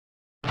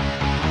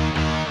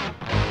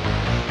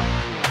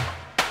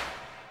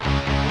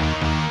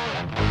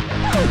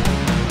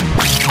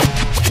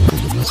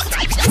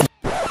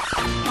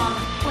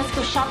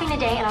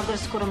today and I'll go to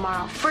school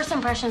tomorrow. First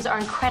impressions are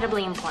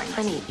incredibly important.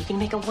 Honey, you can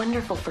make a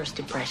wonderful first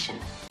impression.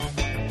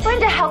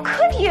 Brenda, how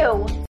could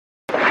you?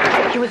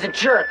 He was a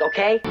jerk,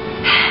 okay?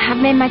 I've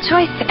made my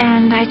choice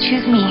and I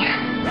choose me.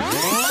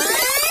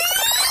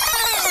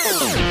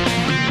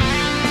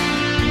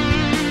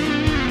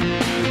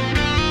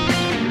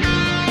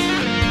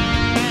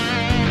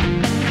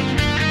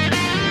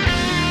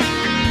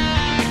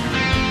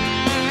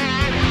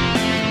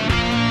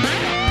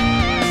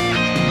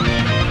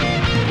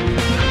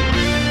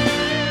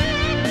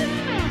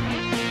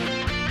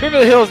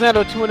 Beverly Hills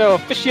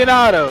 90210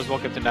 aficionados,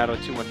 welcome to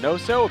 90210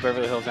 So, a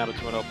Beverly Hills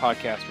 90210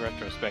 podcast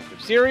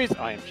retrospective series.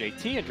 I am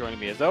JT, and joining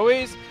me as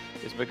always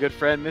is my good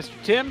friend, Mr.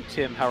 Tim.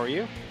 Tim, how are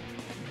you?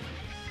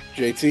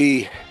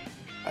 JT,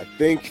 I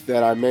think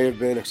that I may have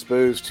been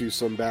exposed to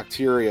some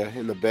bacteria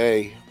in the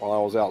bay while I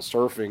was out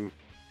surfing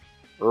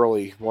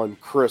early one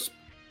crisp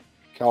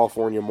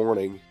California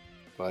morning,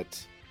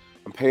 but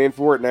I'm paying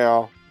for it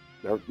now.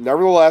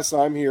 Nevertheless,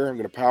 I'm here. I'm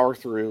going to power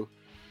through.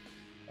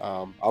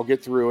 I'll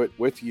get through it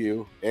with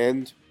you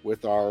and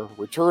with our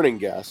returning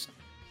guest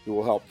who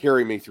will help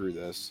carry me through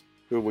this.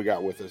 Who have we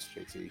got with us,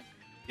 JT?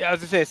 Yeah, I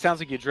was going to say, it sounds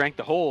like you drank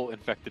the whole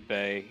infected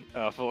bay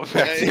full of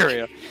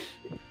bacteria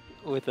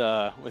with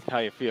how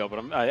you feel.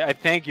 But I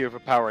thank you for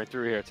powering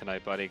through here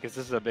tonight, buddy, because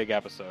this is a big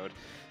episode.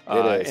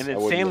 It is. And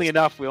insanely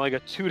enough, we only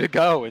got 2 to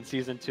go in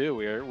season 2.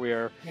 We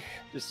are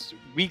just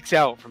weeks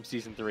out from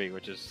season 3,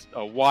 which is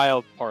a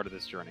wild part of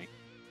this journey.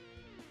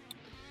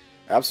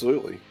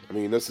 Absolutely. I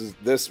mean,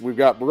 we've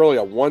got really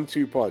a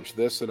 1-2 punch.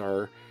 This and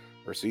our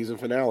season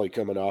finale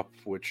coming up,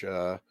 which,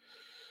 I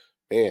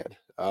kind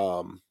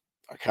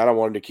of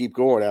wanted to keep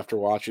going after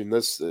watching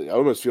this. It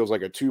almost feels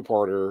like a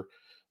 2-parter,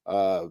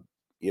 and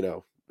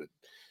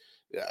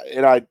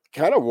I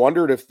kind of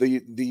wondered if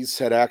these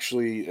had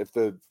actually, if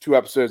the 2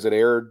 episodes had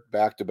aired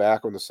back to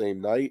back on the same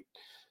night.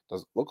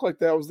 Doesn't look like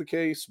that was the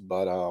case,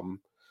 but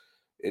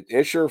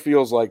it sure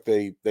feels like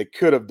they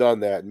could have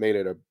done that and made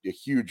it a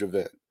huge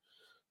event.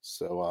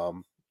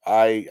 So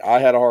I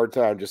had a hard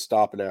time just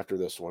stopping after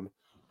this one.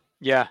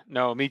 Yeah,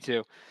 no, me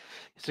too.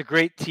 It's a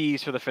great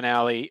tease for the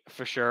finale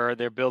for sure.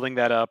 They're building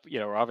that up.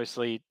 We're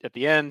obviously at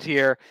the end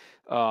here.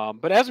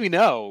 But as we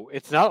know,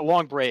 it's not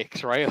long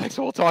breaks, right? Like,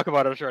 so we'll talk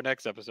about it, I'm sure,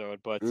 next episode.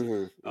 But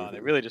they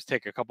really just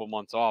take a couple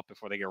months off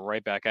before they get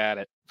right back at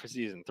it for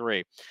season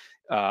 3.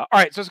 All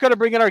right, so it's going to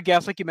bring in our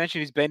guest. Like you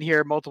mentioned, he's been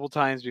here multiple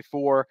times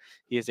before.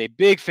 He is a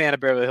big fan of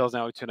Beverly Hills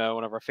 90210,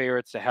 one of our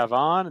favorites to have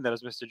on, and that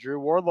is Mr. Drew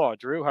Wardlaw.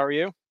 Drew, how are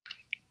you?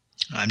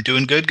 I'm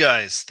doing good,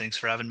 guys. Thanks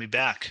for having me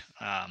back.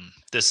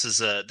 This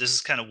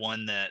is kind of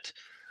one that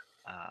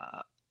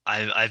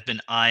I've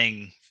been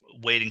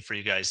waiting for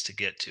you guys to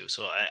get to.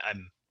 So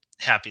I'm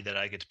happy that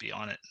I get to be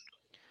on it.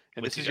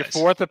 And this is your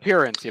 4th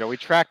appearance. We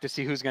track to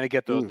see who's going to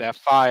get that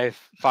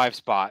five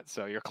spot.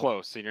 So you're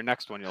close. So your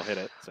next one, you'll hit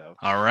it. So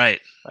all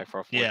right, like for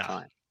a 4th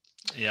time.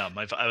 Yeah.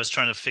 I was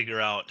trying to figure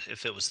out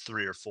if it was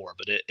 3 or 4,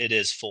 but it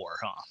is 4,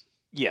 huh?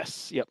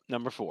 Yes. Yep.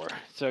 Number 4.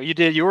 So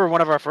you were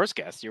one of our first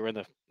guests. You were in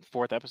the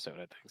 4th episode, I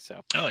think.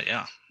 So. Oh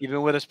yeah. You've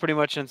been with us pretty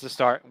much since the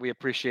start. We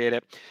appreciate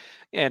it,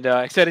 and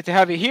excited to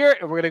have you here.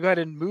 And we're going to go ahead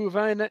and move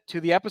on to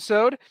the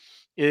episode.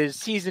 It is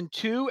season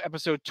 2,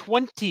 episode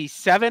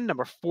 27,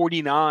 number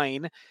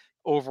 49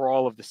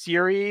 overall of the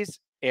series.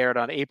 Aired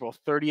on April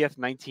 30th,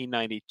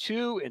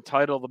 1992,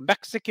 entitled "The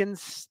Mexican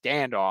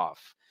Standoff."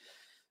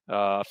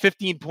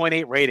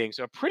 15.8 rating,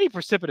 so a pretty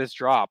precipitous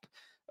drop.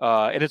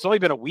 And it's only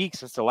been a week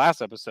since the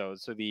last episode.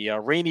 So the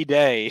rainy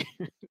day,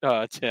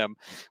 Tim,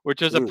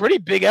 which is a pretty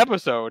big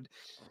episode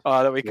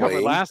that we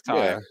covered last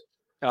time.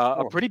 Yeah.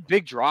 A pretty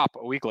big drop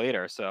a week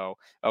later. So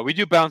we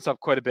do bounce up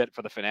quite a bit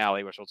for the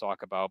finale, which we'll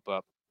talk about.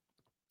 But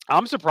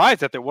I'm surprised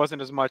that there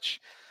wasn't as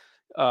much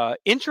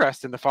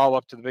interest in the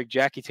follow-up to the big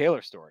Jackie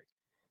Taylor story.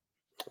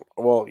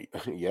 Well,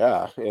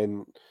 yeah.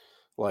 And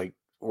like,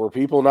 were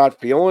people not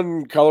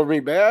feeling Color Me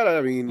Bad?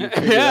 I mean,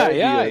 yeah,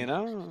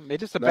 maybe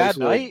just a nice bad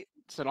night.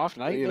 It's an off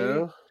night,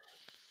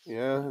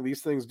 Yeah,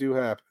 these things do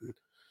happen,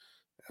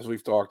 as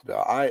we've talked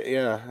about.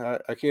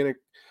 I can't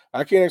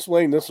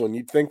explain this one.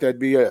 You'd think that'd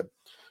be a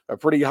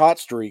pretty hot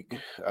streak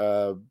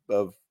of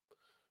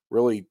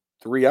really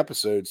 3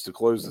 episodes to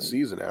close the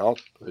season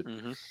out. But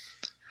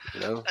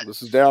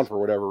this is down for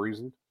whatever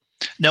reason.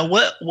 Now,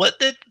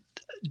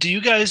 do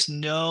you guys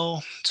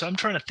know? So I'm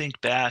trying to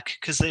think back,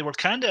 because they were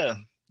kind of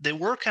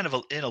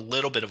in a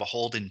little bit of a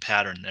holding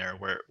pattern there,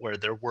 where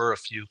there were a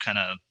few kind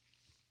of.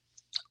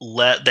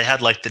 They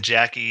had like the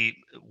Jackie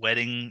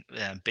wedding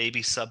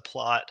baby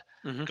subplot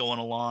going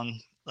along,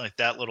 like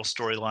that little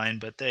storyline.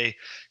 But they,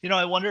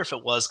 I wonder if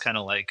it was kind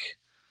of like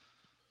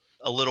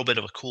a little bit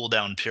of a cool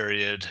down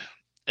period,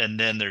 and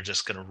then they're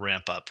just going to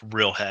ramp up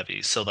real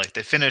heavy. So like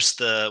they finished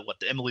the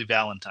Emily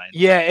Valentine.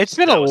 Yeah, it's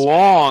been a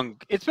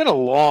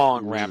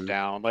long ramp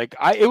down. Like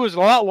it was a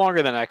lot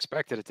longer than I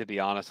expected it to be,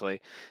 honestly,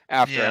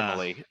 after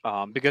Emily,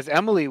 because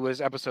Emily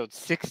was episode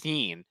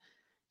 16.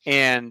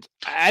 And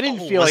I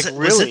didn't feel like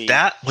really.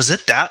 Was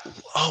it that?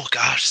 Oh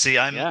gosh, see,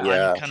 I'm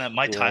kind of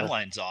my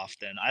timeline's off.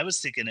 Then I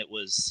was thinking it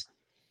was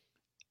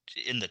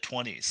in the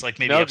 20s, like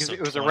maybe No, because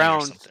episode it was 20 or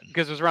around something.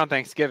 because it was around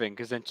Thanksgiving.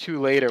 Because then 2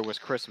 later was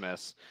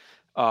Christmas,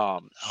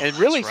 and that's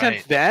really right.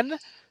 since then,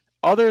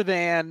 other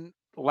than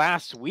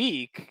last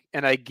week,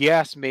 and I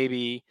guess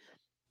maybe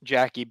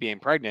Jackie being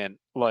pregnant,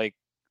 like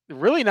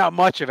really not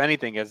much of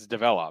anything has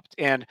developed.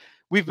 And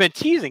we've been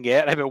teasing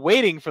it. I've been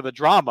waiting for the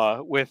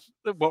drama with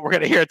what we're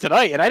going to hear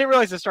tonight. And I didn't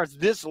realize it starts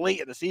this late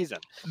in the season.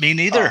 Me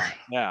neither.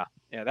 Yeah.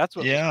 That's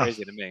what was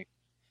crazy to me.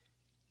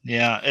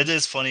 Yeah, it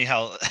is funny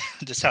how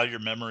just how your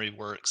memory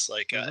works.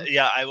 Like,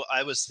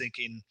 I was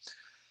thinking,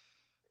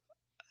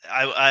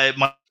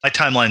 my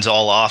timeline's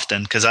all off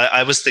then, because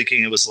I was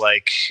thinking it was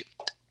like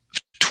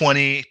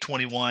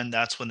 2021.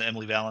 That's when the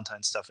Emily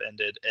Valentine stuff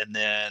ended, and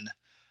then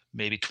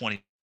maybe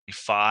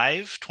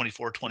 24,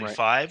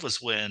 25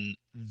 was when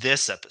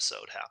this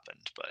episode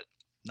happened, but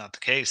not the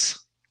case.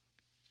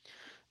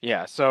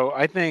 Yeah, so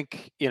I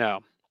think,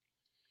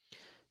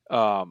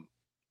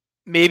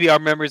 maybe our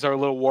memories are a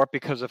little warped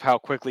because of how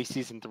quickly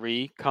season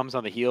 3 comes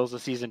on the heels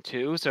of season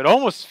 2. So it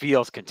almost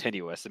feels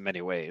continuous in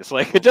many ways.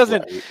 Like it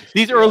doesn't,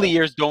 these early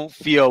years don't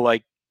feel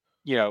like,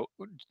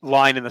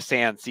 line in the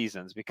sand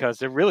seasons, because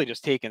they're really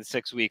just taking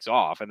 6 weeks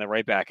off and they're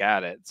right back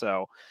at it.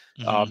 So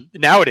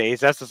nowadays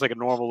that's just like a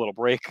normal little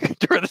break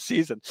during the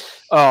season.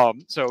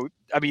 So,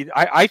 I mean,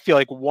 I feel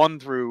like 1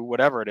 through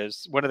whatever it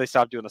is, when do they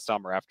stop doing the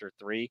summer after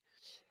 3?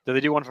 Do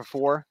they do one for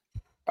 4?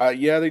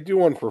 Yeah, they do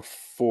one for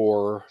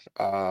 4.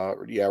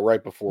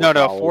 Right before. No,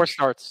 college.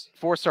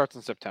 4 starts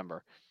in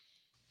September.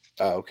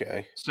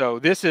 Okay. So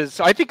this is,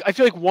 I feel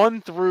like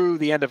 1 through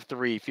the end of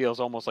 3 feels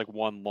almost like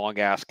one long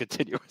ass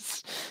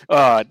continuous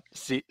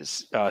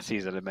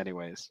season in many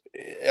ways.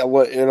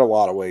 In a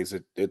lot of ways,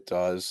 it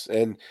does,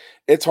 and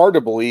it's hard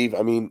to believe.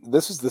 I mean,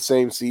 this is the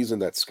same season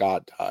that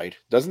Scott died.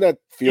 Doesn't that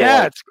feel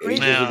like it's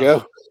crazy. ages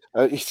ago?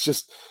 It's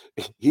just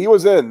he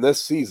was in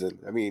this season.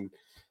 I mean,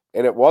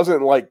 and it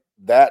wasn't like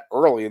that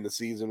early in the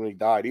season when he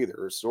died either.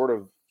 It was sort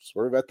of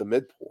at the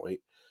midpoint.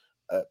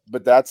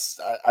 But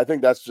I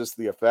think that's just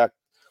the effect,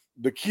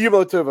 the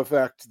cumulative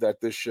effect that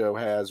this show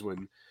has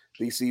when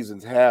these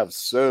seasons have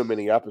so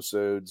many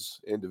episodes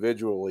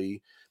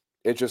individually.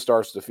 It just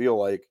starts to feel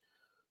like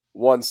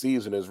one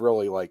season is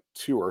really like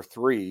 2 or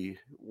 3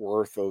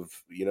 worth of,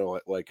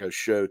 like a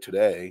show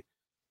today.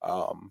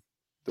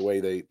 The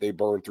way they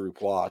burn through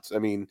plots. I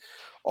mean,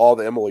 all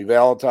the Emily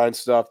Valentine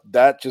stuff,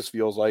 that just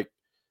feels like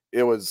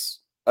it was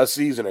a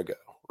season ago,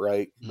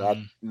 right?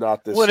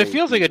 Not this. Well, it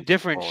feels like a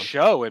different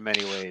show in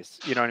many ways.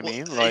 You know what I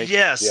mean? Like,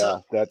 yeah,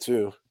 that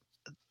too.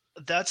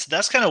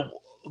 That's kind of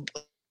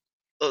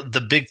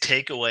the big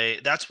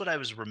takeaway. That's what I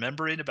was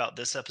remembering about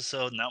this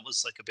episode, and that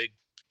was like a big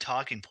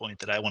talking point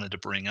that I wanted to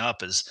bring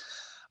up. Is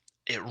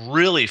it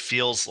really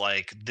feels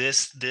like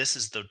this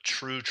is the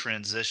true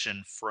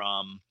transition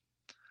from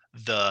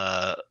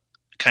the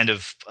kind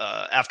of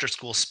after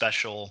school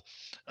special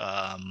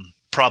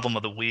problem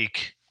of the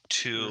week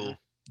to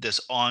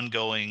this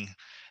ongoing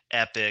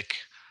epic,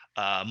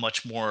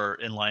 much more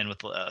in line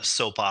with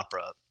soap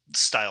opera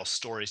style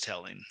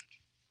storytelling.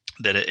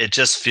 That it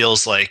just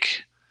feels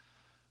like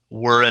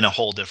we're in a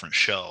whole different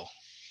show,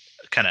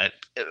 kind of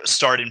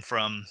starting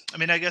from, I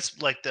mean, I guess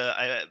like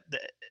the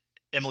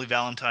Emily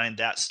Valentine,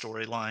 that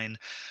storyline,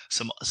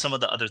 some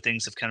of the other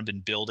things have kind of been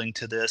building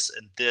to this,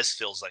 and this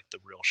feels like the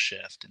real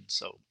shift. And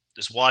so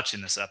just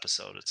watching this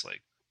episode, it's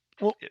like,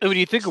 well, when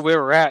you think of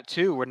where we're at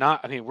too,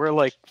 we're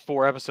like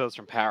 4 episodes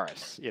from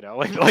Paris,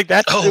 like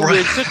that's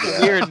it's such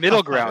a weird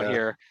middle ground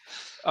here.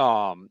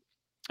 And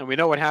we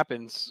know what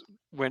happens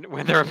when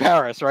they're in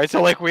Paris, right?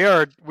 So like we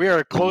are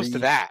close to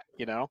that,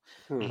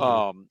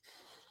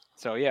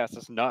 So yeah, it's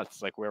just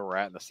nuts, like where we're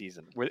at in the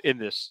season. We're in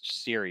this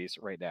series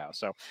right now.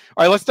 So all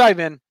right, let's dive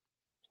in.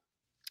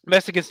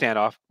 Mexican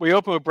standoff. We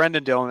open with Brenda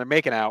and Dylan. They're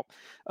making out.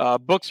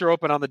 Books are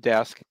open on the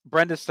desk.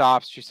 Brenda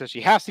stops. She says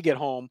she has to get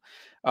home.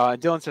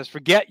 Dylan says,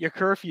 "Forget your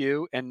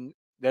curfew," and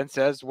then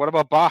says, "What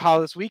about Baja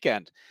this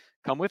weekend?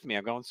 Come with me.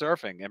 I'm going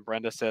surfing." And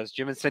Brenda says,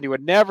 "Jim and Cindy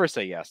would never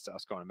say yes to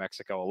us going to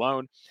Mexico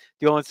alone."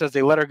 Dylan says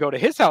they let her go to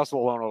his house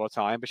alone all the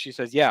time, but she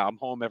says, "Yeah, I'm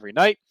home every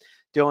night."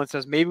 Dylan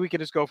says, "Maybe we can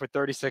just go for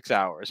 36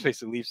 hours.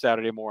 Basically leave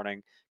Saturday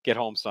morning, get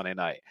home Sunday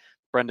night."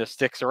 Brenda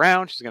sticks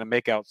around. She's going to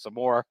make out some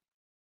more.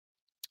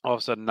 All of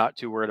a sudden, not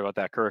too worried about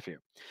that curfew.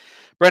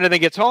 Brenda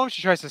then gets home.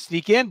 She tries to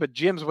sneak in, but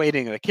Jim's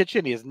waiting in the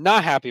kitchen. He is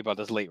not happy about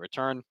this late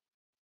return.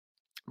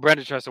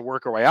 Brenda tries to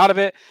work her way out of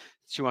it.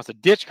 She wants to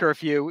ditch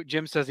curfew.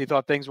 Jim says he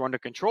thought things were under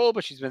control,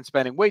 but she's been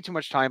spending way too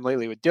much time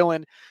lately with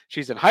Dylan.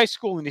 She's in high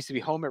school and needs to be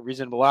home at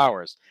reasonable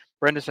hours.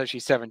 Brenda says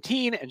she's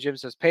 17, and Jim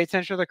says pay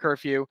attention to the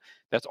curfew.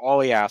 That's all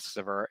he asks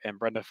of her, and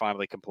Brenda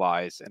finally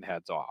complies and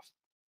heads off.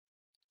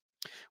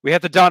 We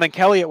have to Don and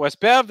Kelly at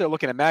West Bev. They're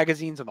looking at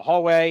magazines in the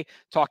hallway,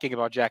 talking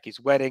about Jackie's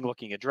wedding,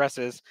 looking at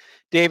dresses.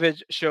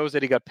 David shows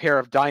that he got a pair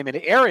of diamond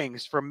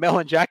earrings for Mel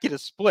and Jackie to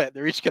split.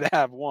 They're each going to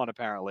have one,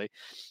 apparently.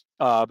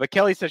 But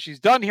Kelly says she's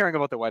done hearing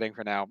about the wedding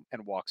for now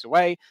and walks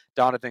away.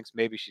 Donna thinks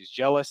maybe she's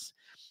jealous.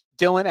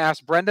 Dylan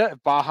asks Brenda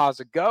if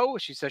Baja's a go.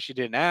 She says she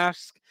didn't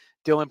ask.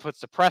 Dylan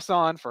puts the press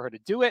on for her to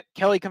do it.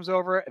 Kelly comes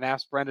over and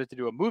asks Brenda to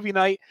do a movie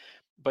night,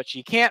 but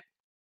she can't.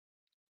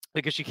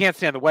 because she can't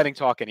stand the wedding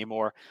talk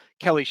anymore.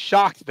 Kelly's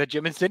shocked that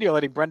Jim and Cindy are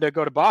letting Brenda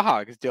go to Baja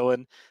because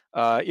Dylan,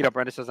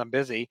 Brenda says, I'm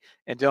busy.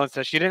 And Dylan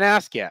says, she didn't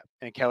ask yet.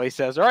 And Kelly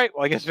says, all right,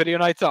 well, I guess video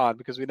night's on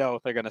because we know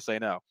they're going to say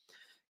no.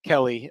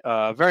 Kelly,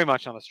 very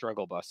much on the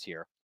struggle bus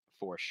here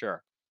for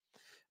sure.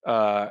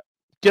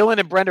 Dylan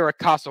and Brenda are at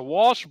Casa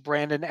Walsh.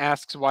 Brandon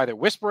asks why they're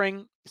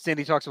whispering.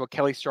 Cindy talks about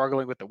Kelly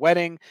struggling with the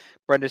wedding.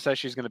 Brenda says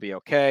she's going to be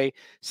okay.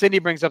 Cindy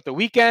brings up the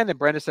weekend, and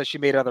Brenda says she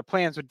made other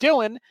plans with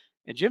Dylan.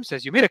 And Jim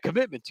says, you made a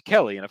commitment to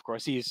Kelly. And of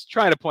course, he's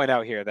trying to point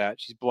out here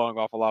that she's blowing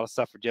off a lot of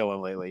stuff for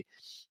Dylan lately.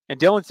 And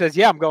Dylan says,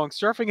 yeah, I'm going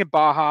surfing in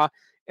Baja,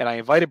 and I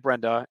invited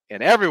Brenda,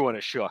 and everyone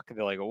is shook. And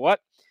they're like, what?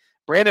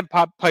 Brandon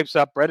pipes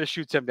up. Brenda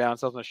shoots him down,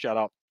 tells him to shut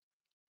up.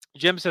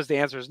 Jim says the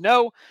answer is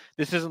no.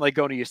 This isn't like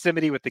going to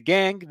Yosemite with the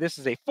gang. This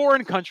is a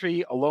foreign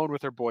country alone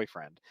with her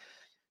boyfriend.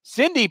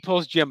 Cindy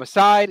pulls Jim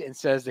aside and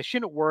says they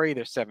shouldn't worry.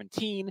 They're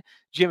 17.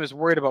 Jim is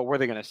worried about where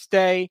they're going to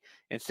stay.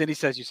 And Cindy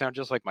says, you sound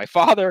just like my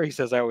father. He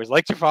says, I always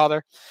liked your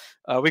father.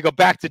 We go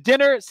back to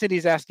dinner.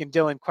 Cindy's asking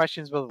Dylan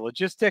questions about the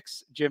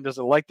logistics. Jim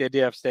doesn't like the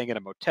idea of staying in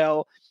a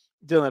motel.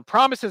 Dylan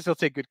promises he'll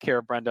take good care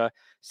of Brenda.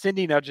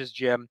 Cindy nudges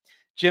Jim.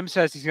 Jim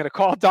says he's going to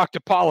call Dr.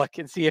 Pollock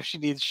and see if she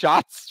needs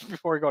shots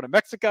before we go to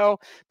Mexico.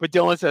 But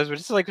Dylan says we're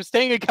just like we're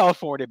staying in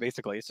California,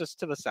 basically. It's just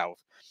to the south.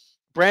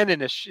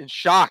 Brandon is in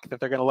shock that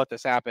they're going to let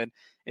this happen.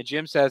 And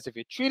Jim says, if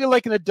you're treated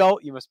like an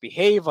adult, you must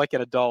behave like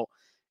an adult.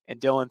 And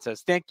Dylan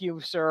says, thank you,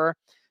 sir.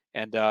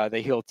 And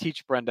he'll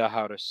teach Brenda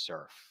how to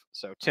surf.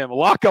 So, Tim, a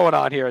lot going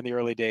on here in the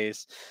early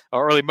days,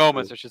 or early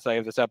moments, I should say,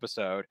 of this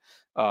episode.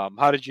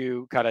 How did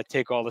you kind of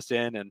take all this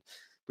in? And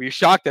were you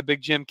shocked that Big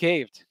Jim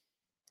caved?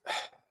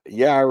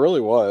 Yeah, I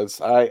really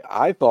was.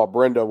 I thought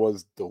Brenda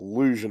was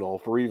delusional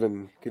for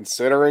even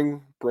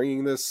considering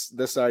bringing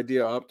this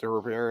idea up to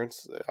her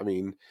parents. I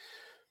mean,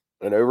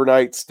 an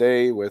overnight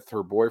stay with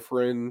her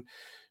boyfriend.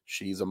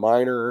 She's a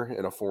minor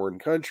in a foreign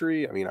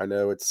country. I mean, I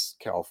know it's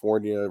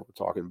California. We're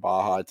talking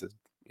Baja. It's a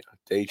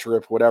day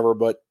trip, whatever,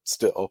 but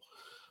still.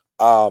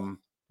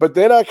 But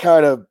then I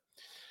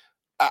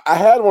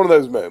had one of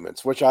those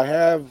moments, which I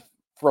have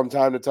from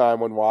time to time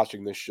when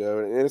watching this show.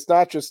 And it's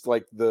not just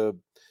like the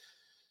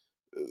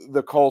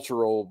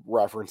cultural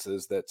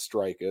references that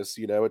strike us,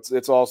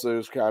 it's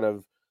also kind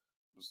of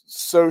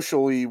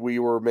socially, we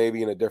were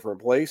maybe in a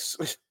different place.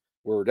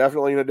 We were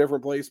definitely in a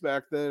different place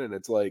back then. And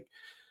it's like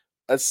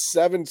a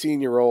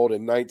 17-year-old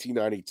in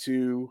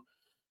 1992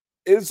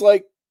 is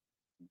like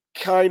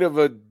kind of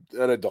an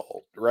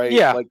adult, right?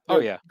 Yeah. Like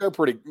yeah. They're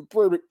pretty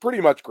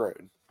much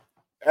grown.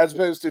 As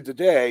opposed to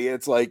today,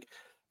 it's like,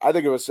 I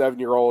think of a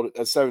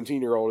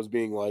 17-year-old as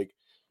being like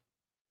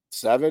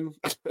 7.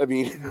 I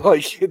mean,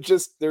 like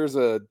there's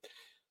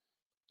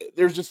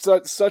just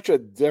such a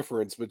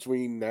difference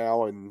between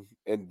now and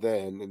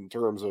then in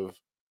terms of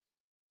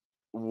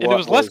and there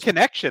was less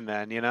connection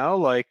then,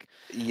 like.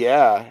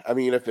 Yeah, I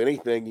mean, if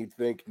anything, you'd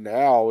think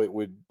now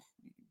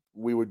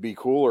we would be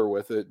cooler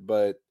with it,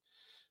 but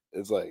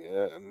it's like,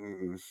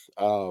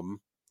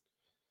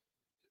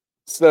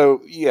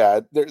 so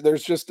yeah,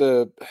 there's just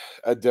a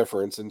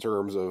difference in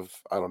terms of,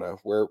 I don't know,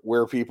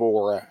 where people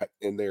were at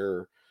in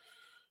their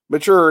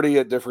maturity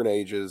at different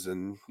ages,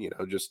 and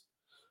just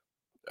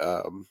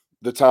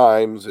the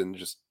times, and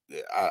just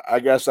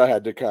I guess I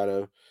had to kind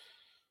of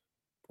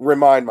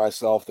remind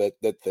myself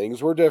that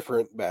things were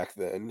different back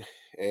then.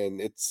 And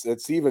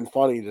it's even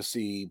funny to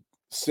see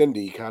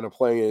Cindy kind of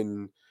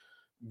playing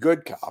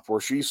good cop,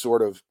 where she's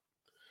sort of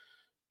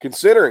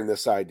considering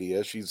this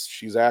idea.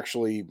 She's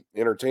actually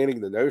entertaining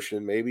the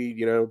notion, maybe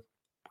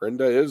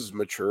Brenda is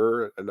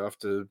mature enough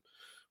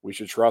we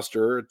should trust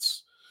her.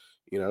 It's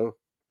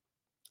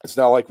it's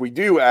not like we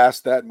do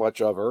ask that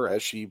much of her,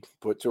 as she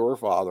put to her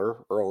father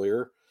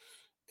earlier.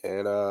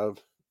 And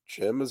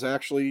Jim has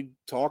actually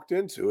talked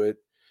into it.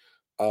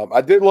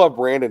 I did love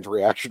Brandon's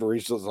reaction where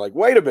he's just like,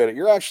 wait a minute,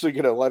 you're actually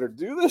going to let her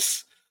do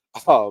this?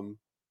 So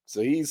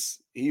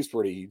he's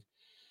pretty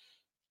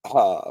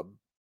put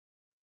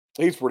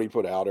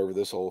out over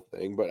this whole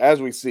thing. But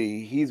as we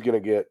see, he's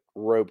going to get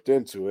roped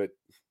into it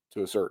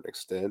to a certain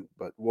extent,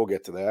 but we'll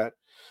get to that.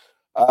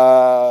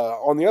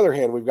 On the other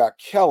hand, we've got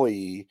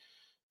Kelly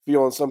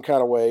feeling some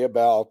kind of way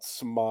about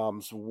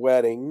Mom's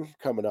wedding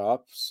coming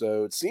up.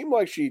 So it seemed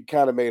like she'd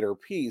kind of made her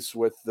peace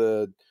with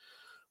the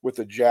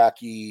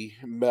Jackie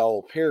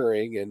Mel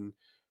pairing, and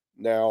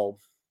now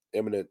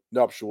imminent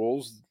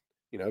nuptials,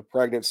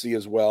 pregnancy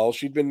as well.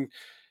 She'd been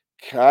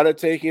kind of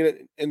taking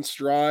it in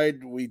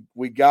stride.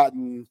 We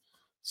gotten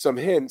some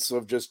hints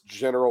of just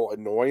general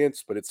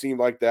annoyance, but it seemed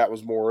like that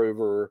was more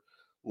over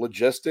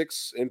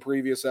logistics in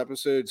previous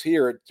episodes.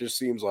 Here, it just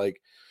seems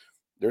like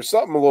there's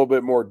something a little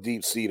bit more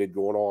deep-seated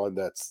going on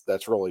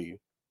that's really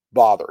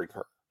bothering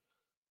her.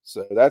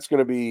 So that's going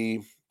to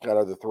be kind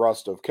of the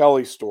thrust of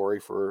Kelly's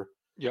story for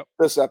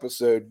this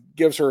episode.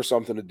 Gives her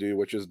something to do,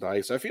 which is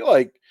nice. I feel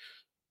like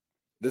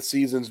this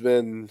season's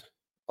been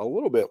a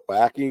little bit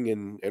lacking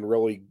in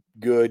really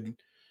good,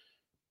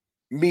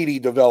 meaty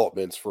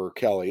developments for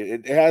Kelly.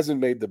 It hasn't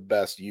made the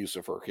best use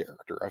of her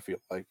character, I feel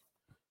like.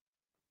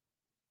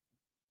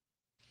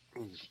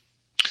 I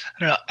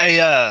don't know.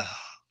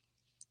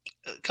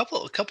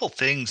 a couple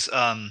things.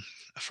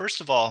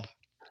 First of all,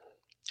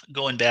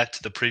 going back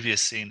to the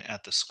previous scene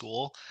at the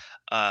school,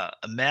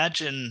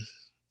 imagine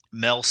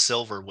Mel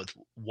Silver with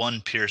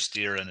one pierced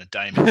ear and a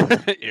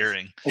diamond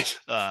earring,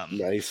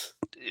 Nice.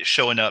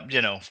 showing up,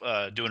 doing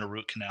a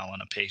root canal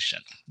on a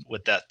patient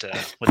with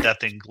that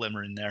thing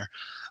glimmering there.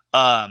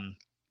 I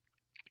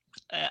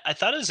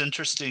thought it was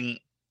interesting.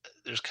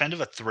 There's kind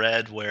of a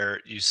thread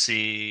where you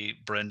see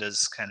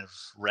Brenda's kind of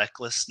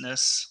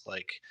recklessness,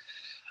 like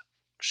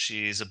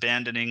she's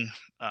abandoning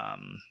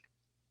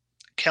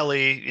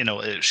Kelly.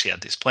 She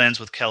had these plans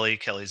with Kelly.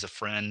 Kelly's a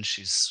friend.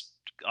 She's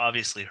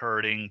obviously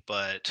hurting,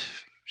 but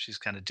she's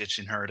kind of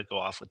ditching her to go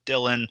off with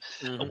Dylan.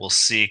 Mhm. We'll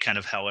see kind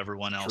of how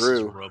everyone else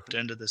is roped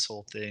into this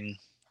whole thing.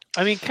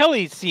 I mean,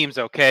 Kelly seems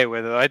okay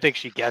with it. I think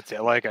she gets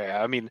it. Like,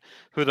 I mean,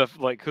 who the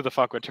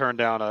fuck would turn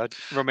down a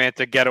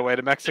romantic getaway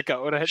to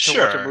Mexico to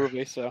watch a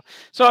movie? So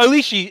at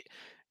least she,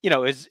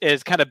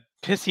 is kind of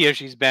pissy as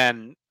she's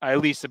been. I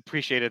at least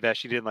appreciated that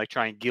she didn't like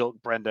try and guilt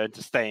Brenda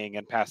into staying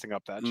and passing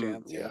up that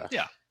chance.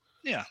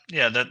 Yeah.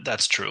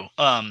 That's true.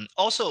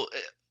 Also,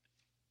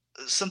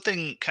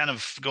 something kind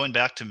of going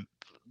back to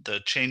the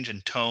change in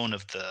tone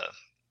of the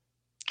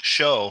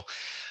show.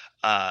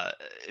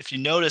 If you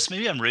notice,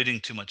 maybe I'm reading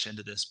too much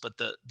into this, but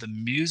the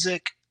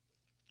music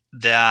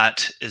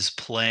that is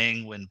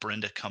playing when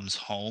Brenda comes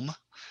home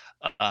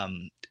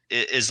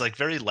is like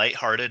very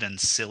lighthearted and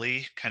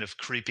silly, kind of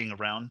creeping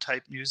around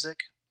type music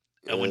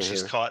when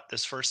she's caught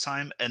this first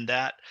time, and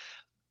that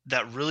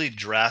really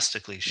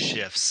drastically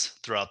shifts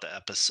throughout the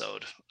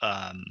episode.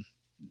 And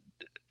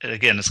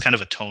again, it's kind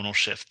of a tonal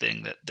shift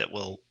thing that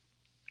we'll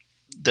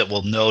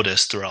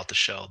notice throughout the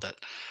show. That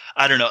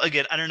I don't know.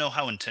 Again, I don't know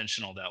how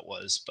intentional that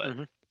was, but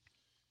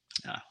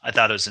I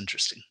thought it was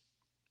interesting.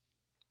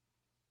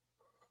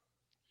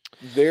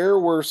 There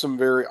were some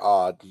very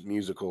odd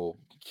musical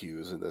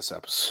cues in this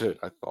episode,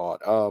 I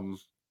thought.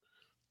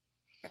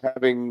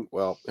 Having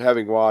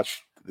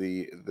watched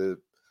the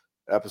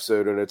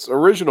episode in its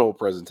original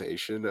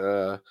presentation,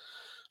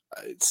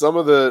 some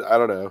of the, I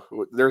don't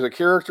know, there's a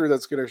character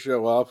that's going to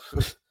show up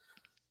in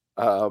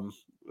a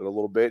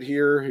little bit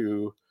here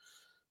who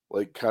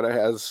like kind of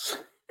has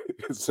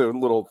its own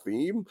little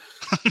theme,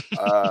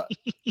 and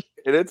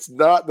it's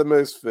not the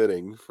most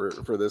fitting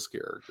for this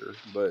character,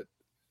 but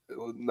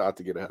not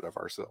to get ahead of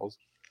ourselves.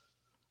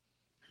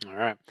 All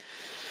right,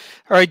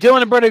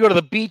 Dylan and Brenda go to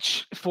the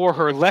beach for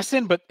her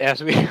lesson, but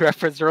as we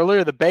referenced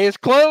earlier, the bay is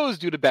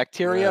closed due to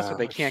bacteria, so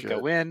they can't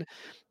go in.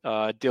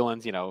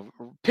 Dylan's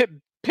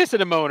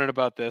pissing and moaning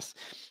about this.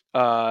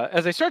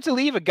 As they start to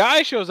leave, a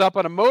guy shows up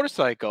on a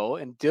motorcycle,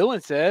 and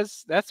Dylan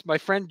says, "That's my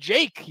friend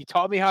Jake. He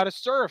taught me how to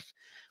surf."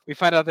 We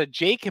find out that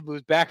Jake had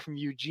moved back from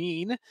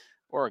Eugene,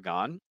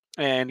 Oregon,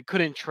 and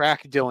couldn't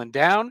track Dylan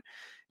down.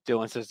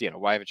 Dylan says,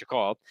 "Why haven't you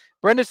called?"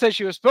 Brenda says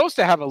she was supposed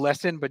to have a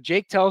lesson, but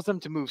Jake tells them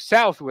to move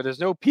south where there's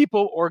no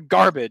people or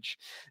garbage.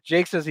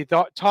 Jake says he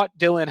taught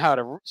Dylan how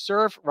to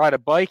surf, ride a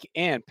bike,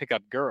 and pick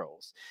up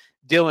girls.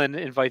 Dylan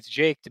invites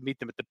Jake to meet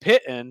them at the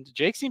pit, and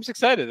Jake seems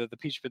excited that the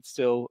peach pit's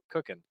still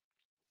cooking.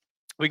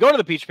 We go to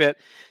the peach pit.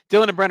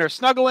 Dylan and Brenda are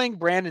snuggling.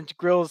 Brandon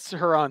grills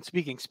her on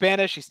speaking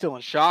Spanish. She's still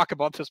in shock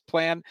about this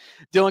plan.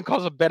 Dylan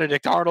calls him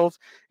Benedict Arnold,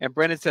 and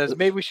Brandon says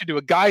maybe we should do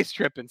a guy's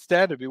trip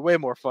instead. It'd be way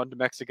more fun to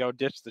Mexico,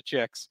 ditch the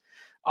chicks.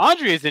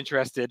 Andrea's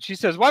interested. She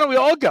says, "Why don't we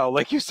all go?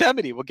 Like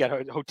Yosemite. We'll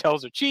get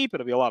hotels are cheap.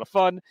 It'll be a lot of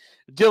fun."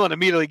 Dylan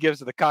immediately gives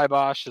her the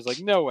kibosh. She's like,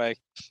 "No way."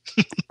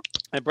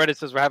 And Brenda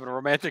says, "We're having a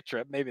romantic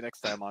trip. Maybe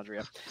next time,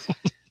 Andrea."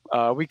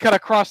 We cut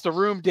across the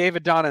room.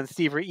 David, Donna, and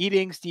Steve are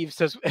eating. Steve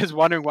is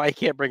wondering why he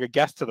can't bring a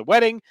guest to the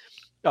wedding,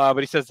 but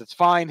he says it's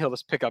fine. He'll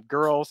just pick up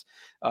girls,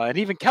 and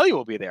even Kelly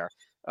will be there.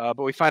 But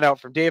we find out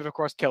from Dave, of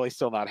course, Kelly's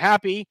still not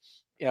happy.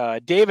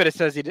 David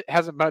says he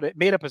hasn't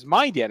made up his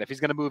mind yet if he's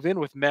going to move in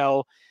with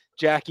Mel,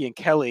 Jackie, and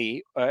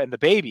Kelly and the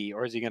baby,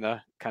 or is he going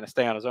to kind of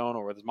stay on his own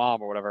or with his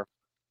mom or whatever.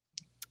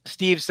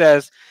 Steve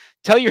says,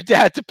 "Tell your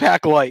dad to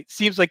pack light.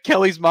 Seems like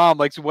Kelly's mom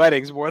likes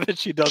weddings more than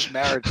she does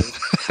marriages."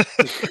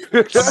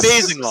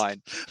 Amazing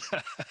line.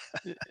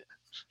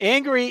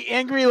 Angry,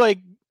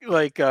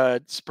 like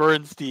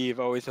Spurn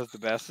Steve always has the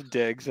best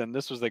digs, and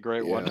this was a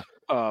great one.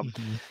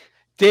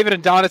 David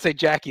and Donna say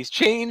Jackie's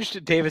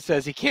changed. David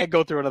says he can't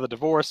go through another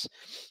divorce.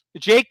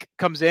 Jake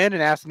comes in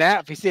and asks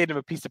Nat if he saved him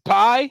a piece of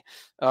pie.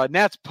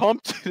 Nat's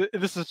pumped.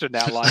 This is a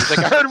Nat line. He's like,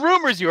 "I heard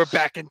rumors you were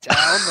back in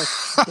town."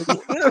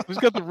 Like, who's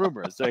got the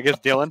rumors? I guess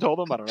Dylan told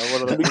him. I don't know.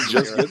 What are the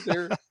just get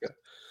there?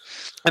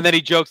 And then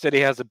he jokes that he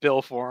has a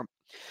bill for him.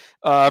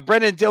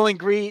 Brenda and Dylan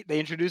greet. They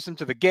introduce him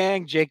to the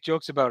gang. Jake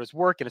jokes about his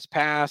work and his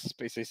past.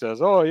 Basically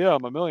says, "Oh, yeah,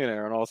 I'm a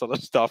millionaire," and all this other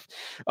stuff.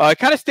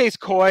 Kind of stays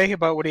coy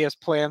about what he has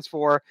plans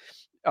for.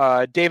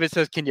 David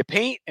says, "Can you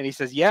paint?" And he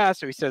says, "Yeah."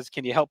 So he says,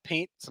 "Can you help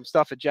paint some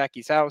stuff at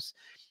Jackie's house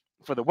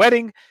for the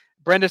wedding?"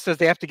 Brenda says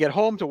they have to get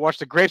home to watch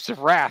The Grapes of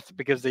Wrath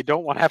because they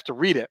don't want to have to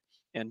read it.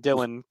 And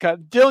Dylan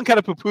kind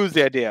of poo-poos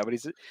the idea, but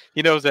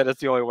he knows that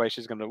it's the only way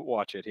she's going to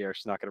watch it here.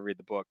 She's not going to read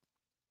the book.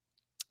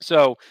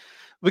 So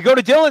we go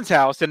to Dylan's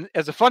house, and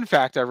as a fun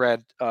fact I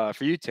read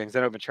for you, Tings, I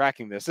know I've been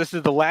tracking this. This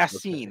is the last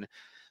scene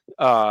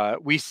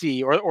we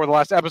see, or the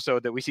last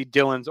episode that we see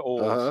Dylan's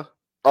old of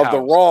house.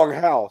 the wrong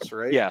house,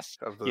 right? Yes.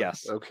 Of the,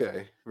 yes.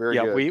 Okay. Very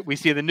good. We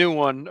see the new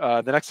one.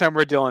 The next time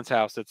we're at Dylan's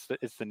house, it's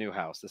the new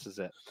house. This is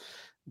it.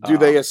 Do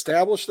they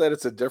establish that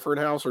it's a different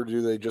house, or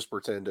do they just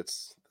pretend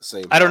it's the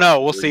same? I don't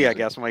know. We'll see, I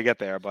guess, when we get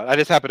there. But I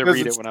just happened to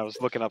read it when I was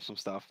looking up some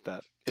stuff.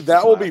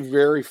 That will be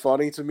very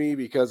funny to me,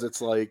 because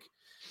it's like,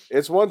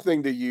 it's one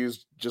thing to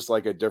use just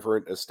like a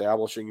different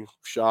establishing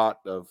shot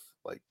of,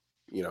 like,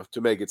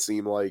 to make it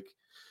seem like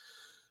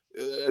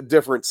a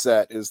different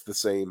set is the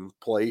same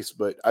place.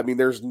 But I mean,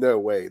 there's no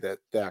way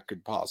that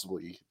could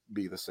possibly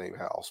be the same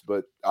house.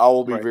 But I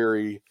will be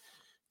very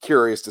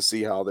curious to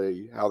see how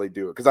they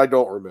do it, because I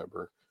don't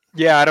remember.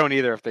 Yeah, I don't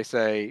either. If they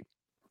say,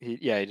 he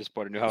just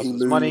bought a new house with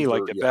his money,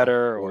 liked it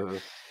better, or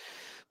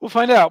we'll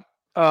find out.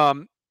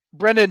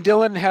 Brenda and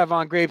Dylan have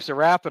on grapes a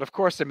wrap, but of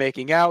course they're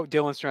making out.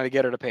 Dylan's trying to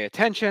get her to pay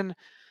attention,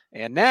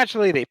 and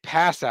naturally they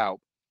pass out.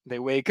 They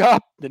wake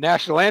up. The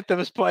national anthem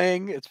is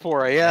playing. It's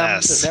 4 a.m.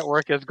 Yes. The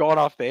network has gone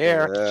off the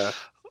air.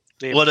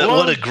 Yeah. What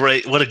a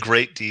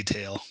great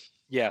detail.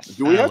 Yes.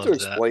 Do we have to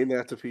explain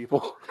that to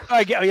people?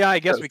 I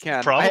guess we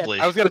can. Probably.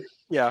 I was gonna.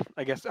 Yeah,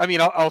 I guess. I mean,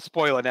 I'll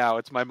spoil it now.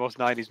 It's my most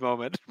 90s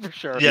moment for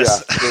sure.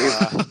 Yes.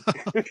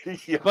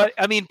 But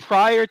I mean,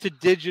 prior to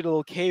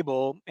digital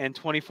cable and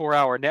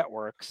 24-hour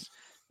networks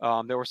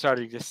that were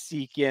starting to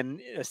seep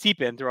in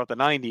throughout the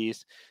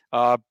 90s,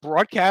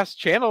 broadcast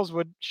channels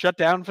would shut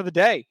down for the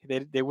day.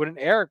 They wouldn't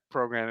air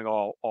programming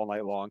all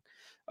night long.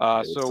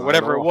 So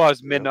whatever it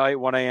was, midnight,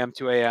 1 a.m.,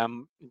 2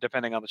 a.m.,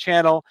 depending on the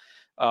channel,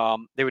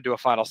 they would do a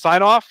final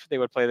sign-off. They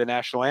would play the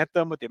national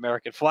anthem with the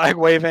American flag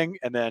waving,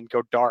 and then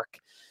go dark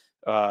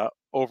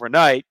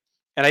overnight.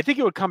 And I think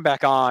it would come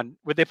back on.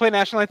 Would they play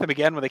national anthem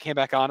again when they came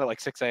back on at like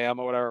 6 a.m.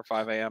 or whatever,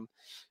 5 a.m.?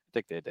 I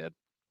think they did.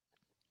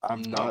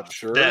 I'm not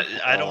sure.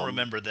 I don't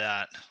remember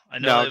that. I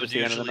know it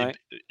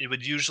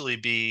would usually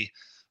be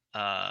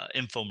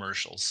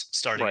infomercials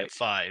starting at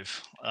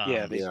 5.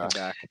 They come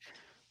back.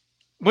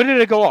 When did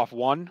it go off?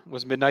 1?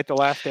 Was midnight the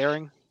last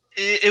airing?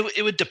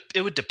 It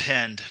would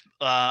depend.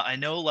 I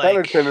know, like,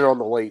 that depended on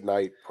the late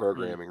night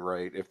programming,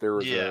 right? If there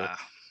was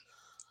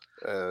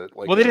they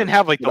didn't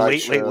have like the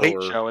late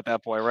show at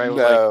that point, right?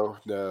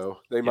 No.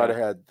 They might have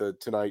had the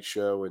Tonight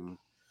Show and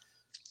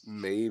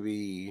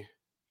maybe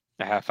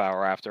a half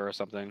hour after or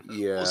something.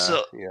 Yeah.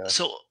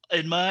 So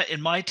in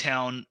my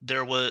town,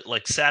 there was,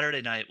 like,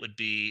 Saturday night would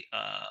be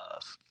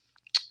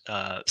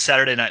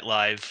Saturday Night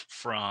Live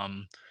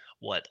from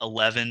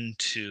 11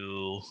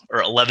 to,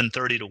 or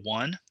 11:30 to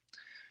 1,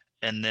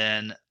 and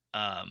then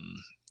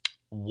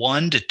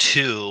 1 to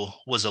 2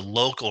 was a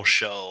local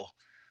show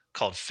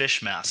called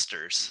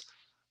Fishmasters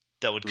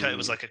that would it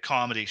was like a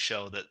comedy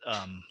show that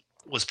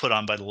was put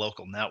on by the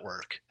local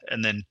network,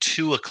 and then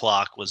 2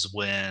 o'clock was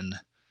when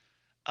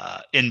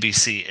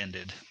NBC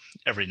ended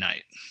every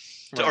night,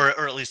 or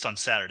at least on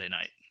Saturday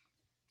night.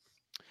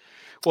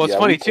 Well, it's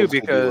funny too,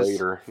 because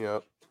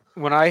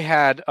when I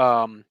had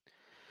a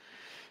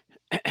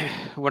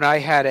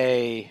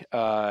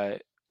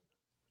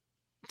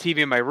TV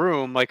in my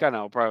room, like, I don't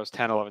know, probably was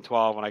 10, 11,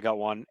 12 when I got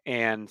one,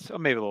 and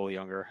maybe a little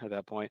younger at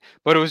that point,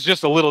 but it was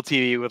just a little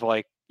TV with,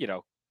 like,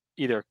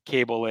 either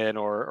cable in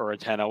or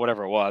antenna,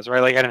 whatever it was,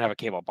 right? Like, I didn't have a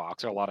cable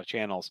box or a lot of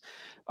channels.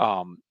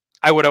 I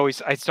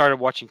started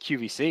watching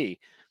QVC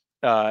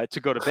to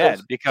go to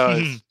bed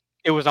because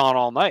it was on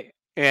all night.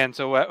 And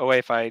so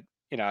if I,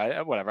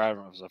 whatever, I don't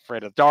know, I was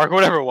afraid of the dark,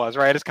 whatever it was,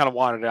 right? I just kind of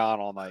wanted it on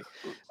all night.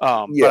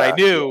 But I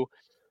knew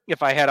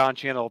if I had on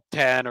channel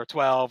 10 or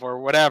 12 or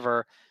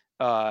whatever,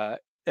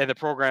 and the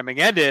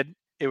programming ended,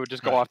 it would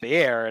just go off the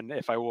air. And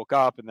if I woke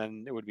up, and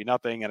then it would be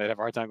nothing, and I'd have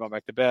a hard time going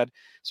back to bed.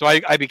 So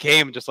I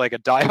became just like a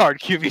diehard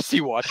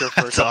QVC watcher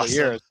for a couple of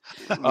years,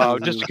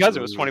 just because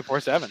it was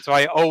 24/7. So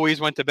I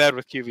always went to bed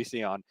with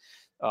QVC on.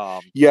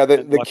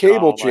 The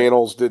cable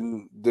channels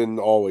didn't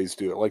always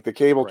do it. Like, the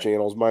cable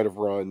channels might have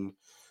run,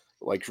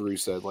 like Drew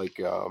said, like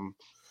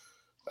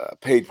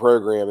paid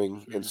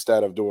programming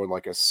instead of doing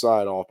like a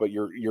sign off. But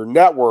your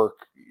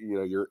network,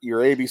 your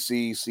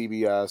ABC,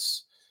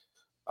 CBS,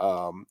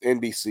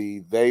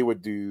 NBC, they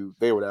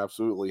would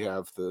absolutely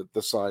have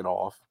the sign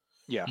off.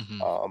 Yeah.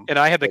 And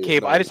I had the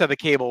cable. I just had the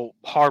cable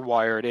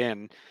hardwired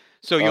in,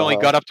 so you only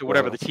got up to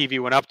whatever the TV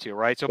went up to,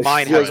 right? So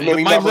mine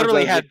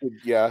literally had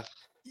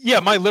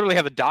mine literally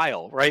had the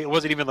dial, right? It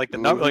wasn't even like the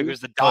number, like, it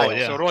was the dial.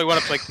 So it only went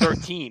up to like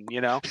 13,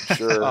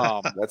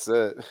 Sure. That's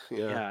it.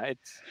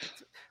 It's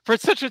for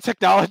such a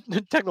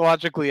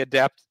technologically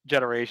adept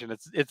generation,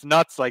 it's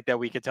nuts, like, that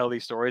we could tell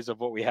these stories of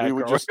what we had. We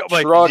would just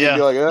like, shrug and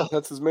be like,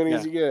 that's as many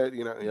as you get,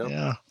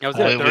 I was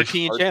at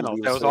 13 channels.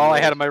 That was all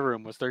I had in my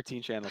room, was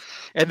 13 channels.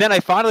 And then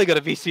I finally got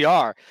a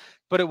VCR,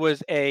 but it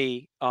was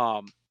a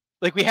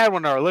like, we had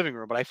one in our living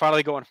room, but I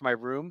finally got one for my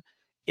room.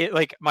 It,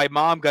 like, my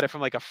mom got it from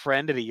like a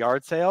friend at a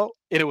yard sale,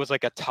 and it was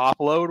like a top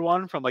load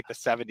one from like the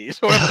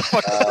 70s or whatever the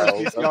fuck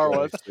the VCR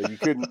was. So you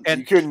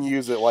couldn't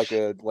use it like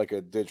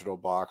a digital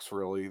box,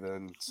 really,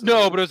 then. So.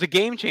 No, but it was a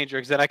game changer,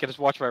 because then I could just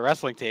watch my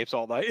wrestling tapes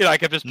all night. I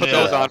could just put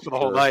those on for the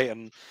whole night,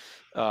 and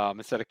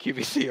instead of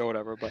QVC or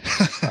whatever. But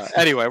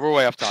anyway, we're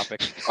way off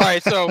topic. All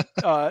right, so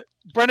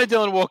Brenda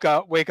Dillon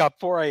wake up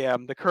 4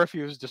 a.m. The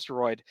curfew is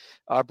destroyed.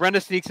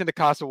 Brenda sneaks into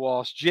Casa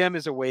Walsh. Jim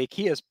is awake.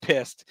 He is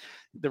pissed.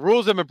 The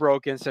rules have been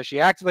broken, so she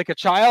acted like a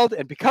child,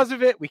 and because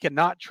of it, we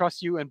cannot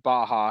trust you in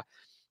Baja.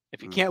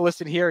 If you can't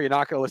listen here, you're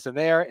not going to listen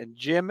there. And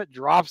Jim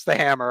drops the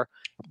hammer.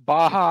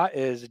 Baja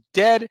is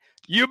dead.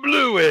 You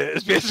blew it.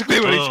 Is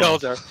basically what he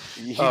tells her.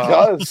 He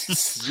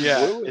does.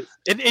 Yeah.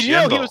 And you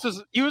know,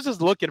 he was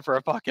just looking for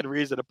a fucking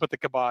reason to put the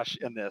kibosh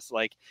in this.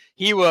 Like,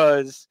 he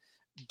was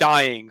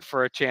dying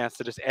for a chance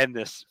to just end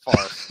this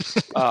farce.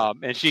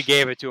 And she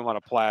gave it to him on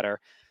a platter.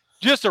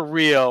 Just a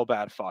real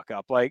bad fuck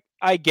up. Like,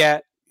 I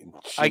get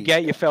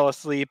you fell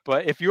asleep,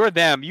 but if you're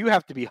them, you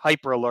have to be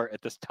hyper alert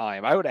at this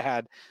time. I would have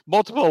had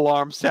multiple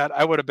alarms set.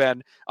 I would have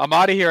been, I'm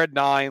out of here at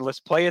 9. Let's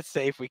play it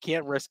safe. We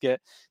can't risk it.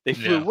 They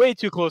flew way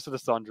too close to the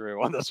sun,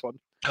 Drew, on this one.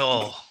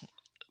 Oh,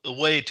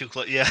 way too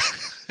close. Yeah,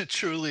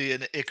 truly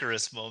an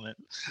Icarus moment.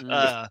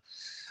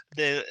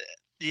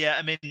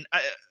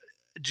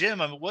 Jim,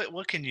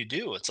 what can you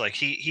do? It's like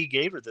he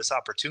gave her this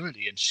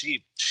opportunity and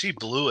she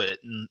blew it,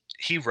 and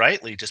he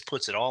rightly just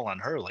puts it all on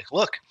her. Like,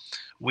 look,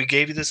 we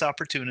gave you this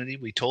opportunity.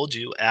 We told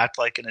you act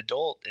like an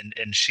adult,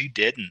 and she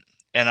didn't.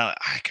 And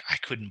I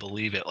couldn't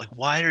believe it. Like,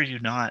 why are you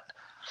not?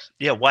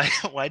 Yeah,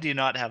 why do you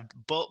not have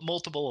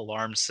multiple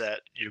alarms set?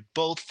 You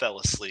both fell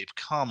asleep.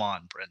 Come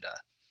on, Brenda.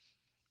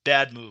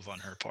 Bad move on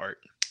her part.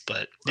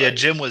 But yeah,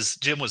 Jim was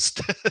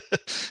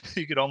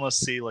you could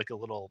almost see like a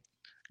little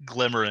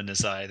glimmer in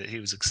his eye that he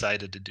was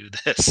excited to do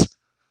this.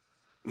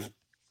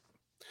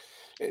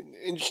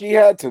 And she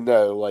had to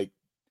know, like,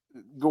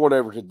 going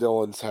over to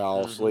Dylan's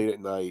house late at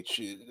night,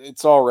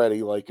 it's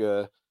already like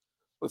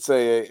let's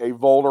say a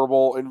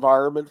vulnerable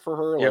environment for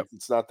her. Like,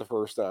 it's not the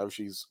first time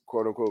she's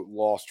quote unquote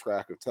lost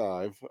track of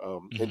time,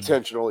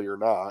 intentionally or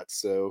not.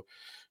 So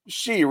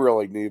she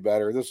really knew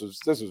better. This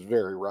was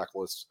very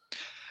reckless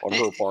on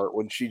her part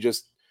when she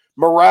just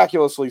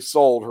miraculously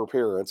sold her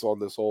parents on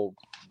this whole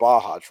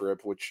Baja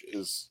trip, which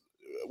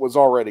was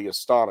already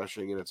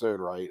astonishing in its own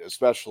right,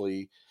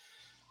 especially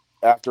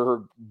after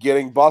her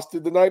getting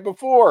busted the night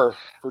before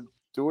for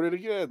doing it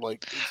again.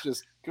 Like, it's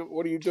just,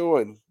 what are you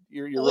doing?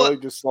 You're really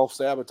just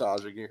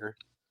self-sabotaging here.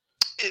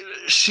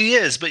 She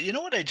is, but you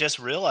know what I just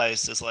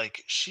realized is,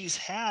 like, she's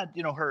had,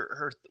 you know,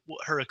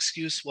 her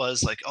excuse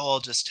was like, oh, I'll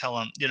just tell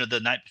him, you know, the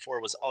night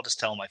before was, I'll just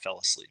tell him I fell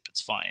asleep.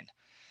 It's fine.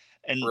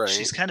 And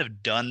she's kind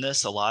of done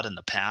this a lot in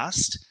the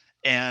past,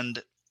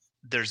 and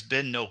there's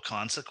been no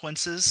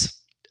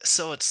consequences.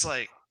 So it's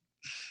like,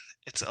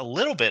 it's a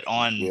little bit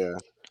on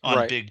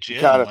Big Jim.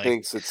 She kind of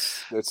thinks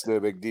it's no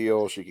big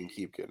deal. She can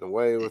keep getting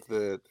away with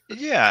it.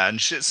 Yeah, and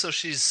so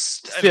she's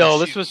still.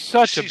 This was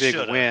such a big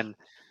win.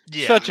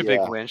 Yeah. Such a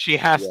big win. She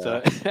has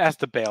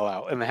to bail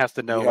out and has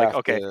to know, like,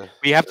 okay,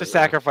 we have to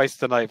sacrifice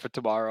tonight for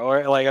tomorrow.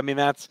 Or, like, I mean,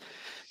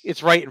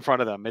 it's right in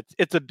front of them.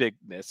 It's a big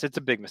miss. It's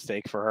a big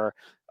mistake for her.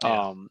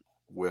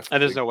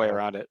 And there's no way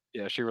around it.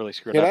 Yeah, she really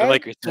screwed up. And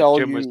like we said,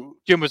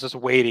 Jim was just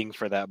waiting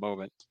for that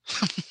moment.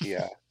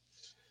 Yeah.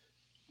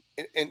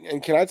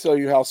 And can I tell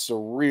you how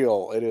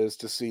surreal it is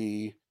to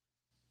see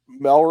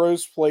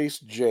Melrose Place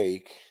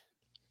Jake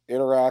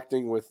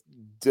interacting with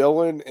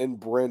Dylan and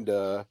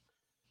Brenda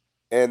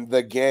and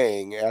the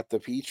gang at the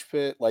Peach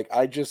Pit? Like,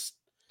 I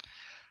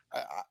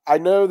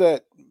know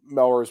that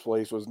Melrose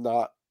Place was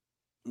not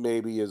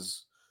maybe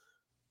as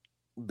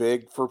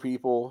big for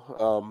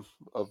people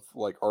of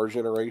like our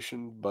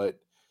generation, but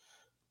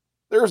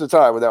there was a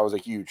time when that was a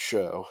huge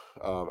show.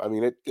 I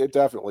mean, it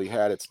definitely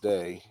had its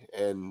day,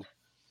 and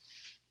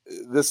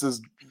this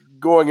is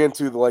going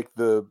into like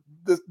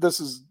this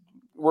is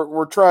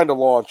we're trying to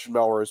launch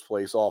Melrose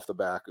Place off the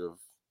back of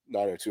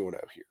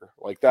 90210 here.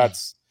 Like,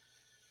 that's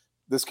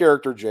this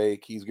character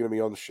Jake. He's going to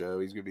be on the show.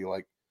 He's going to be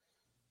like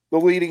the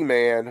leading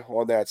man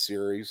on that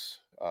series,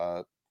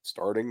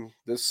 starting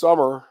this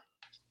summer,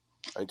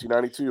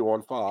 1992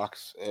 on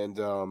Fox, and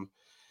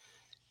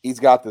he's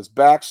got this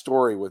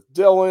backstory with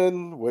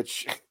Dylan,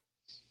 which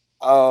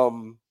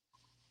I'm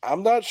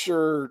not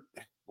sure.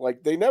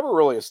 Like, they never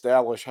really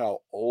establish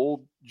how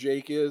old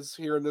Jake is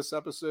here in this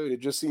episode. It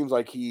just seems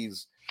like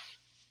he's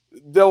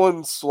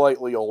Dylan's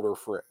slightly older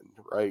friend,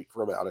 right,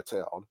 from out of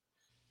town.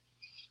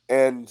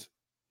 And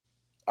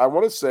I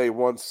want to say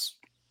once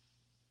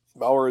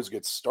Melrose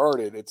gets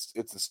started, it's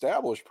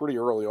established pretty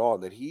early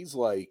on that he's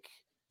like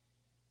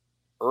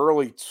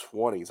early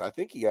 20s. I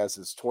think he has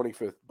his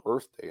 25th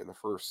birthday in the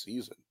first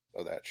season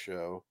of that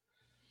show.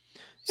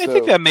 I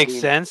think that makes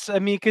sense. I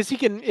mean, because if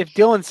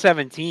Dylan's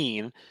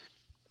 17,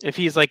 if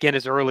he's like in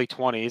his early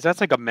 20s, that's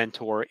like a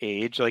mentor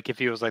age. Like, if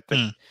he was like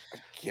the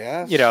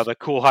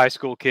cool high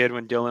school kid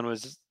when Dylan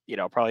was, you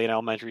know, probably in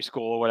elementary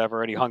school or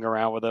whatever, and he hung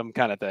around with him,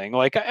 kind of thing.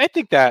 Like, I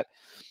think that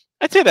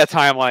I'd say that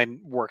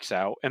timeline works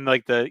out, and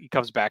like he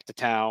comes back to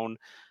town,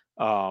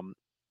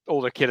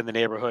 older kid in the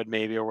neighborhood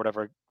maybe, or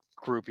whatever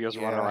group he was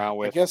running around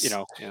with. I guess, you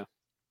know,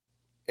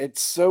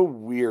 it's so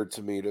weird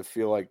to me to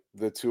feel like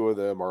the two of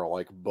them are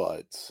like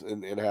buds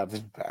and have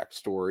this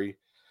backstory.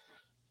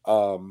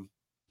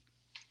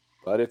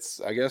 But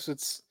I guess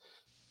it's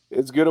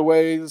as good a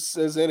way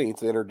as any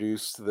to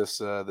introduce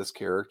this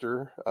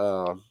character.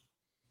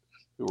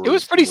 It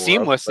was pretty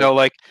seamless though.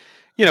 Like,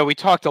 we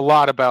talked a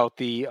lot about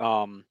the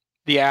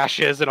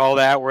ashes and all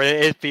that, where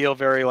it feel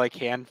very like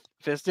hand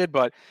fisted.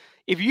 But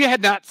if you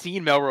had not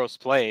seen Melrose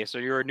Place,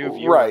 or you're a new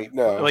viewer, right?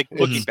 No, like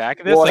looking back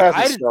at this, well, like it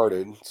hasn't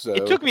started. So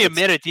it took me a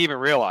minute to even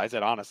realize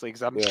it, honestly,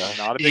 because I'm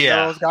not a big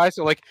Melrose guy.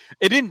 So like,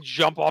 it didn't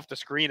jump off the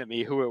screen at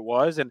me who it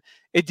was, and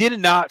it did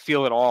not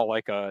feel at all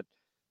like a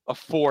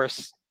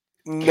force.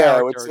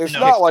 No, it's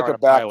not like a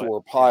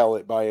backdoor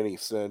pilot by any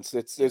sense.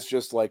 It's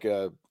just like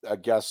a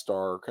guest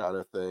star kind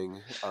of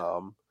thing.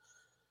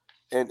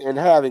 And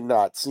having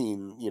not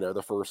seen,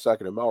 the first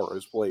second of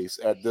Melrose Place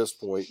at this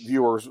point,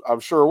 viewers, I'm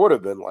sure, would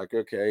have been like,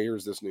 okay,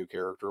 here's this new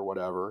character, or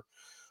whatever.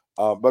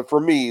 But for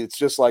me, it's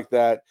just like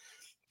that.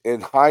 In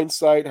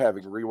hindsight,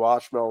 having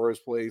rewatched Melrose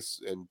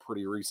Place in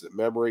pretty recent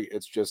memory,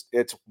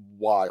 it's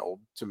wild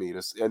to me.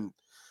 And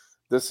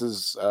this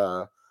is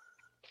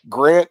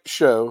Grant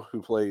Show,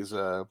 who plays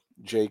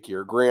Jake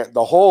here. Grant,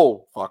 the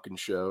whole fucking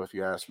show, if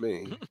you ask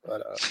me.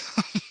 But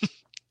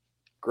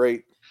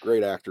great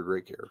actor,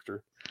 great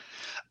character.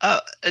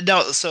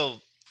 No, so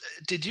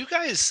did you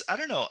guys? I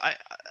don't know.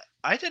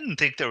 I didn't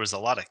think there was a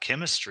lot of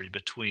chemistry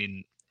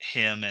between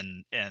him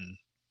and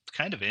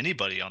kind of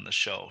anybody on the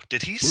show.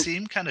 Did he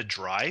seem kind of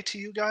dry to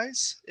you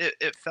guys?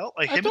 It felt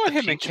like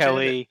him and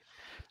Kelly.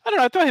 I don't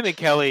know. I thought him and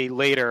Kelly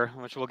later,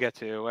 which we'll get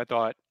to. I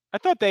thought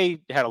they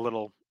had a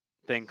little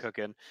thing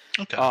cooking.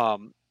 Okay.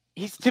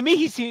 He's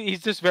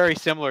just very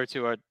similar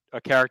to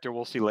a character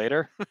we'll see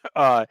later.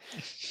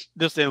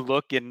 Just in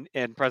look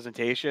and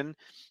presentation.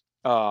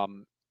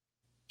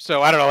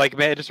 So I don't know, like,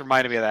 it just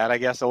reminded me of that, I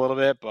guess, a little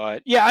bit.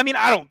 But yeah, I mean,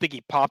 I don't think he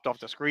popped off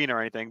the screen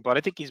or anything, but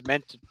I think he's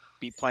meant to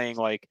be playing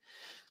like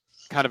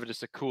kind of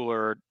just a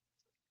cooler,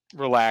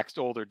 relaxed,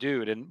 older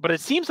dude. But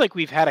it seems like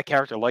we've had a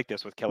character like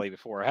this with Kelly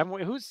before, haven't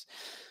we? Wasn't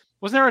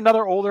there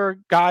another older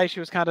guy she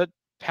was kind of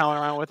palling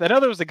around with? I know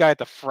there was a guy at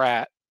the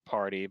frat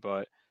party,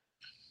 but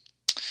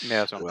yeah,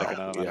 that's what I'm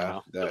thinking of. Yeah,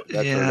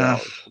 that turned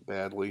out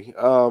badly.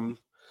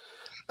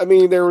 I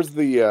mean, there was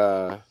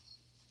the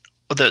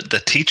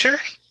teacher.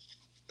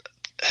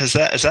 Is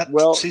that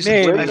well?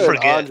 Season Brenda I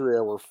forget. and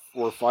Andrea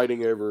were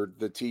fighting over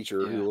the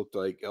teacher who looked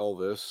like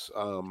Elvis.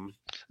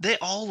 They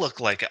all look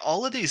like it.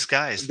 All of these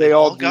guys. They've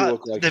all got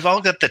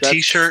the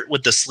T-shirt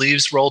with the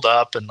sleeves rolled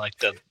up and like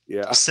the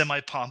semi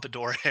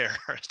pompadour hair.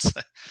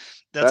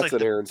 That's like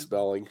an Aaron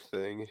Spelling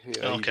thing.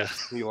 Yeah, okay,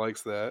 he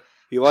likes that.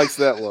 He likes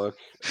that look.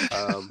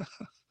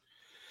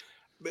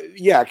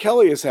 Yeah,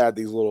 Kelly has had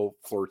these little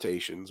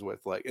flirtations with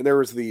and there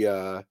was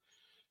the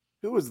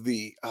who was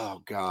the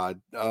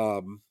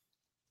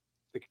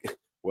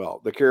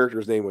the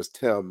character's name was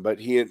Tim, but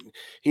he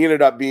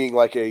ended up being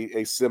like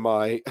a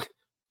semi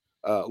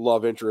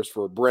love interest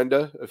for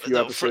Brenda a few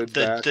episodes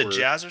back. The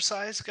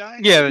jazzercise guy?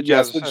 Yeah, the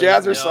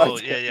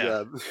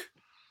jazzercise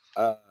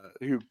guy.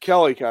 Who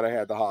Kelly kind of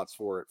had the hots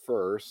for at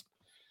first.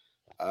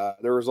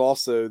 There was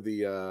also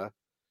the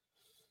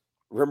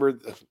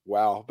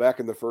back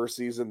in the first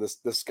season, the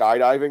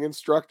skydiving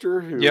instructor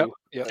who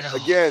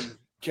again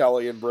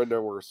Kelly and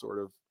Brenda were sort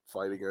of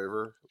fighting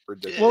over.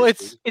 Well,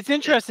 it's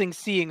interesting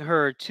seeing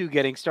her too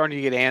starting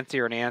to get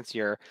antsier and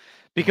antsier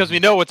because we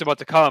know what's about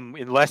to come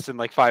in less than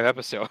like 5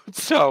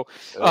 episodes. So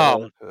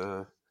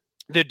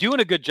they're doing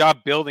a good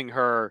job building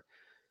her,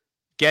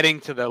 getting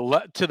to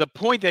the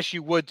point that she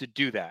would to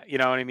do that. You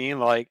know what I mean?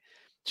 Like,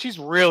 she's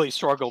really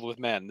struggled with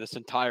men this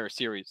entire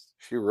series.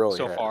 She really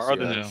so has, far,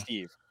 other than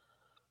Steve.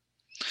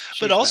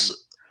 But also,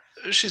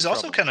 she's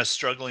also kind of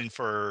struggling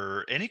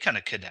for any kind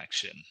of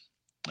connection.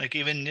 Like,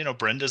 even,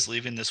 Brenda's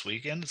leaving this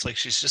weekend. It's like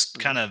she's just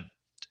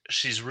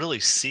she's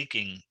really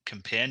seeking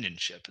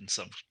companionship in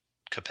some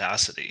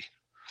capacity.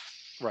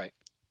 Right.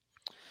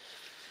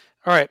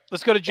 All right,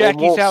 let's go to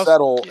Jackie's house.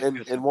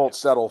 Won't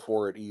settle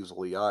for it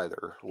easily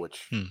either,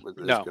 which is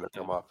going to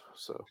come up.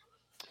 So,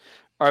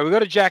 all right, we go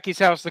to Jackie's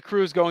house. The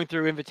crew's going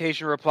through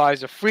invitation replies.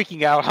 They're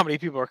freaking out how many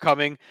people are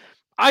coming.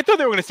 I thought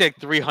they were going to say like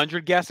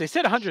 300 guests. They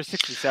said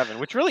 167,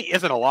 which really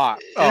isn't a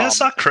lot. That's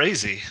not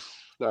crazy.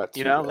 Not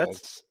too bad.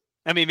 That's.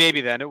 I mean, maybe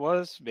then it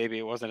was. Maybe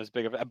it wasn't as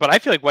big of a. But I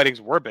feel like weddings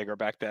were bigger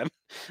back then.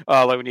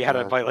 Like when you had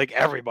to invite like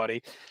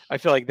everybody. I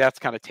feel like that's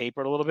kind of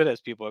tapered a little bit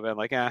as people have been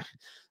like, But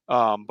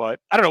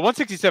I don't know.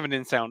 167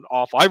 didn't sound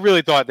awful. I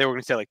really thought they were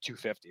going to say like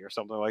 250 or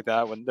something like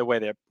that. When the way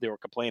they were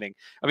complaining.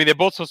 I mean, they're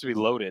both supposed to be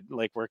loaded.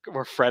 Like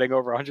we're fretting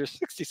over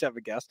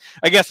 167 guests.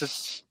 I guess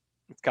it's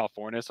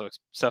California, so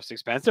stuff's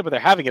expensive, but they're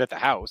having it at the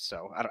house.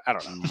 So I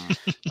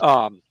don't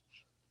know.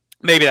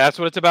 Maybe that's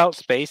what it's about.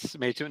 Space.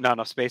 Maybe not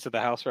enough space at the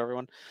house for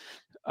everyone.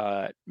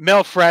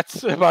 Mel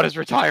frets about his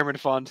retirement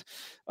fund.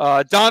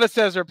 Donna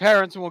says her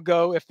parents will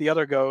go if the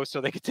other goes,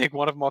 so they could take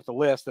one of them off the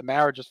list. The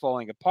marriage is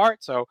falling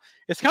apart. So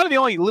it's kind of the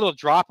only little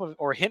drop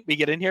or hint we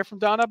get in here from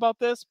Donna about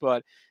this,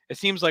 but it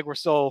seems like we're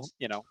still,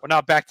 we're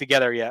not back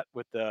together yet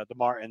with the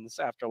Martins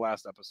after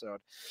last episode.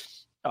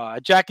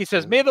 Jackie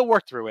says maybe they'll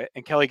work through it,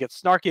 and Kelly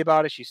gets snarky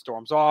about it. She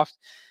storms off,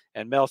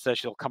 and Mel says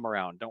she'll come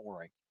around. Don't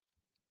worry.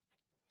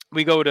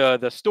 We go to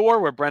the store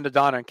where Brenda,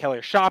 Donna, and Kelly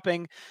are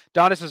shopping.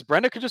 Donna says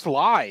Brenda could just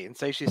lie and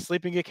say she's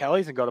sleeping at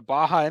Kelly's and go to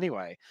Baja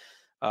anyway.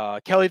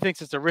 Kelly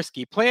thinks it's a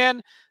risky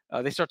plan.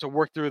 They start to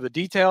work through the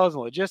details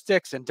and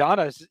logistics, and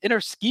Donna is in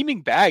her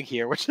scheming bag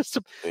here, which is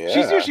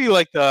she's usually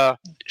like the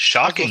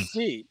shocking.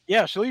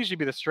 Yeah, she'll usually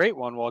be the straight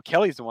one, while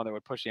Kelly's the one that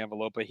would push the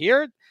envelope. But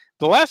here,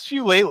 the last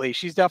few lately,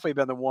 she's definitely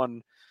been the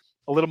one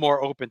a little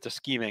more open to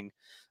scheming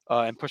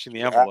and pushing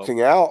the envelope.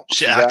 Acting out.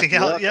 She's acting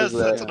out. Yes,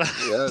 that's what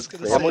I was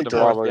going to family say.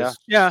 dramas.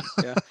 Yeah.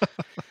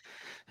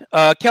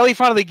 Kelly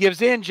finally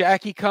gives in.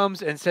 Jackie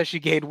comes and says she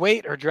gained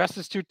weight. Her dress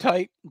is too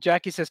tight.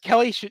 Jackie says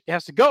Kelly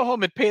has to go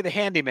home and pay the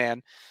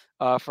handyman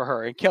for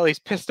her. And Kelly's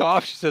pissed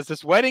off. She says,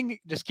 this wedding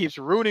just keeps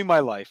ruining my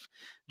life.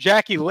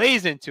 Jackie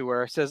lays into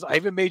her, says, I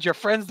even made your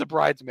friends the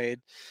bridesmaid,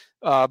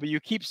 but you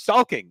keep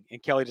sulking.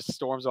 And Kelly just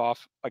storms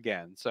off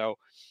again. So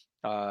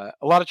a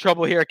lot of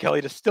trouble here.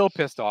 Kelly just still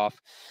pissed off.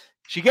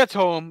 She gets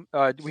home.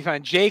 We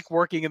find Jake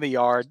working in the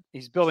yard.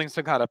 He's building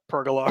some kind of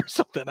pergola or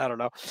something. I don't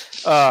know.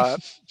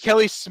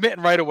 Kelly's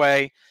smitten right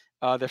away.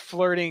 They're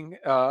flirting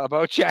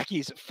about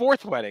Jackie's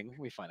fourth wedding.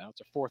 We find out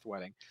it's a fourth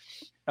wedding.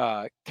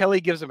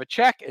 Kelly gives him a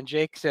check, and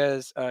Jake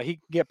says he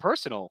can get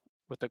personal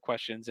with the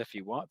questions if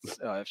he wants,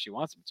 if she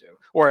wants him to.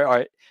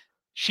 Or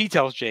she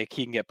tells Jake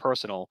he can get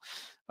personal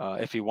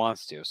if he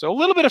wants to. So a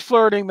little bit of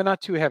flirting, but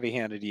not too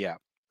heavy-handed yet.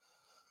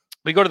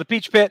 We go to the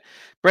Peach Pit.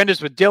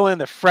 Brenda's with Dylan.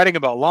 They're fretting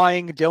about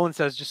lying. Dylan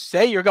says, just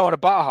say you're going to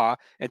Baja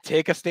and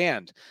take a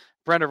stand.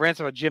 Brenda rants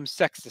about Jim's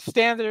sexist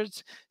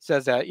standards,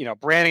 says that,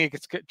 Brandon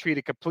gets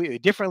treated completely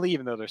differently,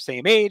 even though they're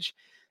same age.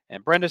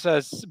 And Brenda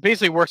says,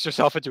 basically works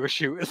herself into a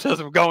shoot. It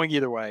says I'm going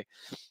either way,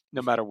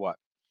 no matter what.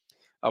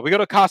 We go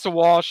to Casa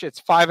Walsh.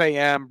 It's 5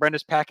 a.m.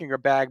 Brenda's packing her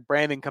bag.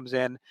 Brandon comes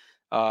in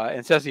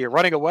and says, you're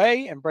running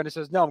away? And Brenda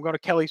says, no, I'm going to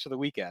Kelly's for the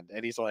weekend.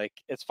 And he's like,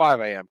 it's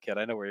 5 a.m., kid.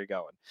 I know where you're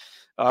going.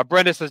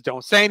 Brenda says,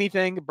 don't say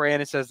anything.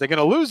 Brandon says, they're going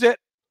to lose it.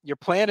 Your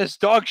plan is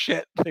dog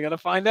shit. They're going to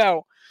find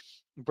out.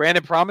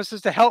 Brandon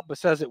promises to help, but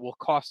says it will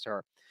cost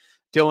her.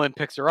 Dylan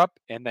picks her up,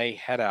 and they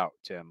head out,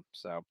 Tim.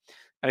 So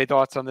any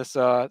thoughts on this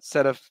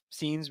set of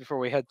scenes before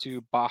we head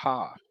to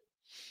Baja?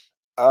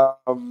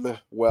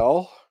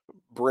 Well,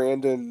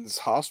 Brandon's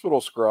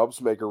hospital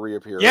scrubs make a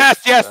reappearance.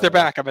 Yes, they're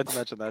back. I meant to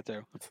mention that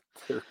too.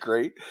 They're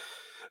great.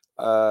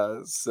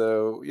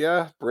 So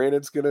yeah,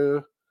 Brandon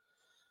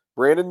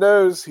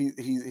knows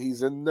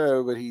he's in the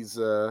know, but he's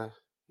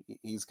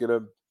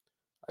gonna,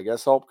 I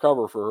guess, help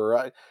cover for her.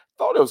 I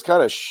thought it was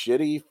kind of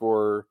shitty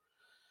for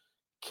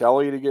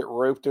Kelly to get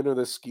roped into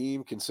the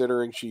scheme,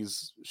 considering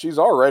she's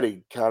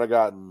already kind of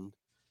gotten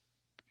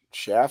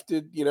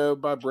shafted,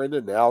 by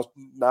Brenda. Now,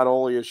 not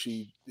only is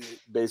she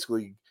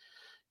basically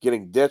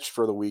getting ditched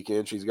for the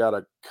weekend, she's got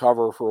to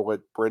cover for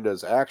what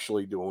Brenda's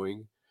actually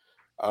doing,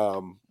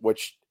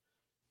 which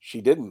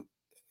she didn't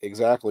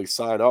exactly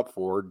sign up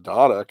for.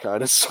 Donna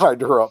kind of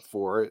signed her up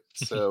for it.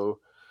 So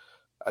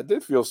I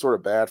did feel sort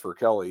of bad for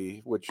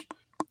Kelly, which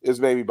is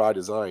maybe by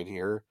design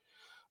here.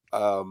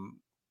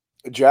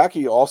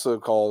 Jackie also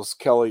calls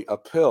Kelly a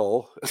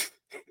pill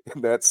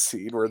in that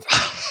scene where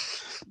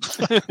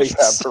they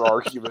have their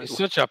argument.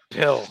 You're such a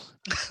pill.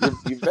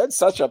 You've been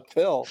such a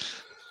pill.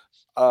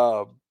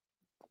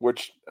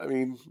 Which, I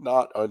mean,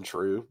 not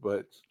untrue,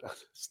 but I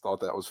just thought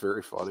that was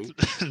very funny.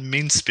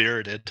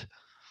 Mean-spirited.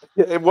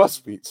 Yeah, it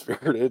was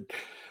mean-spirited.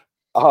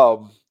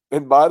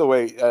 And by the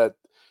way,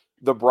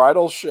 the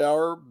bridal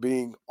shower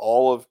being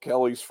all of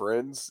Kelly's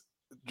friends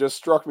just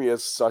struck me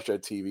as such a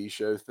TV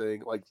show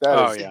thing. Like that.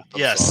 Oh, yeah.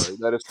 Yes. Sorry,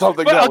 that is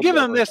something. But I'll give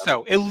them this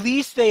though. At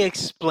least they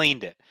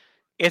explained it.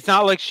 It's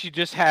not like she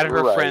just had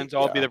her friends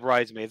all be the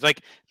bridesmaids.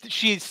 Like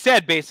she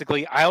said,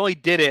 basically, I only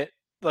did it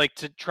like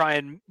to try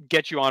and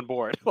get you on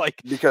board.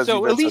 Like because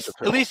so at least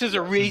there's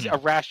a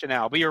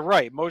rationale. But you're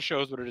right. Most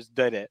shows would have just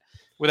did it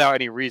without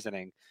any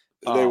reasoning.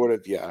 They would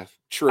have, yeah.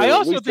 True. I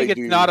also think it's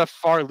not a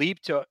far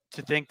leap to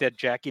think that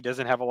Jackie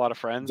doesn't have a lot of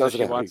friends that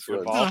she wants to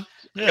involve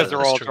because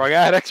they're all drug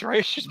addicts,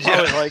 right? She's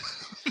probably like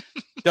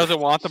doesn't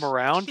want them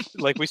around.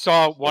 Like we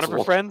saw one of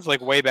her friends like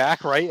way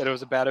back, right? And it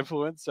was a bad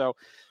influence. So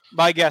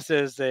my guess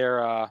is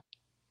they're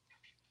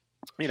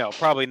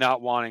probably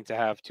not wanting to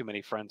have too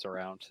many friends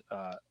around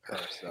her.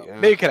 So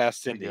maybe you could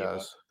ask Cindy.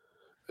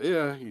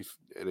 Yeah,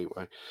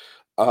 anyway.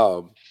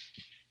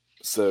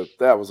 So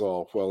that was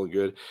all well and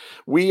good.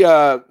 We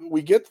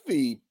get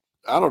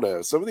I don't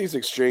know, some of these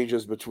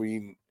exchanges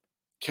between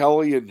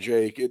Kelly and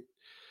Jake, it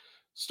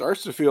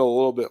starts to feel a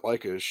little bit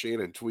like a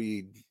Shannon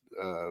Tweed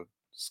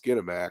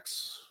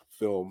Skinamax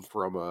film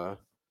from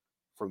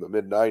the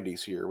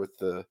mid-90s here with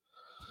the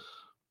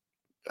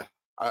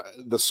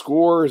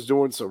score is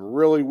doing some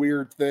really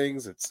weird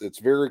things. It's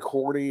very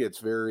corny. It's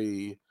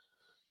very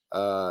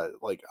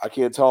like I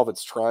can't tell if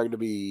it's trying to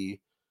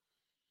be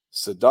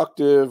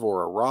seductive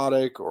or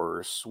erotic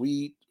or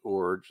sweet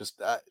or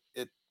just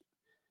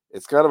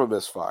it's kind of a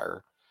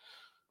misfire.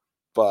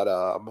 But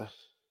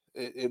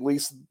at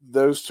least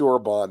those two are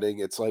bonding.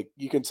 It's like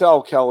you can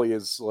tell Kelly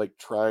is like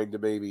trying to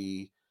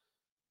maybe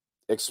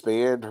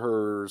expand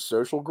her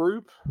social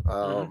group.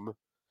 And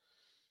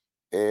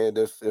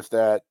if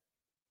that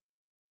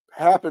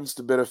happens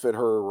to benefit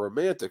her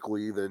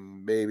romantically,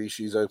 then maybe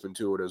she's open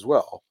to it as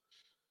well.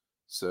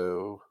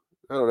 So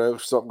I don't know,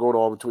 something going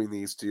on between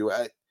these two.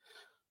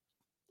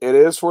 It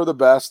is for the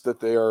best that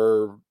they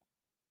are,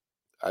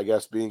 I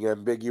guess, being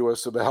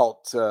ambiguous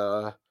about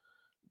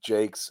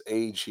Jake's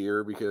age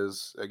here,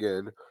 because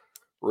again,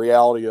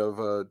 reality of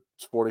a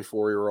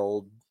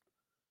 24-year-old,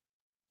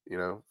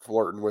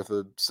 flirting with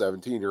a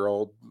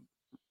 17-year-old,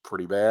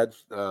 pretty bad.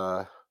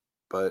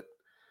 But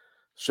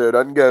show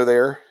doesn't go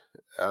there.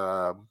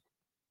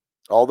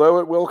 Although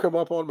it will come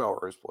up on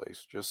Melrose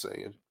Place, just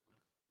saying.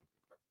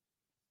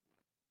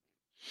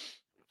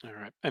 All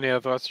right. Any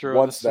other thoughts, Drew?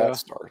 Once that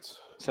starts,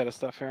 set of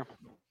stuff here.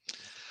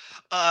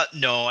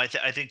 No, I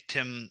think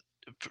Tim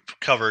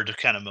covered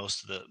kind of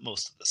most of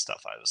the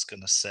stuff I was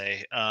going to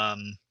say. I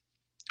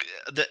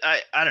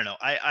don't know.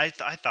 I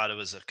thought it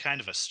was a kind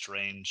of a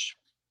strange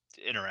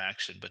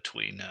interaction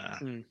between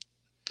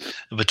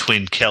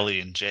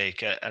Kelly and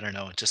Jake. I don't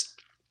know. It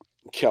just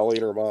Kelly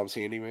and her mom's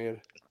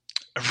handyman.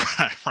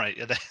 Right.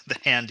 The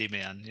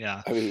handyman.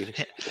 Yeah. I mean,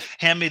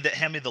 hand me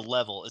the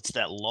level. It's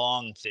that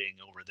long thing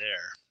over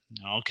there.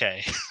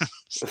 Okay.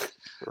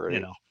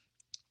 Right.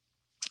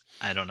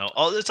 I don't know.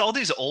 It's all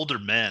these older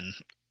men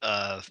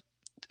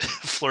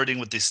flirting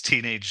with these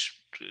teenage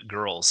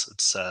girls.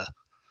 It's yes.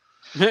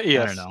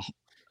 I don't know.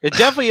 It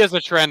definitely is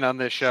a trend on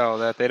this show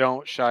that they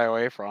don't shy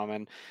away from,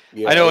 and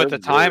yeah, I know at the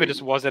time it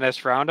just wasn't as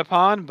frowned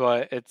upon,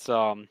 but it's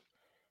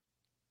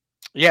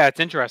it's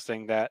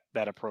interesting that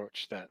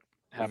approach that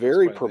happens.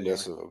 Very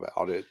permissive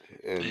about it,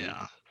 and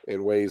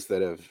in ways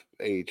that have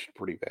aged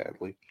pretty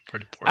badly.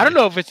 Pretty poorly. I don't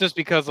know if it's just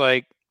because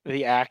like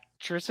the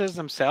actresses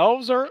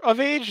themselves are of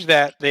age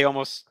that they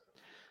almost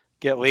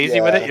get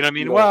lazy with it. You know what I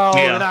mean? Well,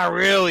 they're not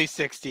really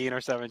 16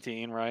 or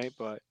 17, right?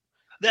 But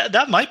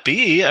that might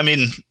be. I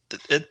mean,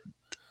 it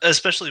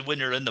especially when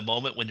you're in the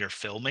moment when you're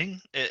filming,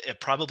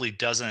 it probably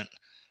doesn't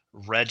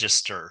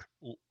register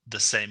the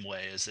same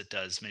way as it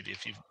does maybe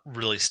if you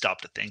really stop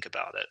to think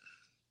about it.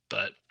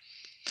 But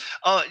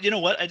you know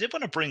what? I did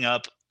want to bring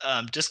up,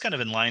 just kind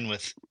of in line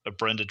with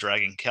Brenda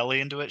dragging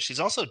Kelly into it. She's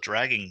also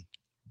dragging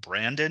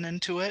Brandon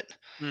into it,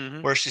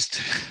 where she's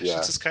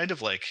just kind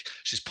of like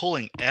she's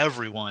pulling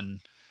everyone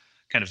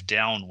kind of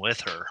down with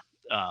her,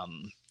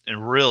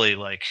 and really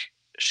like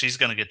she's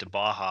going to get to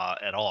Baja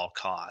at all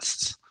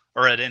costs.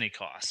 Or at any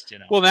cost,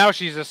 Well, now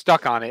she's just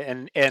stuck on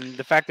it, and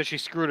the fact that she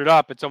screwed it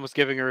up, it's almost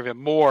giving her even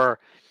more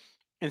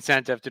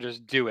incentive to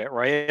just do it,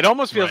 right? It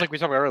almost feels like we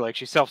talked about earlier, like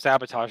she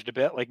self-sabotaged a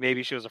bit, like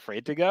maybe she was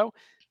afraid to go,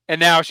 and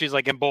now she's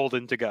like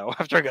emboldened to go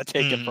after I got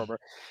taken from her.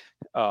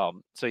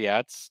 So yeah,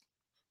 it's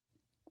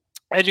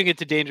edging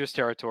into dangerous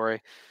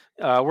territory.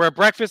 We're at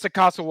breakfast at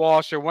Casa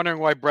Walsh. They're wondering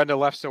why Brenda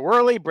left so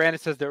early. Brandon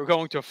says they were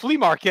going to a flea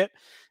market.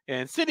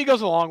 And Cindy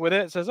goes along with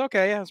it and says,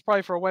 okay, yeah, it's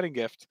probably for a wedding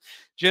gift.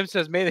 Jim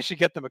says, maybe they should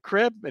get them a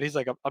crib. And he's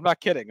like, I'm not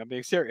kidding. I'm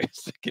being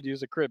serious. They could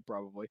use a crib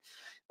probably.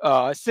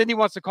 Cindy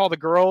wants to call the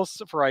girls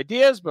for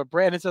ideas, but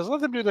Brandon says, let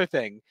them do their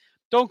thing.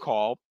 Don't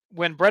call.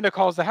 When Brenda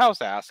calls the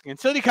house, ask. And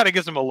Cindy kind of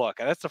gives him a look.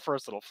 And that's the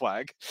first little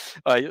flag.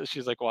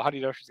 She's like, well, how do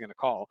you know she's going to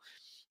call?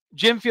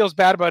 Jim feels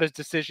bad about his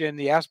decision.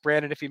 He asked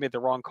Brandon if he made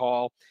the wrong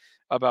call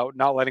about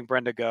not letting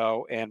Brenda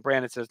go. And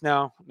Brandon says,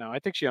 no, I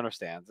think she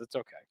understands. It's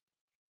okay.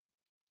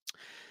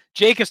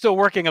 Jake is still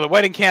working on the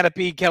wedding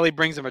canopy. Kelly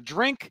brings him a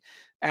drink,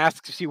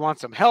 asks if she wants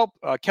some help.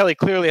 Kelly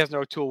clearly has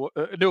no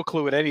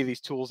clue what any of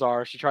these tools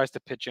are. She tries to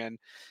pitch in.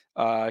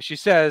 She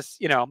says,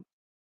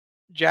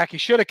 Jackie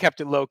should have kept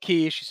it low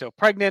key. She's so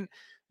pregnant.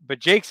 But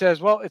Jake says,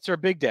 well, it's her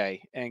big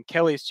day. And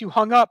Kelly is too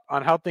hung up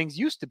on how things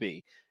used to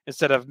be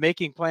instead of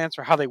making plans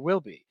for how they will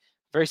be.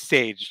 Very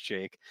sage,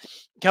 Jake.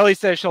 Kelly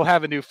says she'll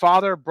have a new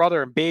father,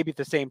 brother, and baby at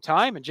the same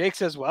time. And Jake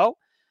says, well,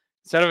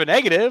 instead of a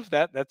negative,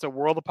 that's a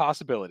world of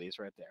possibilities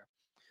right there.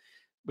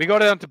 We go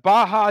down to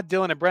Baja.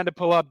 Dylan and Brenda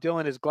pull up.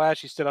 Dylan is glad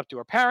she stood up to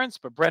her parents,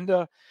 but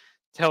Brenda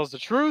tells the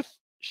truth.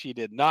 She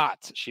did not.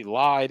 She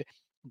lied.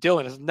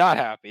 Dylan is not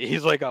happy.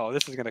 He's like, oh,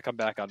 this is going to come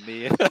back on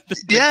me.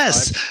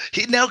 Yes.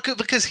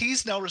 Because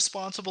he's now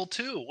responsible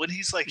too. When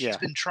he's like, he's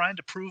been trying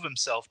to prove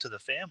himself to the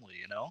family,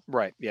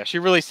 Right. Yeah. She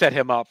really set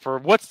him up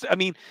for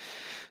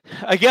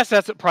I guess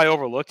that's probably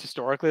overlooked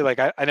historically. Like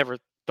I never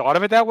thought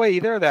of it that way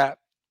either, that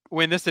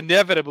when this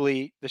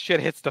inevitably the shit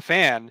hits the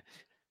fan,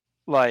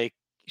 like,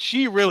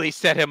 she really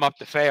set him up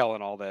to fail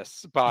in all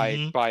this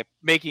by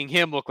making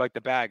him look like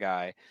the bad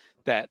guy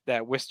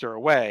that whisked her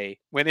away.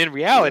 When in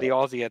reality,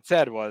 all he had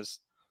said was,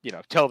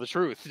 tell the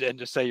truth and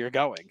just say you're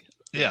going.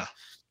 Yeah.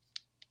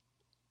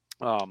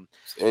 And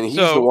he's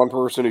the one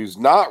person who's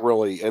not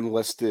really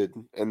enlisted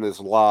in this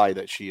lie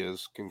that she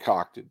has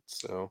concocted.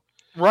 So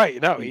right.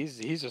 No, he's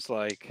just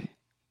like,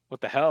 what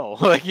the hell?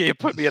 Like, you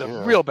put me in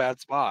a real bad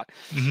spot.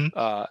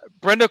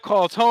 Brenda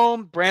calls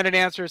home. Brandon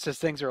answers, says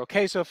things are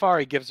okay so far.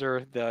 He gives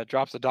her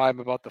drops a dime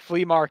about the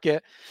flea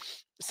market.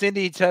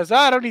 Cindy says,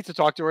 I don't need to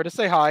talk to her to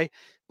say hi.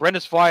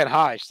 Brenda's flying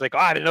high. She's like,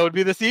 I didn't know it'd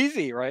be this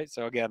easy, right?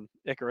 So again,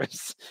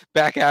 Icarus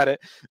back at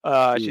it.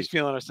 She's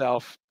feeling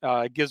herself.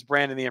 Gives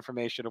Brandon the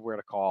information of where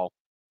to call.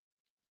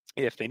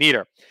 if they need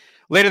her.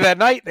 Later that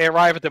night, they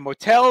arrive at the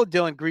motel.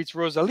 Dylan greets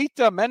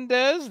Rosalita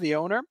Mendez, the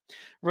owner.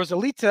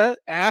 Rosalita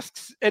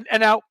asks, and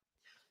now,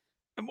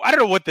 I don't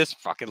know what this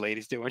fucking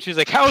lady's doing. She's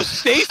like, how's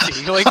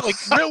Stacy? Like,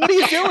 what are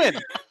you doing?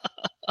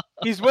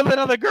 He's with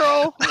another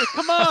girl? Like,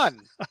 come on.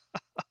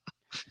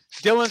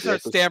 Dylan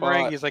starts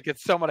stammering. He's like,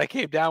 it's someone I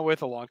came down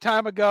with a long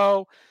time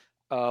ago.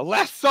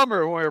 Last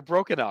summer when we were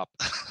broken up.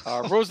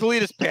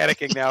 Rosalita's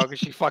panicking now because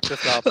she fucked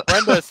us up.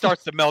 Brenda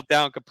starts to melt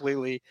down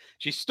completely.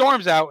 She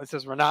storms out and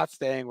says, we're not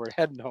staying. We're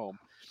heading home.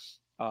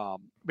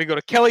 We go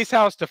to Kelly's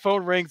house. The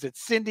phone rings.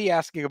 It's Cindy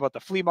asking about the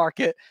flea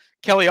market.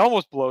 Kelly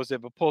almost blows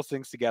it, but pulls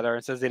things together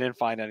and says they didn't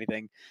find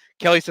anything.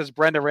 Kelly says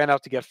Brenda ran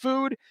out to get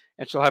food,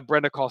 and she'll have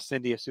Brenda call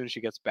Cindy as soon as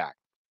she gets back.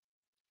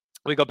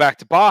 We go back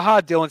to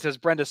Baja. Dylan says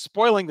Brenda's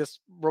spoiling this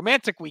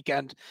romantic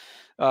weekend.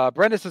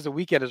 Brenda says the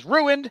weekend is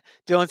ruined.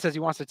 Dylan says he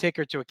wants to take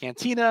her to a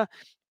cantina.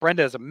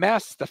 Brenda is a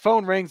mess. The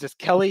phone rings. It's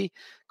Kelly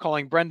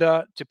calling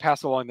Brenda to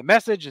pass along the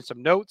message and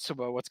some notes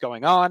about what's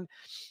going on.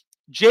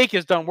 Jake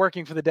is done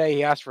working for the day.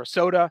 He asks for a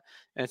soda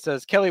and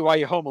says, Kelly, why are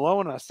you home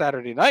alone on a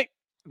Saturday night?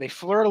 They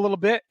flirt a little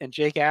bit, and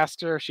Jake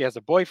asks her if she has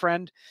a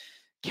boyfriend.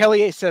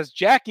 Kelly says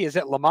Jackie is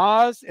at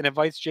Lamaze and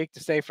invites Jake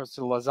to stay for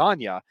some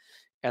lasagna,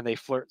 and they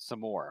flirt some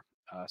more.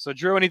 So,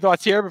 Drew, any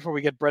thoughts here before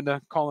we get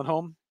Brenda calling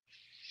home?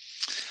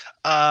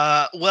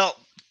 Well,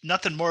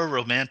 nothing more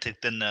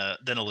romantic than a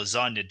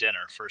lasagna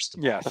dinner, first of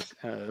all. Yes,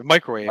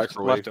 microwave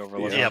leftover.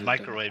 Yeah,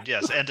 microwave,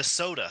 yes, and a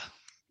soda.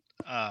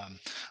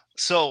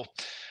 So,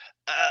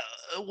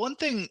 one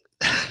thing,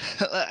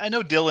 I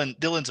know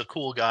Dylan's a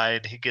cool guy,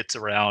 and he gets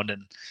around,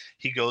 and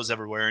he goes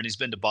everywhere, and he's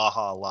been to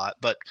Baja a lot,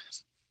 but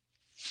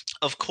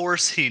of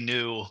course he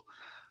knew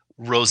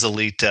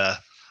Rosalita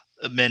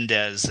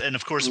Mendez, and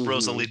of course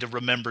Rosalita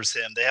remembers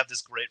him. They have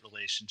this great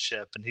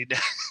relationship, and he,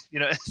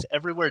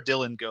 everywhere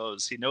Dylan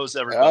goes, he knows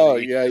everybody. Oh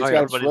yeah, he's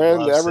got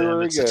friends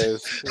everywhere he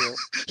goes.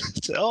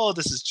 Oh,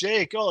 this is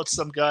Jake. Oh, it's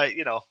some guy.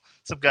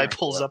 Some guy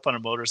pulls up on a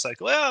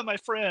motorcycle. Oh, my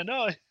friend.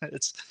 Oh,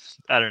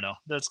 I don't know.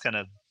 That's kind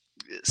of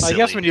silly. I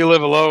guess when you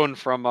live alone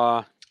from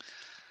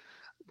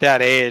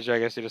that age, I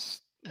guess you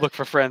just look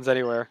for friends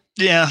anywhere.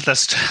 Yeah,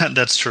 that's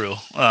true.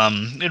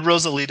 And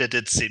Rosalita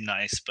did seem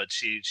nice, but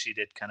she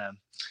did kind of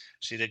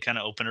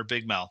open her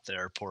big mouth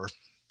there. Poor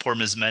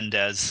Ms.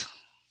 Mendez.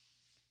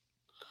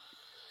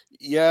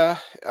 Yeah,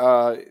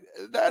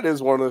 that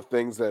is one of the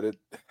things that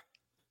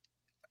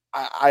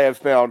I have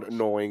found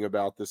annoying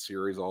about this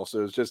series.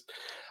 Also, is just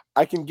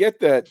I can get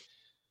that,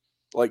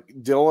 like,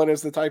 Dylan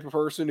is the type of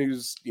person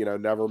who's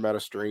never met a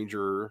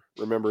stranger,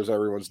 remembers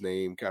everyone's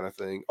name, kind of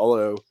thing.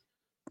 Although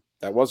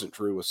that wasn't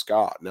true with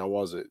Scott. Now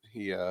was it?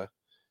 He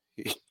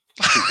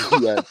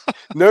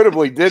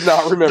notably did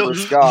not remember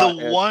Scott.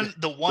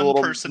 The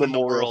one person in the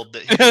world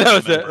that he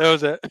that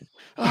was it.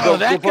 Oh,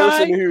 the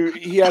person who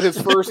he had his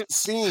first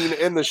scene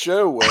in the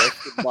show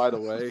with, by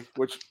the way,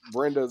 which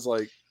Brenda's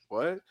like,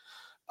 what?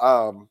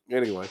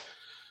 Anyway,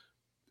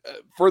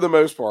 for the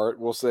most part,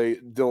 we'll say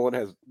Dylan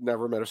has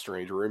never met a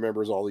stranger,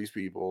 remembers all these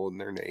people and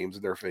their names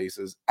and their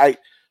faces. I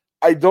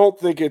don't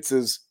think it's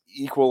as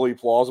equally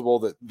plausible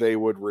that they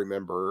would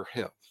remember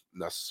him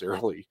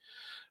necessarily.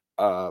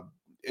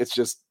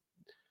 It's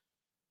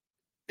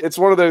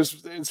one of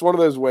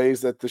those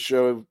ways that the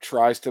show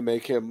tries to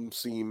make him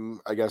seem,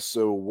 I guess,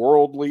 so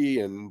worldly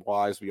and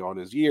wise beyond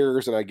his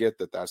years. And I get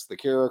that that's the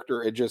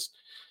character. I just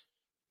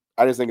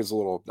think it's a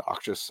little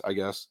obnoxious, I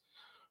guess.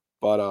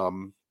 But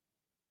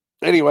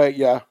anyway,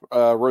 yeah,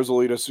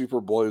 Rosalita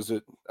super blows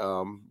it.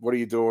 What are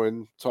you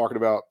doing talking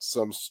about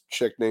some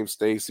chick named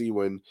Stacy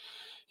when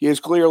he is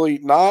clearly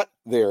not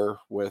there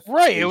with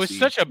right? Stacey. It was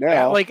such a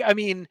bad,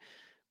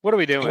 what are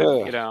we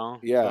doing?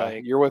 Yeah,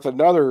 you're with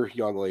another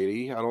young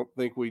lady. I don't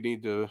think we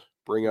need to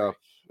bring up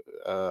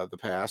the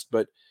past,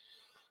 but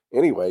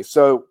anyway,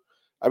 so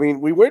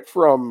we went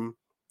from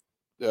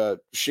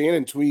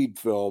Shannon Tweed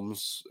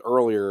films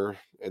earlier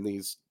in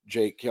these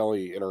Jake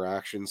Kelly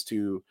interactions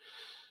to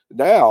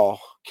now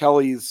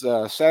Kelly's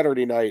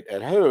Saturday night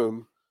at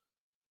home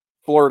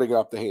flirting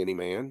up the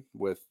handyman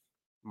with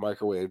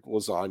microwave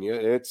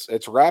lasagna.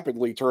 It's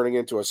rapidly turning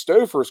into a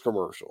Stouffer's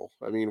commercial.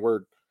 I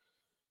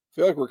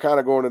feel like we're kind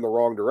of going in the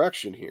wrong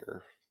direction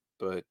here,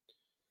 but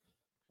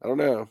I don't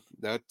know.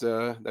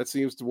 That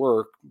seems to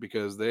work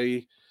because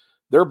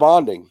they're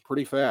bonding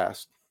pretty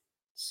fast.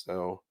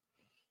 So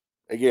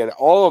again,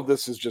 all of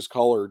this is just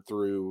colored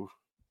through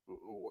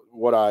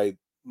what I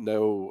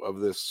know of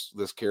this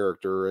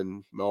character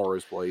in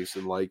Melrose Place,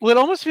 and well, it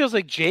almost feels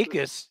like Jake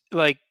is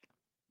like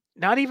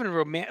not even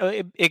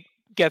romantic. It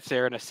gets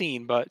there in a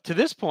scene, but to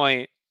this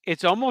point,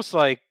 it's almost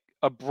like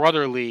a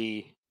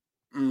brotherly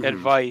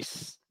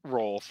advice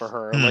role for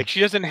her. Like she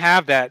doesn't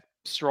have that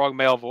strong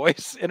male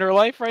voice in her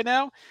life right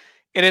now,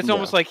 and it's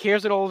almost like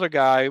here's an older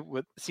guy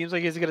with seems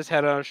like he's got his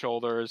head on his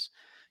shoulders.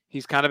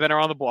 He's kind of been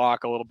around the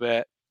block a little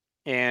bit,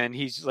 and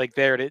he's like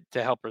there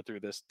to help her through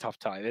this tough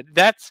time.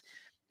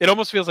 It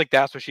almost feels like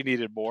that's what she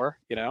needed more,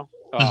 and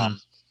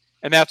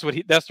that's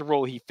the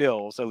role he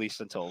fills, at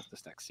least until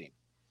this next scene.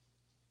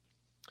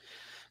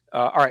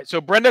 All right,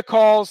 so Brenda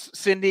calls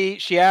Cindy.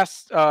 She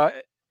asks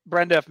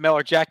Brenda if Mel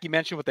or Jackie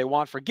mention what they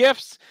want for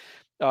gifts.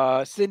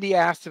 Cindy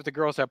asks if the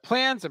girls have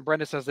plans, and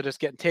Brenda says they're just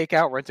getting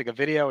takeout, renting a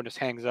video, and just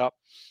hangs up,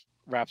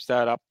 wraps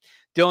that up.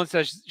 Dylan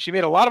says she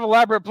made a lot of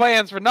elaborate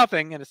plans for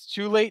nothing, and it's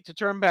too late to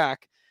turn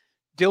back.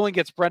 Dylan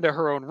gets Brenda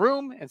her own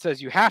room and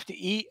says, "You have to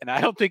eat, and I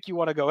don't think you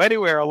want to go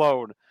anywhere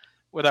alone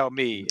without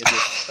me in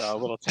this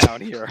little town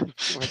here,"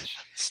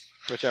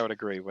 which I would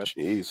agree with.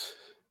 Jeez.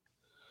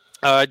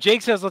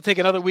 Jake says they'll take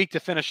another week to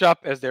finish up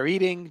as they're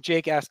eating.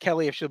 Jake asks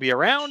Kelly if she'll be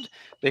around.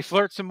 They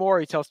flirt some more.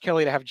 He tells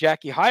Kelly to have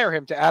Jackie hire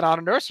him to add on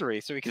a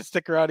nursery so he can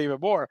stick around even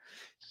more.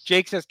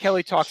 Jake says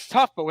Kelly talks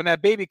tough, but when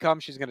that baby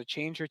comes, she's going to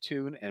change her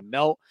tune and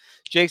melt.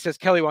 Jake says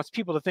Kelly wants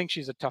people to think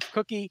she's a tough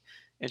cookie,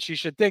 and she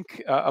should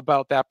think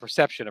about that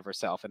perception of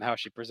herself and how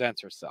she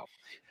presents herself.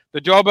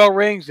 The doorbell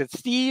rings. It's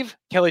Steve.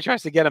 Kelly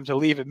tries to get him to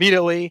leave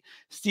immediately.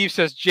 Steve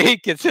says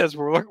Jake and says,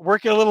 "We're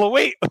working a little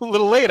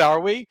late, are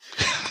we?"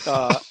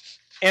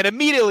 And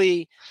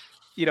immediately,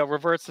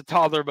 reverts to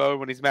toddler mode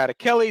when he's mad at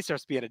Kelly,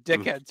 starts being a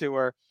dickhead to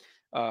her.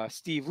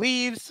 Steve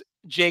leaves.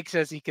 Jake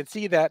says he can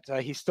see that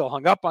he's still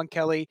hung up on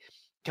Kelly.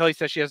 Kelly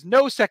says she has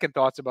no second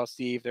thoughts about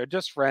Steve. They're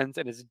just friends,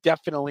 and it's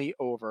definitely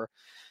over.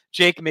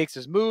 Jake makes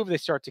his move. They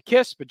start to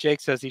kiss, but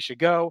Jake says he should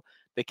go.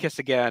 They kiss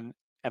again,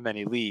 and then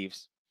he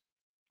leaves.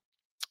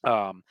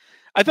 I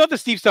thought the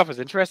Steve stuff was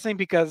interesting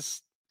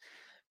because,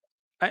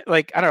 I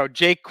don't know,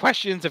 Jake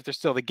questions if they're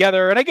still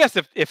together, and I guess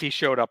if he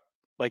showed up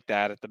like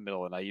that at the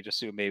middle of the night, you'd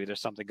assume maybe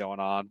there's something going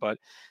on, but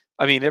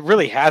I mean, it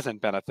really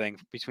hasn't been a thing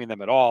between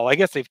them at all. I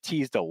guess they've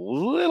teased a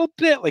little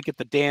bit, like at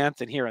the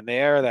dance and here and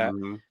there, that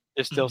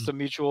there's still some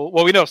mutual.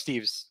 Well, we know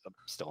Steve's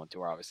still into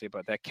her, obviously,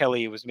 but that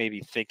Kelly was maybe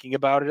thinking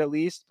about it at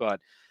least. But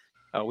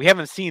we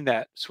haven't seen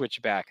that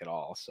switch back at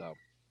all. So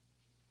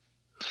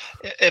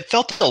it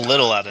felt a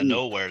little out of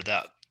nowhere,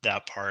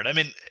 that part. I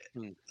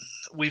mean,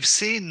 we've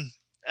seen,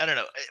 I don't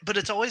know, but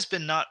it's always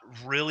been not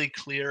really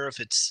clear if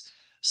it's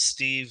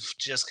Steve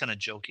just kind of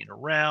joking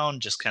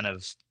around, just kind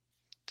of.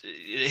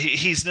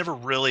 He's never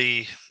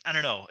really, I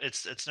don't know,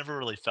 it's never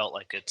really felt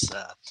like it's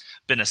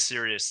been a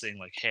serious thing,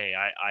 like, hey,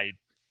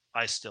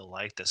 I still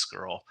like this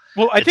girl.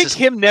 Well, I think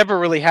him never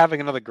really having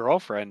another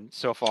girlfriend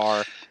so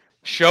far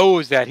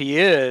shows that he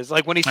is,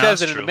 like, when he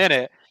says it in a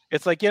minute,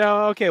 it's like,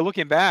 okay,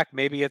 looking back,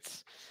 maybe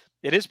it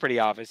is pretty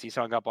obvious he's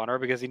hung up on her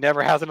because he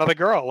never has another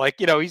girl. Like,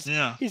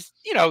 he's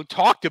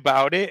talked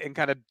about it and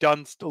kind of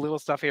done a little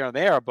stuff here and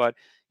there, but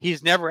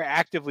he's never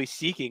actively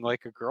seeking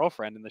like a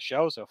girlfriend in the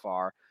show so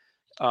far.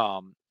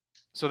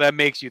 So that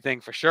makes you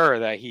think for sure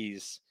that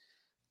he's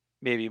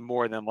maybe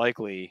more than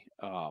likely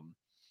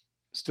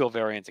still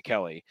very into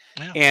Kelly.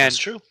 Yeah, and that's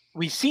true.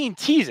 We've seen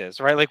teases,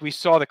 right? Like we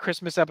saw the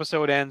Christmas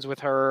episode ends with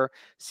her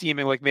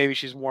seeming like maybe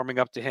she's warming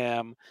up to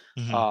him.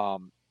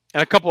 And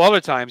a couple other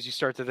times you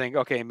start to think,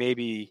 okay,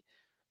 maybe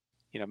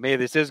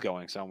this is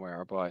going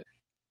somewhere, but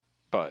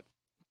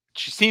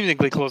she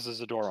seemingly closes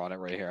the door on it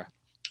right here.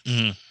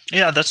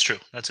 Yeah, that's true.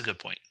 That's a good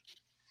point.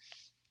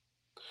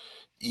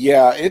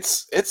 Yeah,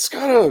 it's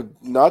kind of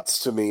nuts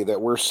to me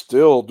that we're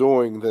still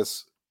doing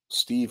this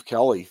Steve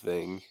Kelly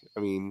thing.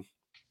 I mean,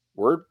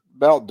 we're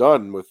about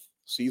done with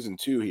season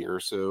 2 here,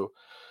 so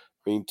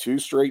I mean, 2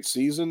 straight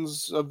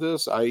seasons of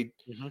this.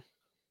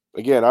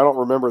 Again, I don't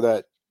remember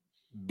that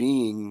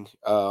being.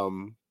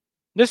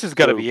 This is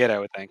going to be it, I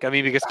would think. I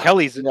mean, because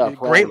Kelly's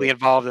greatly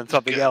involved in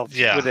something else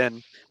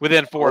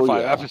within 4 or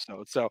 5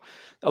 episodes. So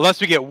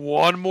unless we get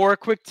one more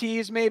quick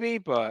tease, maybe,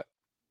 but.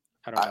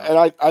 I don't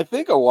know. And I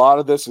think a lot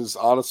of this is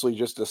honestly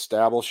just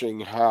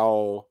establishing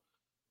how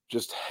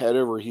just head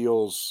over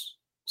heels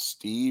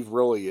Steve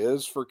really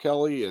is for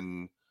Kelly,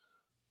 and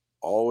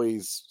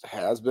always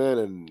has been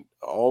and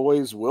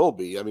always will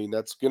be. I mean,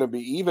 that's going to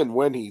be even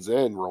when he's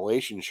in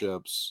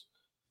relationships.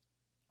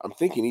 I'm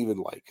thinking even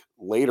like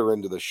later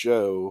into the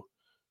show,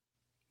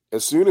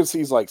 as soon as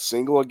he's like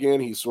single again,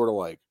 he's sort of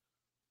like,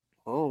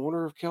 oh, I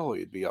wonder if Kelly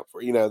would be up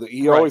for,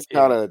 he always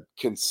kind of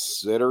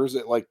considers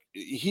it, like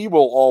he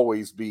will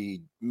always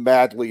be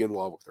madly in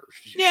love with her.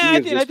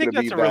 I think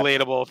that's a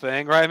relatable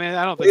thing, right? I mean,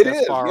 I don't think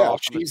that's far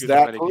off. She's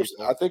that person.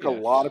 I think a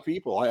lot of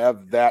people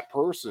have that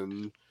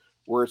person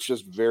where it's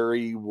just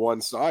very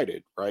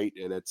one-sided, right?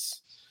 And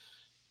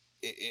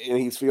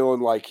he's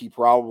feeling like he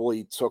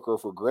probably took her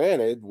for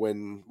granted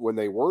when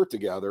they were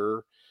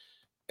together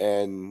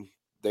and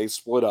they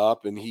split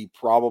up, and he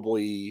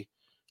probably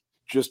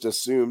just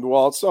assumed,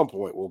 well, at some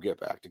point we'll get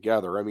back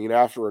together. I mean,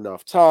 after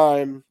enough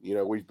time,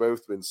 we've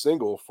both been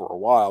single for a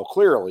while.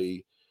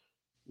 Clearly,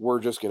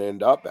 we're just going to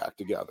end up back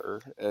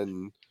together.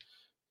 And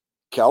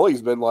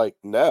Kelly's been like,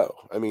 no.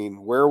 I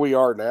mean, where we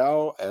are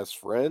now as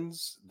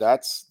friends,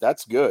 that's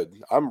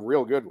good. I'm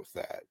real good with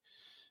that.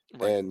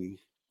 Right. And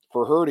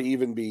for her to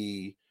even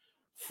be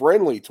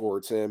friendly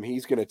towards him,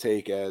 he's going to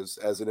take as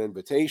an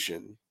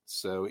invitation.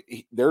 So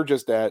they're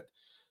just at,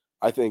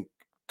 I think,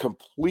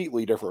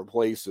 completely different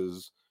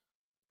places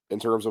in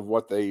terms of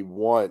what they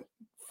want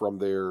from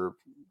their,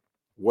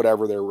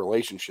 whatever their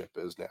relationship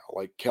is now.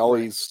 Like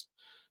Kelly's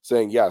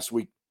saying, yes,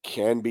 we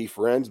can be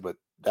friends, but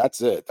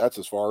that's it. That's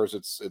as far as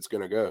it's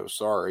going to go.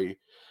 Sorry.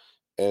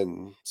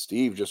 And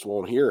Steve just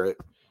won't hear it.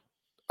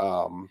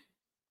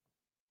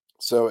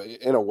 So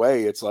in a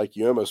way, it's like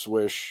you almost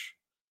wish,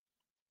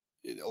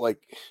 like,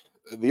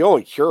 the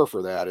only cure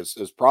for that is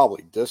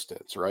probably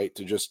distance, right?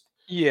 To just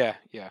Yeah.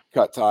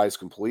 cut ties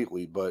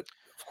completely. But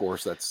of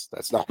course, that's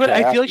not But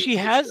going to I feel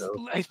happen like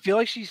in the show. I feel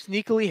like she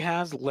sneakily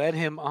has led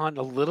him on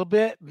a little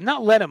bit.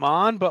 Not led him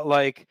on, but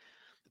like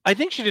I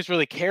think she just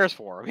really cares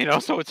for him,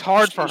 so it's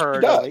hard for She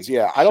her to like does,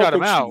 yeah. I don't shut him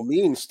think she out.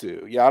 means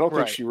to. Yeah, I don't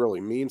think Right. she really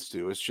means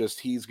to. It's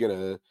just he's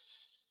gonna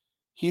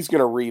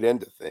read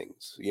into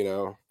things,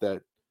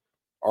 that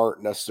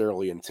aren't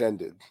necessarily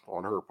intended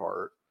on her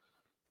part,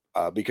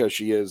 because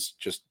she is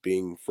just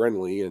being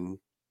friendly and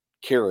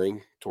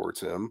caring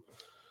towards him.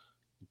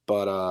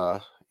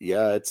 But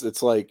yeah,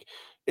 it's like,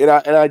 and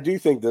I do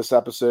think this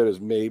episode is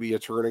maybe a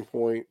turning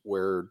point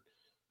where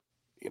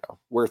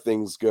where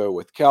things go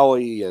with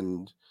Kelly,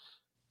 and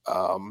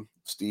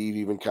Steve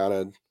even kind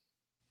of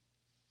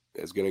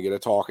is going to get a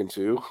talking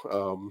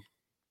to,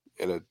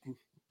 in a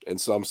in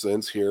some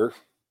sense here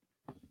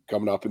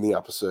coming up in the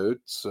episode.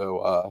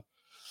 So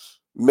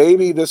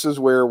maybe this is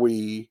where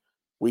we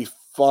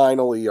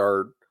finally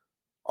are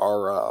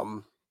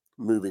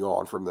moving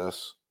on from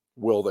this.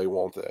 Will they?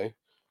 Won't they?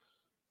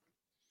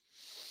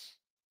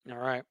 All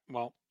right.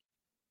 Well,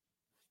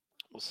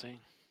 we'll see.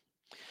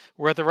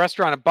 We're at the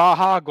restaurant in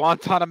Baja.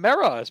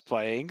 Guantanamera is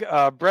playing.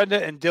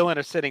 Brenda and Dylan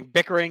are sitting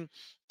bickering.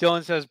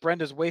 Dylan says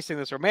Brenda's wasting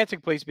this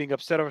romantic place being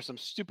upset over some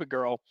stupid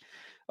girl.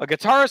 A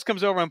guitarist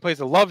comes over and plays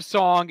a love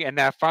song, and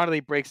that finally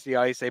breaks the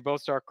ice. They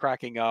both start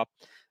cracking up.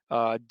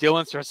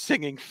 Dylan starts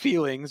singing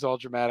Feelings all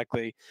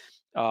dramatically,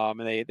 and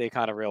they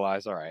kind of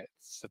realize, all right,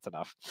 that's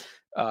enough.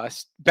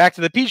 Back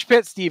to the Peach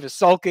Pit. Steve is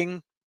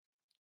sulking.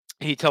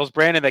 He tells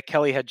Brandon that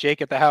Kelly had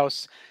Jake at the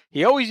house.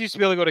 He always used to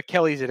be able to go to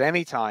Kelly's at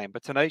any time,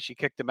 but tonight she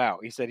kicked him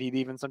out. He said he'd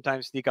even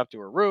sometimes sneak up to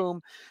her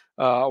room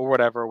or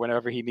whatever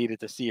whenever he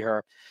needed to see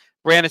her.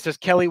 Brandon says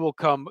Kelly will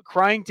come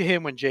crying to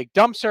him when Jake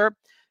dumps her.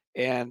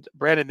 And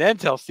Brandon then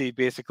tells Steve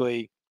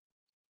basically,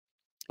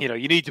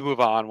 you need to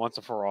move on once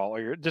and for all, or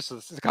you're just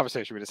this is a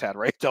conversation we just had,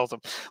 right? Tells him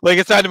like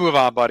it's time to move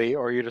on, buddy,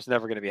 or you're just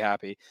never going to be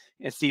happy.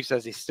 And Steve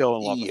says he's still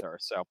in love with her.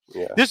 So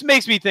this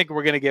makes me think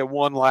we're going to get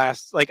one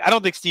last, like, I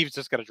don't think Steve's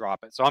just going to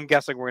drop it. So I'm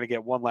guessing we're going to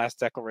get one last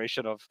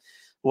declaration of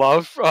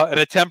love, an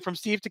attempt from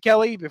Steve to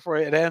Kelly before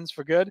it ends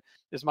for good,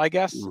 is my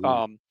guess.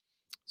 Mm-hmm.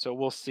 So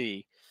we'll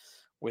see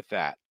with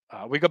that.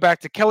 We go back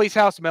to Kelly's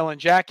house. Mel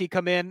and Jackie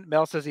come in.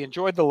 Mel says he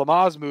enjoyed the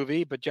Lamaze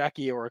movie, but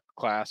Jackie, or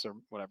class or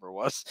whatever it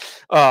was.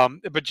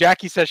 But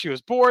Jackie says she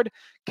was bored.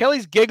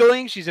 Kelly's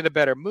giggling. She's in a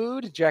better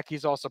mood.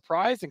 Jackie's all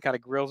surprised and kind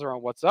of grills her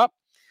on what's up.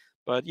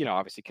 But,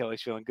 obviously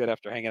Kelly's feeling good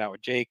after hanging out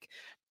with Jake.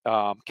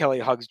 Kelly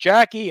hugs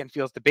Jackie and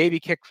feels the baby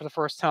kick for the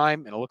first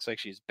time. And it looks like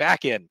she's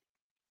back in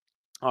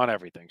on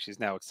everything. She's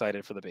now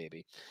excited for the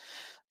baby.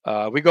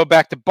 We go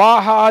back to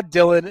Baja.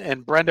 Dylan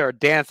and Brenda are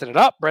dancing it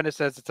up. Brenda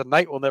says it's a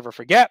night we'll never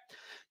forget.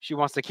 She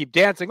wants to keep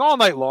dancing all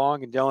night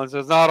long, and Dylan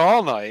says not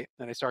all night.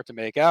 And they start to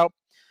make out.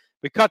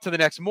 We cut to the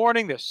next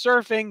morning. They're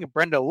surfing.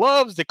 Brenda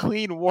loves the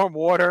clean, warm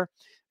water.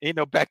 Ain't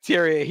no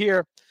bacteria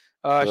here.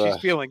 She's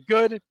feeling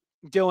good.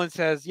 Dylan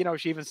says,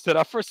 she even stood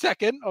up for a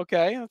second.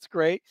 Okay, that's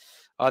great.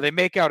 They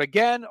make out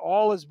again.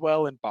 All is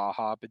well in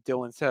Baja, but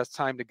Dylan says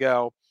time to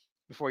go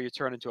before you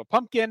turn into a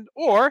pumpkin,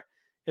 or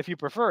if you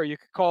prefer, you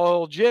could call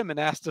old Jim and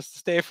ask us to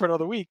stay for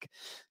another week.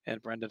 And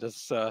Brenda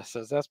just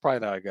says that's probably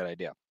not a good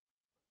idea.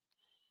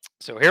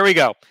 So here we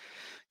go.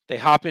 They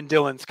hop in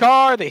Dylan's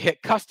car. They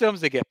hit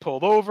customs. They get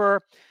pulled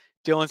over.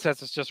 Dylan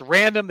says it's just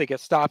random. They get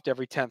stopped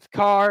every 10th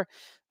car.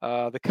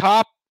 The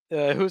cop,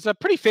 who's a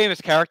pretty famous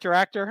character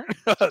actor,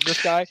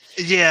 this guy.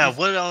 Yeah.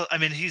 What else? I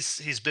mean,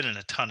 he's been in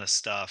a ton of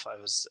stuff.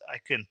 I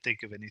couldn't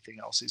think of anything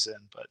else he's in,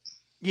 but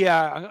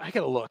yeah, I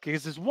gotta look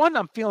because there's one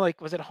I'm feeling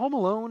like, was it Home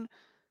Alone?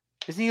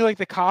 Isn't he like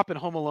the cop in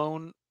Home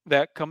Alone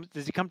that comes?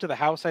 Does he come to the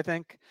house? I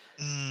think.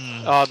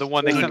 The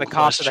one they send the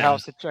cop to the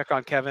house to check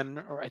on Kevin,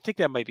 or I think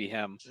that might be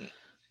him.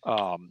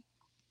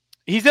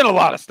 He's in a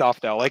lot of stuff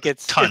though. Like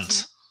it's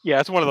tons.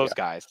 It's one of those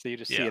guys. So you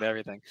just see it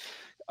everything.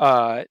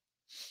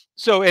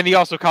 So, and he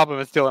also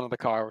compliments Dylan on the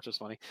car, which is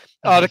funny.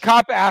 The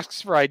cop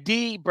asks for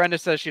ID. Brenda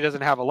says she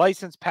doesn't have a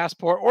license,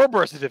 passport, or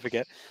birth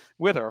certificate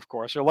with her, of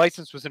course. Her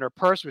license was in her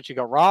purse, which she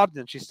got robbed,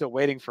 and she's still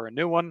waiting for a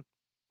new one,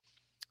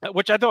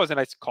 which I thought was a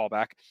nice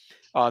callback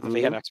that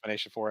they had an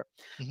explanation for it.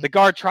 The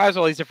guard tries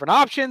all these different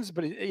options,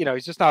 but,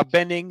 he's just not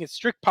bending. It's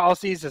strict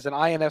policies as an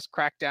INS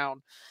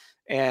crackdown,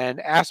 and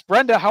asks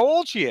Brenda how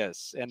old she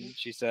is. And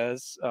she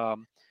says,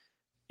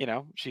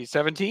 she's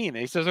 17. And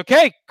he says,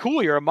 okay,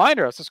 cool. You're a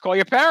minor. Let's just call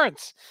your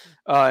parents.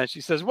 And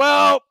she says,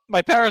 well,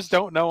 my parents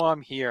don't know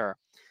I'm here.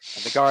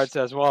 And the guard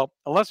says, well,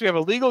 unless we have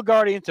a legal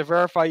guardian to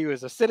verify you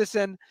as a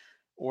citizen,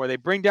 or they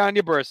bring down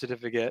your birth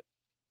certificate,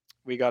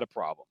 we got a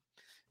problem.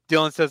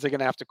 Dylan says they're going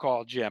to have to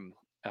call Jim.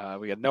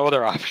 We got no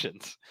other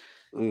options.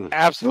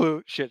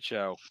 Absolute shit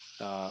show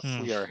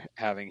we are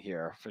having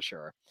here for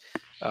sure.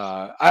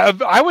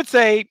 I would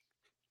say,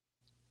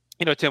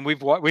 Tim, we've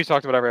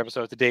talked about every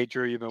episode to date.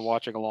 Drew, you've been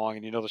watching along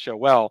and you know the show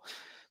well.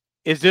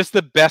 Is this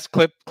the best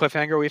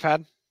cliffhanger we've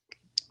had?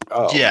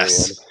 Oh,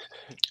 yes.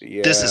 Man.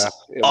 Yeah, this is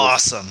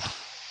awesome.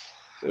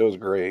 It was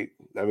great.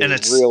 I mean, And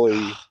it's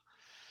really,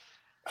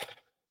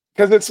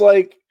 because it's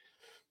like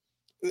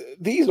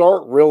these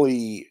aren't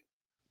really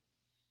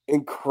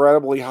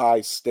incredibly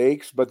high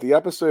stakes, but the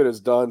episode has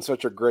done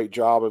such a great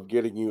job of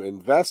getting you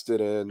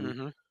invested in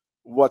Mhm.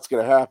 what's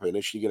going to happen.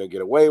 Is she going to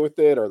get away with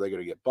it? Are they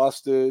going to get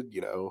busted?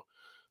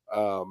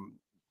 Um,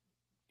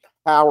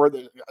 how are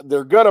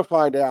they're going to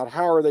find out?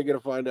 How are they going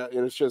to find out?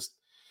 And it's just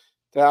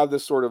to have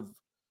this sort of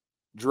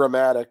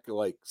dramatic,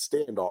 like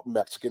standoff,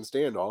 Mexican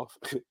standoff,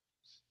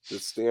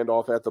 this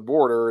standoff at the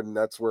border, and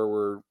that's where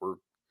we're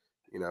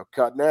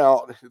cutting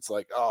out. It's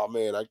like, oh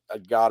man, I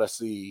gotta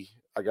see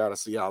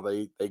how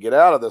they get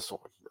out of this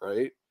one,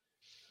 right?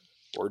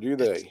 Or do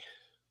it's they?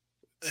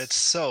 it's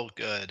so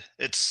good.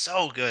 It's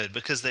so good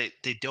because they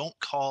don't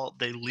call,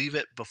 they leave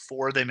it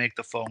before they make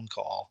the phone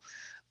call.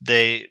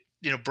 They,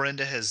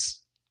 Brenda has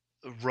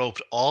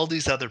roped all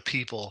these other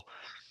people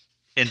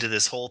into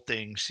this whole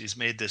thing. She's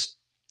made this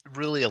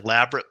really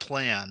elaborate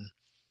plan,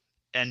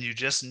 and you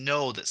just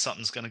know that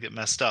something's going to get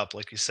messed up,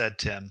 like you said,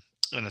 Tim.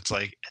 And it's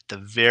like at the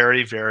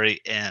very, very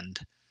end,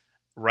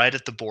 right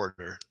at the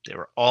border, they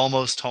were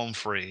almost home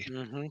free.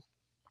 Mhm.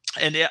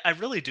 And yeah, I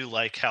really do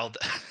like how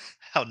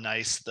how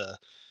nice the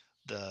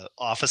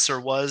officer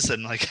was,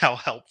 and like how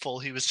helpful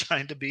he was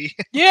trying to be.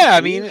 Yeah, I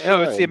He mean, is it's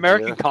the trying,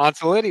 American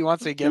consulate. He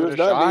wants to He give it was a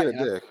not being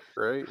shot. a dick,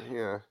 right?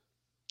 Yeah.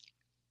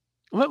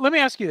 Let me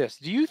ask you this: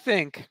 do you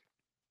think,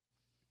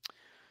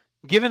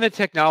 given the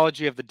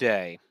technology of the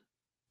day,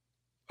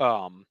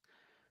 um,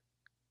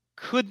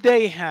 could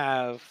they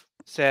have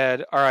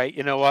said, "All right,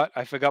 you know what?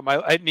 I forgot my."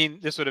 I mean,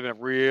 this would have been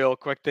real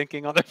quick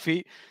thinking on their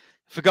feet.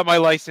 Forgot my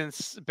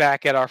license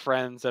back at our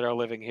friends that are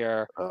living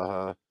here.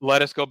 Uh-huh.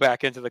 Let us go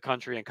back into the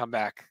country and come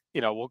back.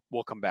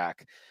 We'll come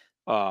back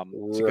to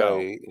go.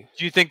 Right.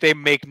 Do you think they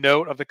make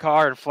note of the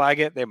car and flag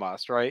it? They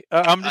must, right?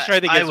 I'm just I,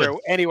 trying to think, I is would there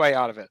any way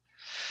out of it?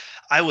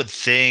 I would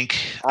think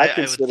I I would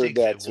considered think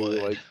they that too.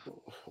 would. Like,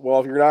 well,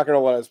 if you're not going to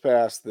let us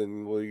pass,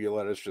 then will you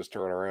let us just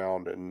turn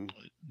around and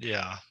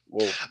Yeah.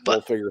 we'll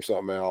But figure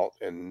something out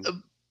and uh,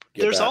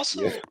 get there's back to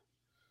you. also,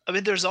 I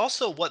mean, there's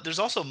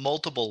also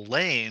multiple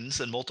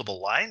lanes and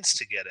multiple lines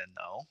to get in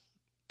though.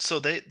 So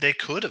they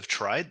could have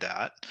tried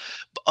that.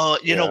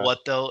 You know Yeah. what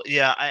though?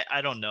 Yeah,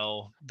 I don't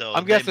know though.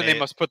 I'm They guessing they may,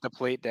 must put the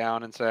plate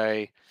down and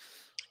say,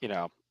 you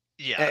know,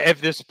 yeah.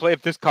 if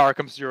this car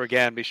comes through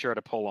again, be sure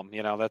to pull them.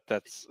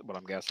 That's what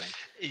I'm guessing.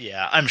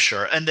 Yeah, I'm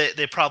sure. And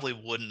they probably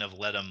wouldn't have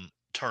let him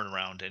turn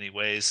around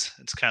anyways.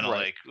 It's kind of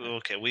Right. like,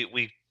 okay,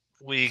 we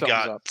Something's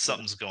got up. Yeah.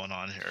 something's going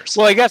on here.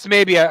 Well, I So guess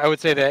maybe I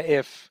would say that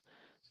if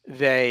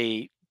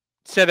they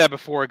said that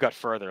before it got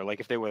further,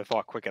 like if they would have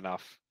thought quick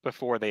enough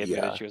before they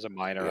admitted Yeah. she was a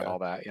minor and Yeah. all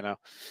that, But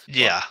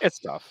yeah, it's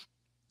tough.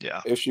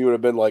 yeah. If she would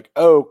have been like,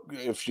 oh,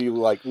 if she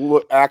like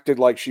acted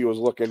like she was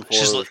looking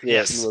She's for her shit and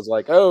yes, was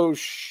like, oh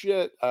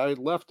shit, I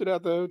left it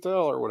at the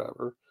hotel or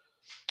whatever.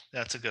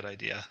 that's a good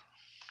idea.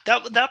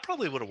 That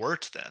probably would have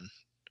worked then,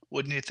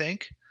 wouldn't you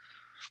think?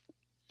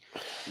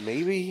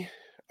 Maybe.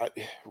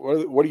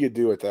 What do you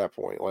do at that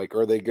point? Like,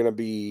 are they going to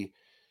be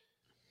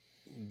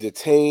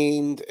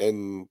detained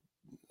and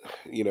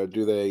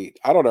do they?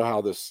 I don't know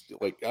how this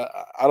like.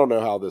 I don't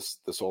know how this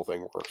whole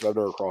thing works. I've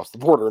never crossed the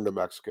border into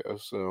Mexico,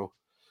 so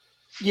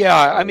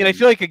Yeah, I mean, I um,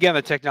 feel like again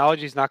the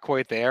technology is not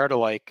quite there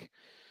to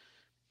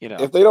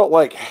if they don't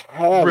like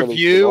have anything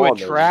review and on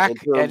them track in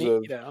terms any,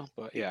 of,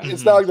 but yeah,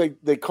 it's Hmm. not like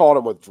they caught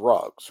him with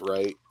drugs,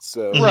 right?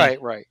 So Hmm.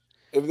 right.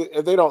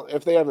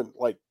 if they haven't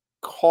like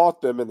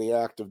caught them in the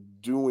act of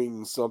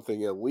doing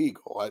something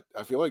illegal,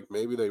 I feel like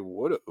maybe they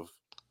would have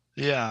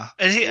Yeah,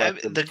 and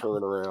let them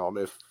turn around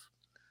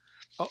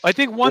I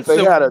think if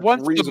they had a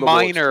once the reasonable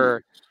excuse.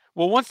 minor,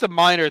 well, once the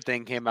minor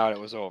thing came out, it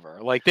was over.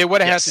 Like they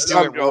would have had to yes,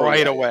 do it Oh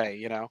right yeah,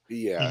 away.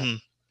 yeah. hmm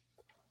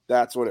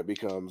That's when it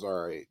becomes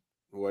all right.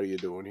 What are you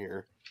doing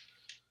here?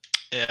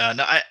 yeah.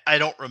 No, I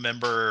don't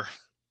remember.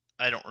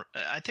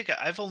 I think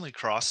I've only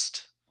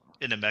crossed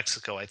into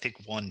Mexico, I think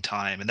one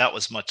time, and that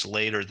was much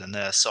later than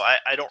this. So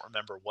I don't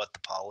remember what the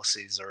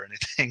policies or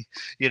anything,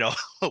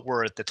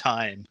 were at the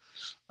time.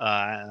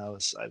 I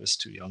was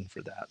too young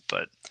for that,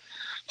 but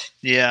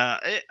yeah,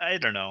 I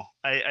don't know.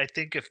 I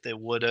think if they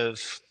would have,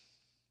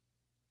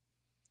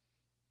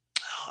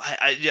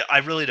 yeah, I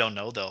really don't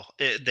know though.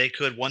 They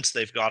could, once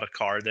they've got a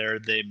car there,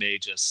 they may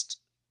just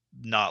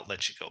not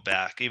let you go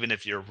back, even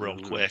if you're real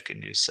Mhm. quick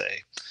and you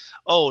say,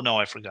 "Oh no,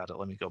 I forgot it.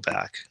 Let me go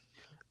back."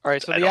 All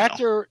right. So I the don't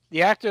know.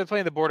 actor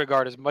playing the border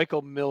guard is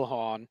Michael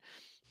Milhon.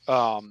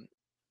 Um,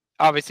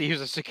 Obviously he was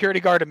a security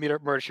guard in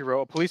Murder She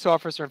Wrote, a police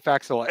officer in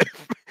Facts of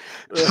Life.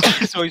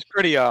 So he's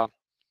pretty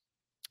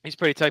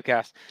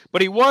typecast.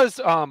 But he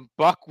was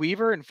Buck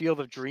Weaver in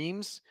Field of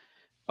Dreams.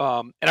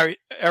 And I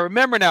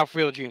remember now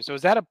Field of Dreams. So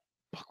is that a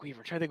Buck Weaver?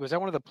 I'm trying to think, was that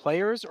one of the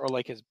players or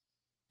like his?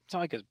 It's not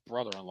like his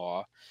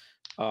brother-in-law.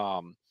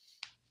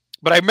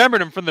 But I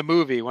remembered him from the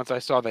movie once I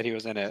saw that he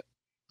was in it.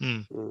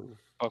 Hmm.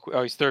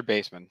 He's third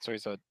baseman,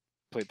 so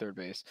played third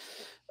base.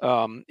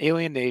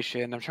 Alien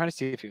Nation. I'm trying to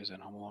see if he was in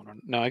Home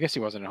Alone. No, I guess he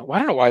wasn't. I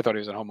don't know why I thought he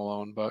was in Home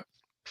Alone, but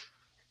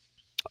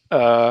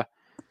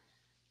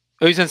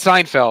Oh, he's in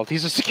Seinfeld.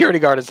 He's a security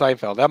guard in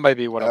Seinfeld. That might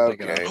be what I'm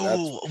thinking of.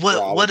 Oh,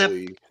 what what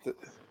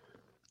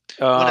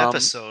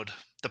episode?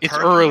 The it's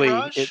parking early.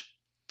 garage?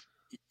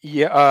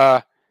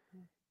 Yeah.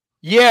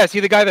 Yeah, is he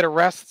the guy that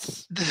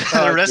arrests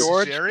That arrests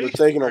George? Jerry? They're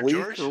taking a Or leak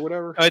George? or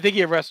whatever. I think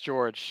he arrests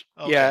George.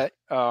 Okay.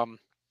 Yeah.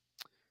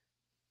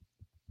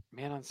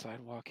 Man on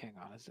Sidewalk. Hang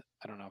on. Is it?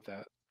 I don't know if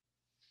that.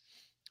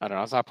 I don't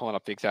know. It's not pulling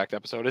up the exact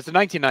episode. It's in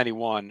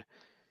 1991.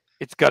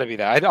 It's got to be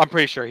that. I'm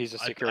pretty sure he's a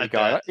security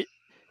guard.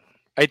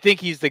 I think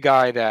he's the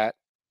guy that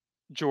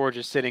George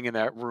is sitting in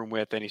that room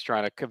with, and he's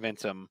trying to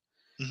convince him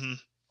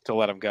to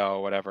let him go,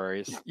 whatever.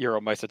 He's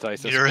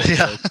Euromycetitis.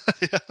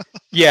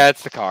 Yeah,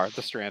 it's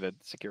the stranded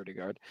security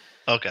guard.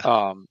 Okay.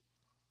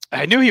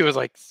 I knew he was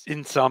like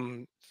in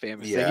some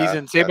famous thing. He's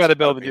in Saved by the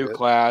Bell, The New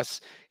Class.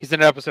 He's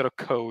in an episode of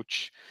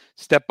Coach,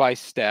 Step by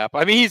Step.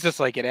 I mean, he's just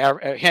like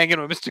hanging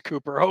with Mr.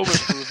 Cooper, Home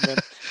Improvement,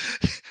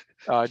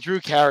 Drew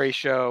Carey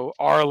Show,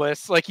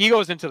 Arliss. Like he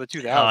goes into the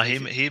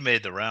 2000s. He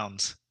made the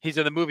rounds. He's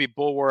in the movie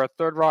Bulworth,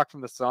 Third Rock from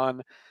the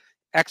Sun,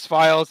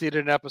 X-Files. He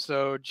did an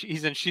episode.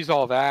 He's in She's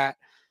All That.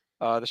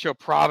 The show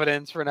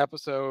Providence for an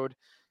episode.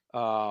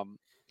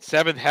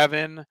 Seventh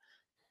Heaven.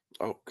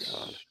 Oh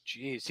God.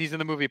 Jeez. He's in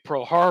the movie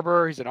Pearl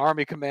Harbor. He's an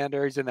Army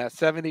commander. He's in that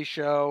 70s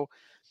show.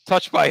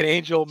 Touched by an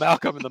Angel,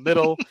 Malcolm in the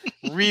Middle,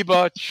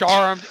 Reba,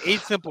 Charmed, 8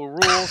 Simple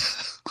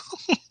Rules.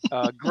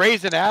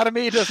 Grey's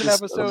Anatomy does an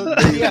episode.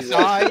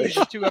 CSI. He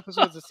did 2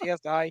 episodes of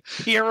CSI.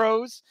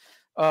 Heroes.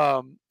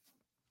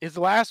 His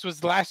last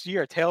was last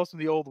year, Tales from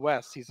the Old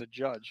West. He's a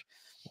judge.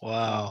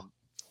 Wow.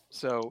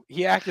 So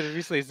he acted as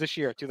recently as this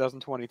year,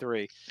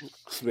 2023.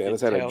 This man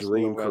has had a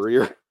dream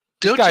career.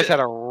 This guy's had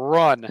a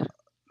run.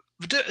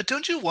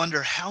 Don't you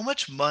wonder how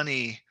much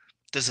money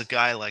does a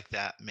guy like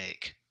that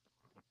make?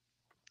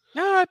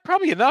 No,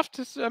 probably enough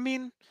to. I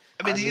mean,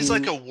 he's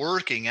like a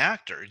working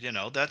actor. You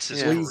know, that's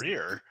his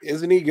career.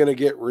 Isn't he going to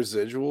get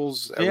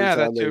residuals every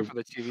time that too for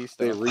the TV stuff.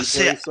 They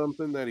replay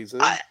something that he's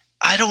in?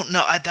 I don't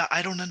know.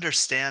 I don't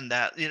understand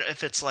that. You know,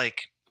 if it's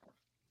like,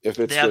 if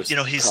it's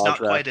he's not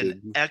quite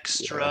an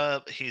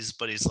extra. He's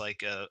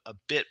like a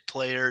bit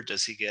player.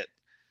 Does he get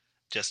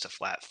just a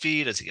flat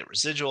fee? Does he get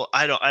residual?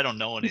 I don't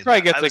know anything. He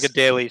probably gets like a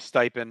daily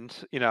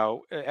stipend. You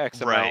know, X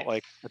amount,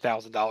 like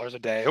 $1,000 a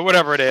day or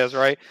whatever it is,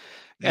 right?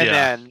 And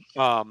then,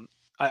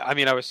 I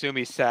mean, I would assume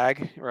he's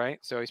SAG, right?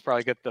 So he's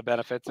probably get the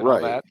benefits and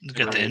all that.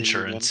 Get the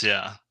insurance,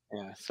 Yeah.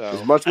 So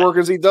as much work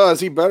as he does,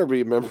 he better be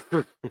a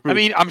member. I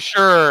mean, I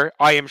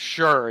am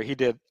sure he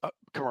did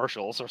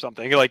commercials or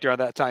something like during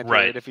that time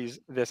period. If he's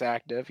this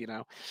active, you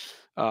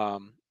know,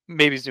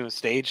 maybe he's doing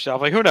stage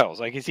stuff. Like who knows?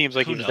 Like he seems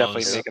like he's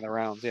definitely making the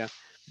rounds. Yeah.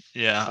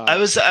 Yeah. I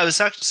was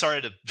actually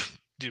sorry to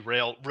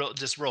derail real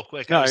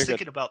quick. No, I was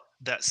thinking about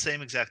that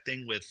same exact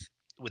thing with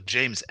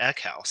James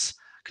Eckhouse,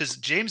 because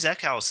James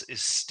Eckhouse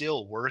is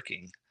still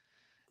working,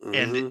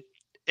 and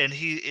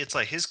it's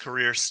like his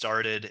career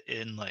started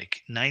in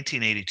like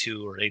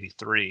 1982 or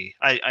 83.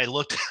 I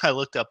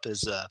looked up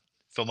his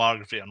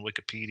filmography on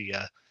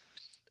Wikipedia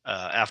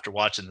after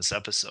watching this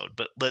episode,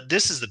 but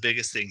this is the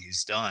biggest thing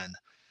he's done.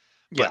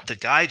 But the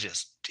guy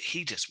just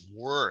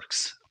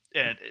works,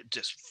 and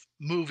just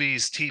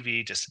movies,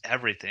 TV, just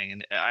everything.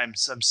 And I'm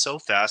so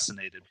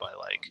fascinated by,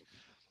 like,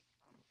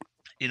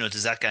 you know,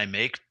 does that guy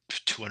make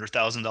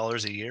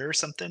 $200,000 a year or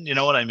something? You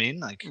know what I mean?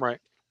 Like, right.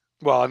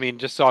 Well, I mean,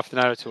 just off the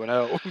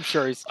 90210, I'm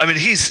sure he's. I mean,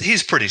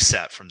 he's pretty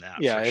set from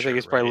that. Yeah, I think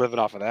he's probably living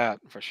off of that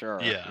for sure.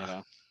 Yeah. You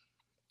know?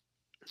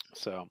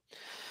 So,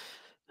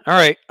 all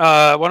right.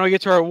 Why don't we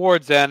get to our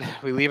awards then?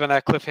 We leave on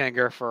that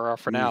cliffhanger for our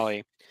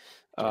finale.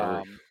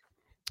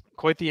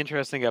 Quite the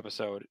interesting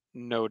episode,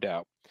 no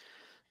doubt.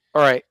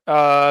 All right.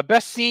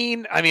 Best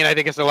scene. I mean, I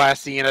think it's the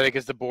last scene. I think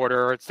it's the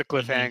border. It's the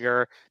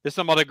cliffhanger. There's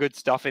some other good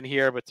stuff in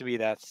here, but to me,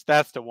 that's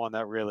the one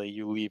that really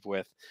you leave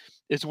with.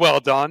 It's well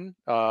done.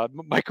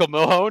 Michael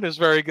Milhone is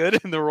very good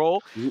in the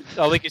role.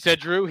 Like you said,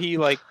 Drew, he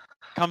like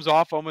comes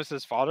off almost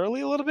as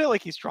fatherly a little bit.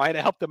 Like he's trying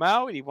to help them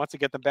out. And he wants to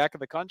get them back in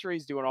the country.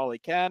 He's doing all he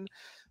can.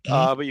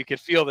 But you can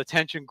feel the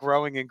tension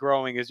growing and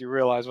growing as you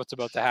realize what's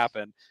about to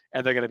happen.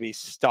 And they're going to be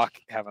stuck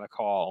having to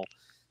call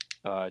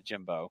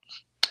Jimbo.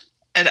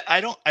 And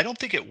I don't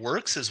think it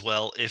works as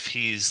well if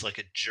he's like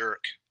a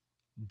jerk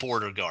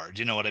border guard.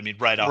 You know what I mean?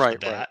 Right off the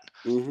bat.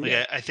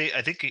 Like, I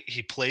think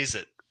he plays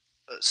it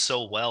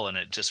so well, and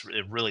it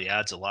really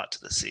adds a lot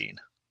to the scene.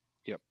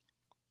 Yep.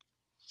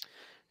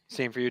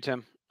 Same for you,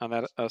 Tim, on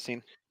that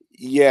scene.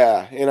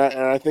 Yeah, and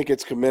I think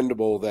it's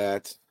commendable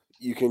that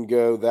you can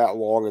go that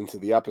long into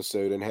the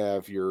episode and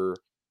have your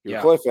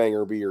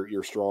cliffhanger be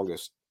your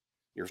strongest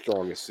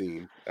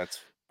scene. That's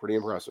pretty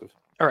impressive.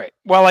 All right.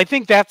 Well, I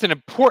think that's an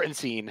important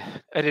scene.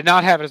 I did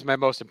not have it as my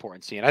most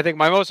important scene. I think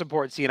my most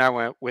important scene I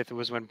went with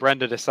was when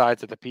Brenda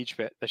decides at the Peach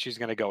Pit that she's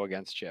going to go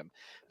against Jim,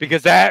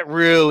 because that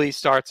really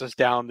starts us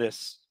down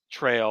this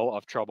trail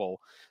of trouble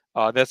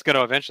that's going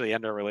to eventually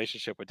end our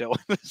relationship with Dylan.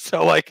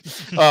 So, like,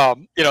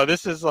 you know,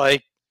 this is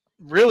like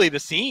really the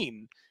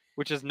scene,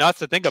 which is nuts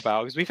to think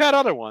about because we've had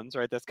other ones,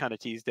 right? That's kind of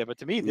teased it. But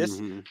to me, this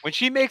when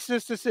she makes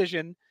this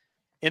decision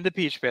in the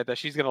Peach Pit that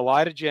she's going to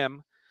lie to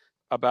Jim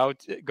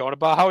about going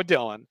about how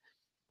Dylan.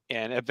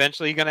 and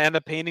eventually going to end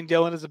up painting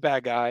Dylan as a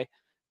bad guy,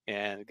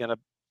 and going to,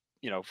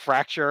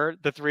 fracture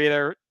the three of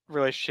their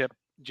relationship,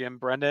 Jim,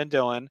 Brenda, and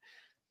Dylan,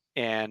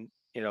 and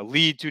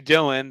lead to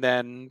Dylan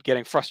then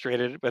getting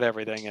frustrated with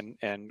everything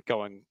and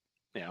going,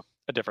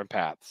 a different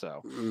path.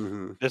 So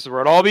this is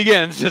where it all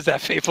begins, is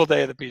that fateful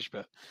day of the Peach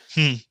Pit.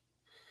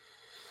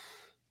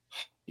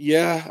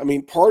 Yeah, I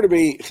mean, part of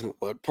me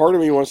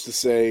wants to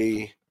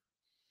say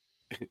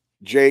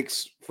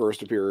Jake's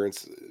first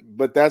appearance,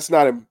 but that's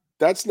not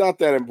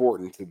that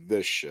important to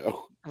this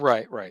show.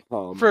 Right.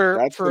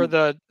 For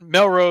the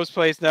Melrose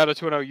Place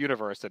 90210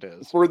 universe, it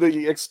is. For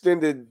the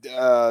extended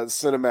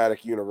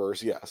cinematic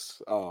universe,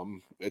 yes.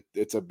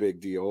 It's a big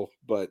deal,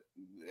 but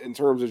in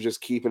terms of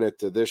just keeping it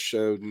to this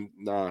show,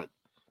 not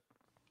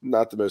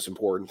the most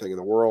important thing in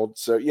the world.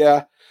 So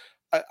yeah,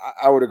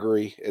 I would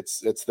agree.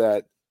 It's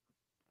that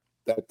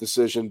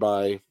decision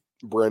by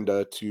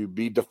Brenda to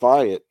be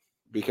defiant,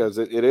 because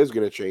it is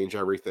going to change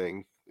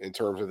everything in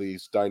terms of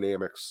these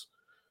dynamics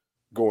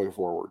going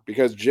forward.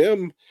 Because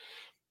Jim,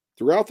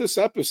 throughout this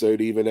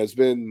episode, even has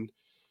been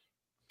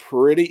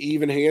pretty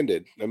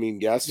even-handed. I mean,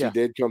 yes, he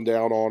did come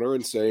down on her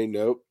and say,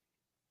 nope.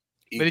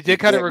 But he did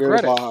kind of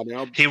regret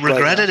it. He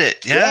regretted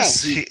it.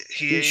 Yes. Yeah,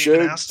 he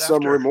showed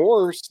some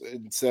remorse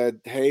and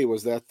said, hey,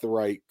 was that the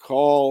right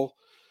call?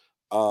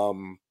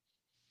 And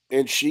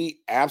she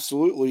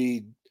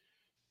absolutely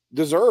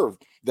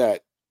deserved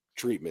that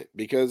treatment,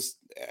 because,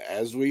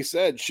 as we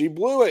said, she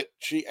blew it.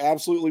 She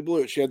absolutely blew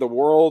it. She had the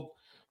world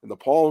in the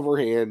palm of her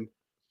hand.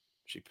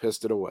 She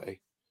pissed it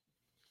away.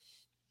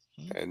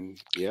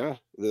 And yeah,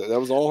 that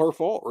was all her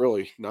fault,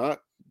 really. Not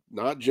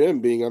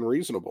Jim being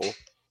unreasonable.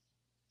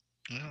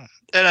 Yeah.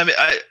 And I mean,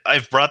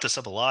 I've brought this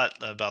up a lot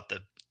about the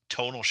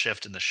tonal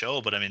shift in the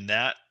show, but I mean,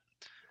 that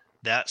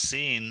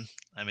scene,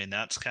 I mean,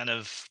 that's one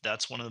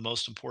of the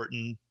most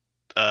important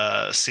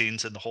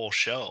scenes in the whole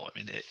show. I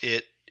mean,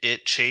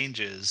 it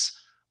changes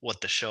what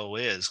the show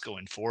is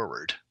going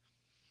forward.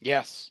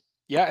 Yes.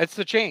 Yeah, it's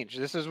the change.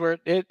 This is where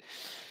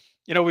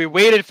we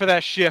waited for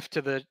that shift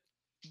to the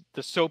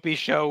soapy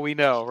show we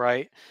know,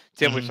 right?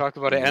 Tim, we've talked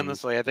about it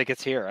endlessly. I think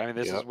it's here. I mean,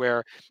 this is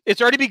where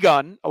it's already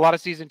begun. A lot of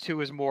season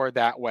 2 is more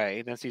that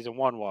way than season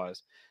 1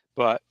 was.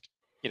 But,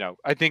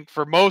 I think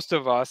for most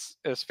of us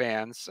as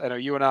fans, I know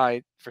you and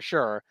I for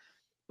sure,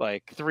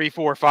 like 3,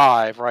 4,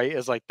 5, right,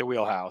 is like the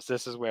wheelhouse.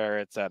 This is where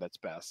it's at its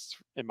best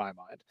in my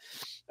mind.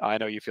 I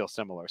know you feel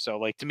similar. So,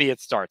 like, to me,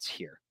 it starts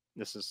here.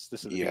 This is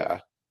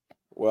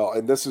Well,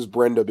 and this is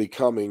Brenda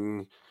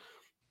becoming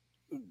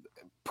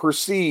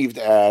perceived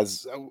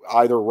as,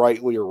 either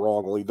rightly or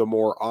wrongly, the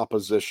more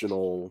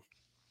oppositional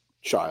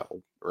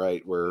child,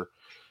 right? Where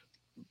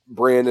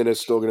Brandon is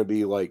still going to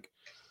be like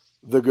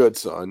the good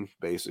son,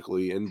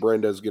 basically, and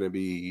Brenda's going to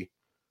be,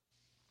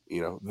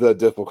 the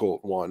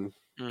difficult one,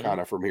 kind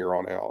of from here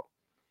on out.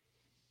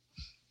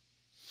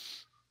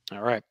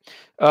 All right.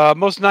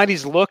 Most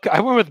 90s look. I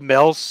went with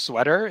Mel's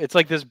sweater. It's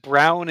like this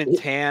brown and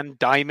tan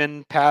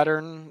diamond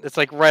pattern. It's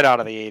like right out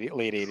of the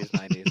late 80s,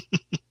 90s.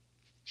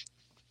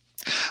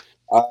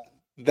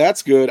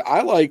 That's good.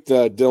 I liked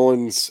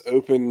Dylan's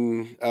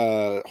open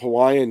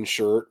Hawaiian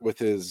shirt with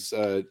his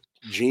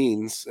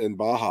jeans and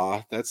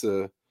Baja. That's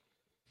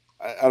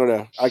I don't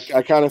know.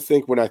 I kind of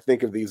think, when I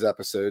think of these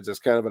episodes, it's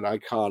kind of an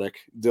iconic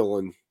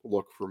Dylan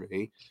look for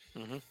me.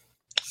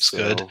 It's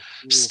good.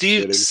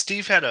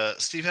 Steve had a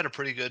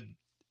pretty good,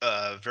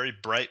 very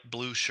bright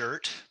blue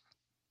shirt,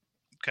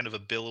 kind of a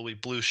billowy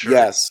blue shirt.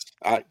 Yes,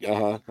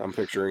 I'm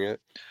picturing it.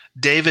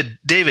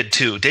 David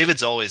too.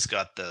 David's always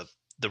got the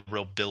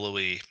real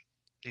billowy.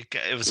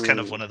 It was kind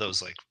of one of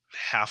those like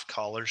half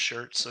collar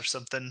shirts or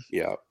something.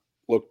 Yeah,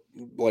 look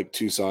like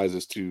 2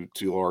 sizes too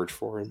large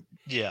for him.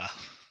 Yeah.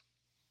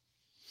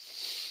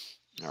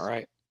 All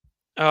right.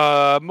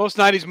 Most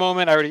 90s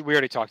moment. We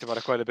already talked about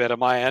it quite a bit on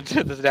my end.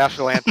 The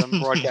national anthem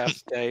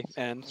broadcast day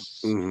and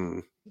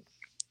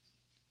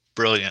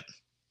brilliant.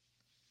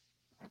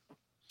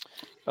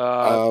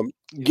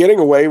 Getting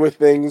away with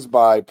things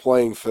by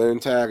playing phone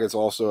tag is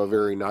also a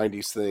very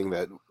 90s thing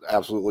that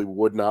absolutely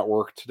would not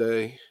work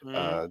today.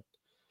 I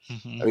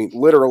mean,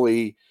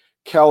 literally,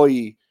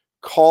 Kelly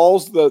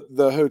calls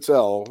the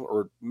hotel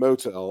or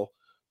motel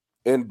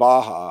in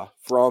Baja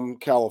from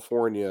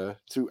California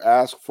to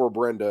ask for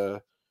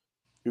Brenda,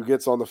 who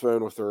gets on the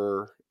phone with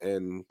her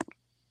and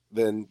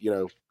then,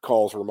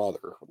 calls her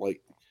mother.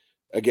 Like,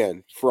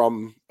 again,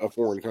 from a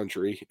foreign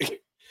country.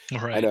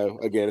 Right. I know,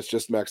 again, it's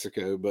just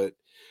Mexico, but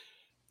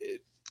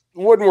it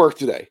wouldn't work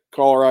today.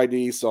 Caller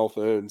ID, cell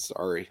phone,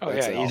 sorry. Oh,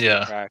 that's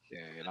yeah,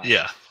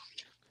 yeah.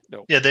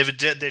 Nope. Yeah, they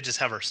just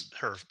have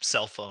her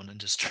cell phone and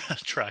just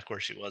track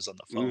where she was on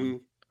the phone.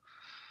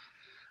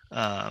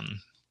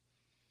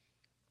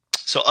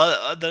 So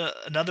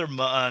another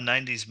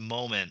 90s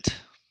moment.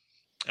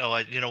 Oh,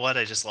 you know what?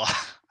 I just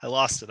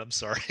lost it. I'm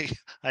sorry.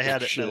 I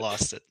had it and I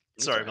lost it.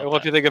 Sorry about that. We'll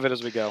have to think of it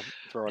as we go.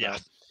 Throw it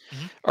out.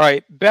 All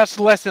right. Best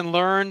lesson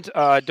learned.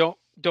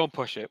 Don't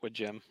push it with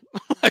Jim.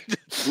 Like,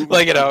 you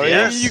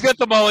get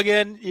the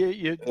mulligan.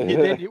 You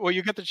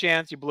get the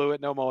chance. You blew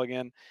it. No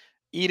mulligan.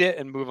 eat it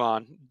and move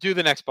on. Do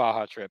the next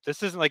Baja trip.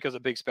 This isn't like it was a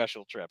big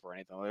special trip or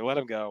anything. Like, let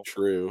him go.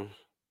 True.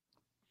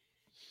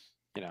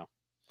 You know,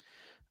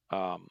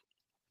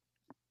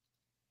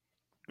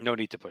 no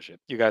need to push it.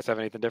 You guys have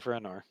anything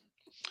different or?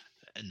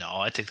 No,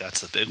 I think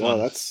that's the big No, one.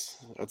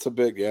 that's a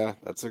big, yeah,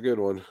 that's a good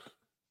one.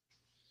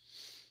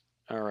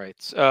 All right.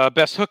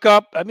 Best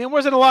hookup. I mean,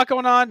 wasn't a lot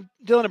going on.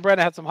 Dylan and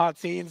Brenda had some hot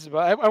scenes,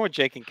 but I went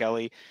Jake and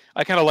Kelly.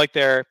 I kind of like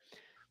it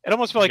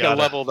almost felt like a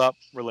leveled up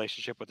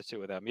relationship with the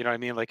two of them. You know what I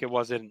mean? Like it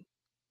wasn't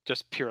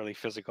just purely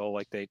physical.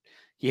 Like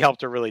he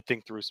helped her really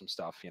think through some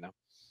stuff, you know?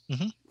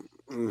 Mm-hmm.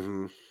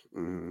 Mm-hmm.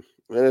 Mm-hmm.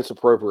 And it's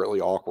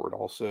appropriately awkward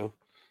also.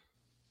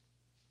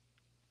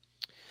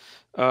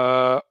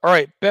 All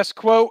right. Best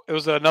quote. It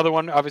was another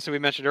one. Obviously we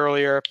mentioned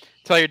earlier,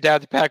 tell your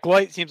dad to pack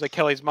light. Seems like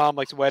Kelly's mom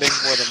likes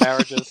weddings more than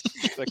marriages.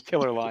 It's a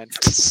killer line.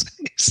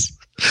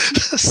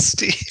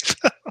 Steve.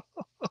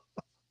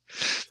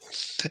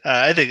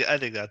 I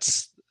think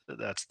that's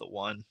the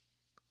one.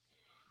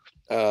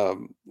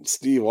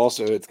 Steve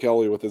also hits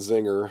Kelly with a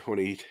zinger when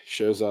he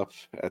shows up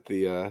at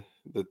the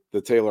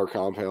Taylor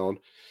compound.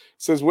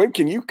 Says, "When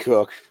can you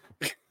cook?"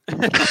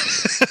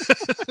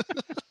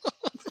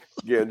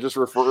 Yeah, just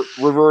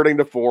reverting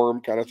to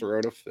form, kind of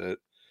throwing a fit.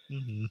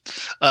 Mm-hmm.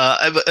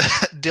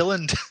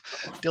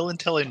 Dylan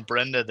telling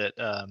Brenda that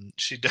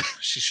she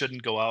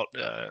shouldn't go out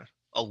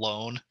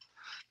alone.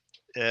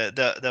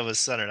 That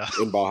was, I don't know.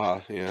 In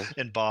Baja, yeah.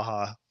 In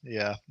Baja,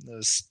 yeah. That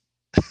was.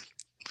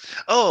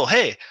 Oh,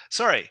 hey,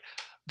 sorry.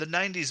 The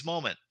 90s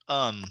moment.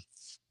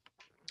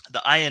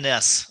 The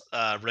INS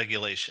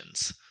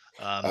regulations.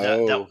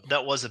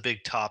 That was a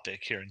big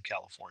topic here in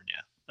California.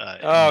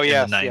 In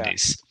the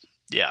 90s.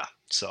 Yeah.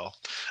 So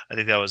I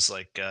think that was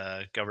like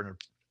Governor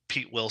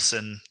Pete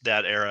Wilson,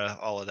 that era,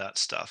 all of that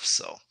stuff.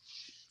 So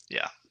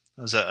yeah,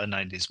 it was a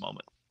 90s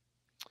moment.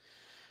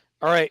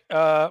 All right.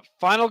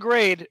 Final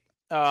grade.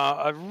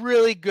 A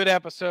really good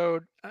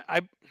episode.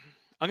 I'm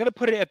going to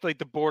put it at like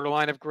the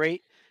borderline of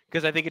great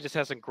because I think it just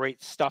has some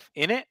great stuff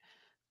in it.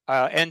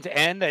 End to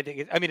end, I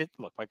think.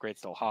 Look, my grade's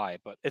still high,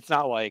 but it's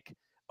not like,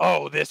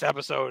 oh, this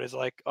episode is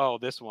like, oh,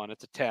 this one,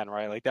 it's a 10,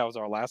 right? Like that was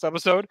our last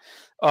episode.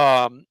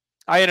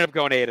 I ended up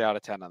going 8 out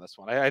of 10 on this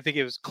one. I think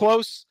it was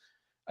close.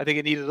 I think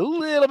it needed a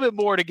little bit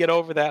more to get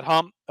over that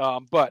hump,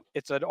 but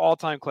it's an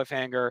all-time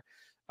cliffhanger.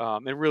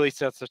 It really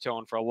sets the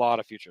tone for a lot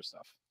of future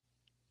stuff.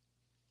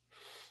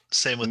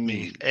 Same with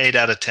me. 8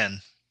 out of 10.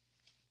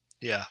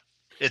 Yeah,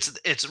 it's.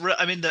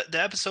 I mean, the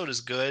episode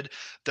is good.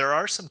 There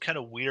are some kind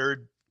of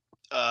weird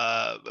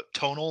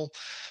tonal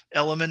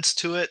elements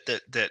to it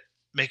that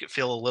make it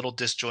feel a little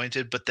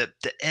disjointed, but the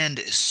end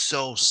is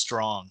so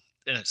strong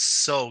and it's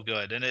so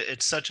good, and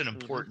it's such an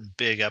important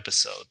big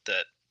episode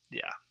that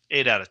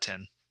 8 out of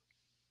 10.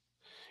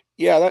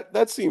 Yeah,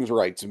 that seems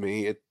right to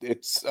me.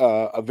 It's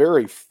a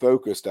very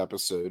focused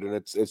episode, and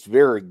it's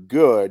very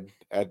good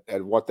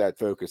at what that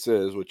focus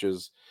is, which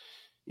is,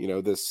 you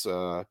know, this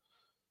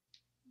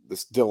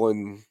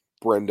Dylan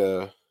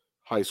Brenda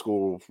high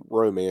school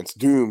romance,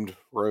 doomed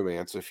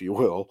romance, if you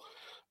will.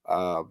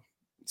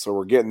 So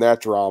we're getting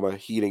that drama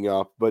heating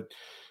up, but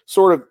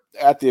sort of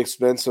at the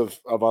expense of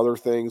other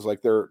things.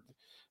 Like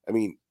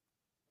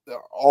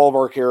all of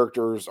our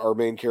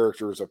main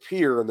characters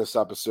appear in this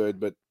episode,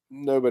 but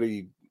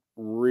nobody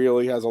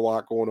really has a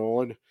lot going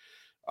on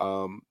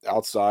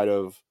outside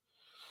of,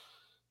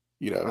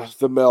 you know,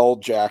 the Mel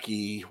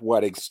Jackie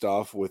wedding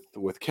stuff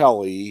with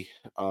Kelly,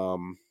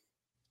 and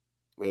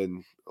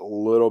a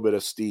little bit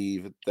of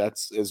Steve.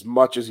 That's as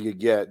much as you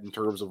get in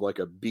terms of like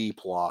a B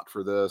plot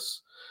for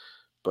this,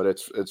 but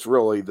it's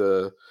really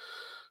the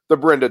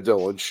Brenda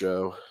Dylan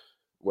show.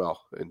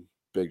 Well, and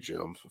Big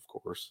Jim, of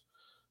course.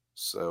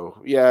 So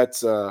yeah,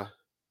 it's 8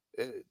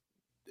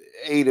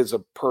 is a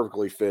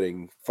perfectly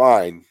fitting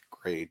fine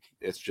grade.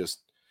 It's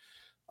just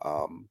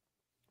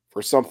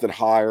for something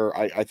higher,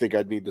 I think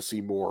I'd need to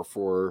see more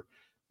for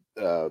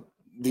the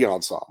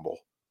ensemble.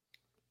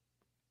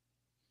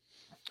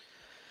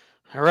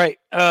 All right,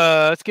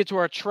 let's get to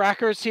our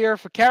trackers here.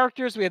 For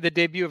characters, we had the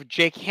debut of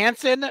Jake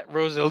Hanson,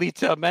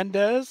 Rosalita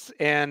Mendez,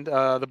 and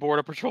the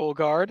Border Patrol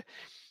Guard.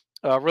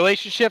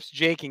 Relationships,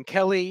 Jake and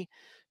Kelly.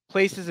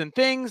 Places and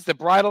things, the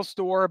bridal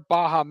store,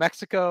 Baja,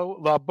 Mexico.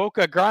 La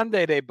Boca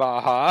Grande de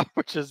Baja,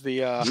 which is the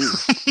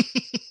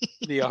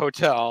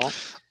hotel.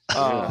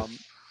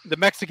 The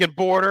Mexican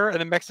border,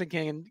 and the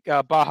Mexican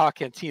Baja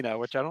Cantina,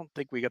 which I don't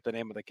think we got the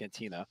name of the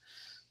cantina.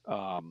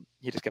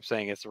 He just kept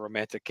saying it's a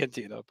romantic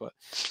cantina, but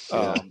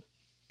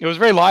it was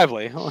very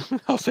lively.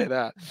 I'll say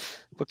that.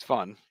 Looks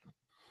fun.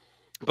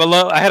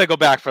 But I had to go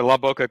back for La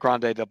Boca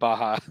Grande de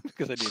Baja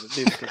because I needed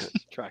to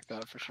track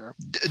that for sure.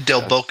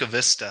 Del Boca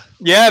Vista.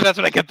 Yeah, that's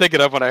what I kept thinking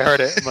of when I heard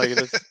it. I'm like,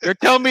 you're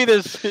telling me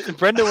this.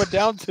 Brenda went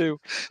down to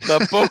La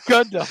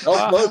Boca de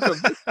Baja.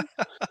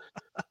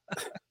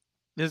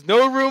 There's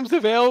no rooms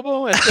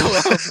available.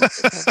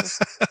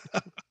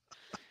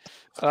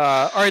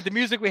 All right, the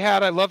music we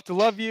had, I Love to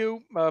Love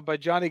You by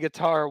Johnny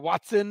Guitar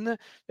Watson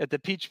at the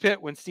Peach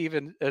Pit when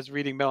Steven is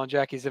reading Mel and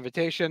Jackie's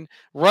invitation.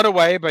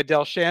 Runaway by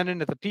Del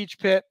Shannon at the Peach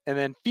Pit. And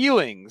then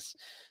Feelings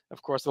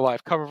Of course, the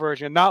live cover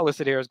version not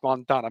listed here is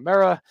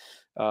Guantanamera,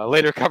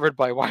 later covered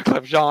by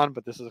Wyclef Jean,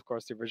 but this is, of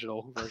course, the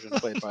original version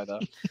played by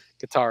the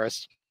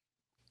guitarist.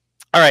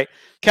 All right,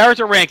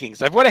 character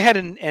rankings. I've went ahead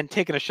and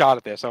taken a shot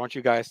at this. I want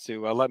you guys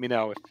to let me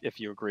know if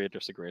you agree or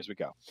disagree as we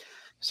go.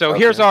 So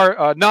here's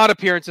our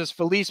non-appearances: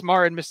 Felice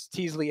Martin, Mrs.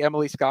 Teasley,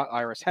 Emily Scott,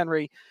 Iris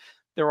Henry.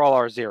 They're all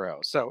our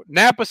zeros. So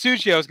Nat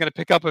Pasuccio is going to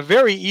pick up a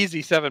very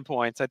easy 7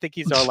 points. I think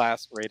he's our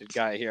last rated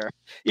guy here,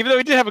 even though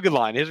he did have a good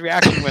line. His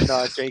reaction when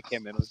Jake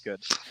came in was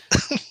good.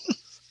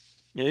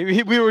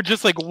 Yeah, we were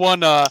just like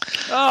one, oh,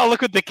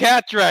 look what the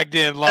cat dragged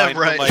in line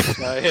from like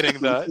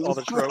hitting all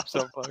the tropes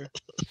so far.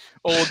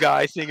 Old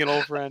guy seeing an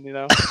old friend, you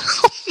know.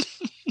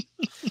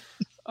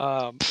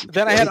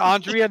 Then I had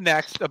Andrea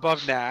next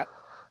above Nat.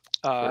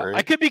 Right.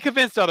 I could be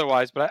convinced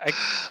otherwise, but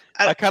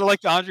I kind of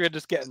liked Andrea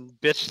just getting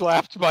bitch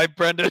slapped by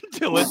Brenda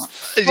Dillon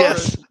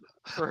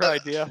for her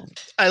idea.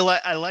 I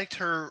liked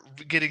her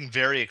getting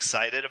very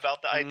excited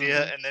about the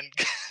idea and then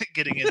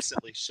getting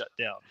instantly shut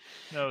down.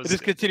 No, this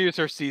continues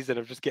her season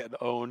of just getting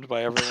owned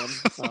by everyone.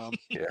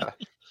 Yeah.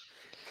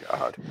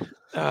 God.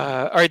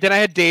 All right, then I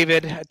had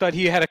David. I thought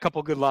he had a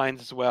couple good lines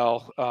as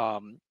well.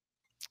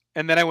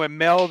 And then I went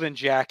Mel, then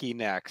Jackie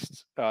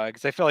next.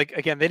 Because I feel like,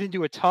 again, they didn't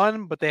do a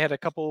ton, but they had a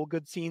couple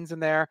good scenes in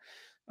there.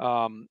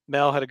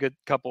 Mel had a good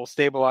couple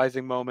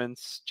stabilizing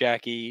moments.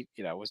 Jackie,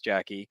 was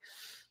Jackie.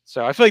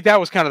 So I feel like that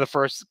was kind of the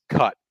first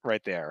cut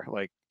right there.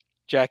 Like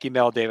Jackie,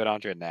 Mel, David,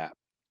 Andre, and Nat.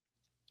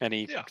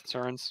 Any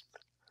concerns?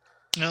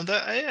 No,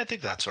 I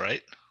think that's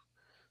right.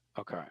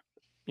 Okay.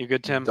 You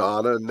good, Tim?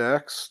 Donna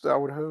next, I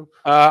would hope.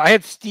 I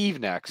had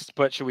Steve next,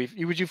 but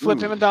would you flip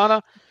him and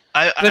Donna?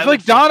 I feel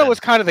like Donna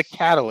was kind of the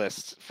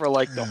catalyst for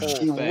like the whole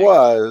thing.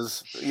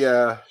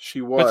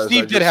 She was. But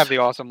Steve did have the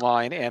awesome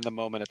line and the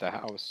moment at the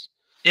house.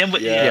 And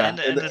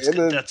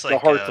that's like the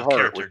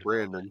heart-to-heart with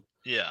Brandon.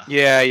 Yeah.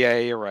 Yeah,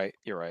 you're right.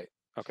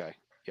 Okay.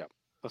 Yep.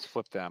 Let's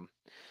flip them.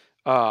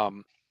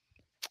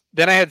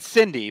 Then I had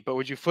Cindy, but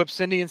would you flip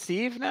Cindy and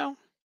Steve now?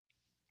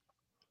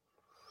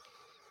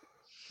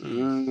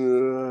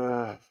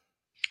 I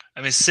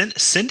mean,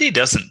 Cindy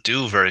doesn't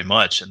do very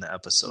much in the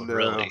episode,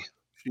 really.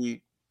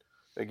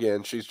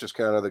 She's just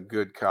kind of the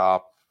good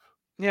cop.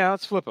 Yeah,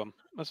 let's flip him.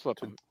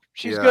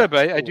 She's good,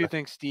 but I do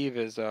think Steve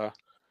was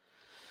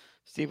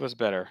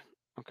better.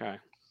 Okay.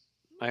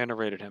 I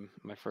underrated him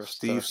in my first.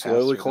 Steve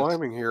slowly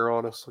climbing here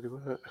on us. Look at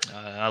that.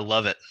 I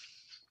love it.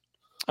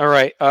 All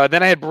right.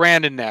 Then I had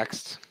Brandon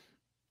next.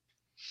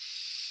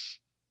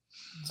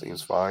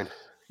 Seems fine.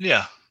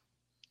 Yeah.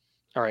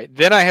 All right.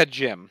 Then I had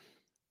Jim.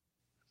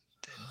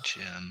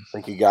 I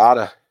think you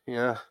gotta.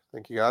 Yeah. I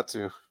think you got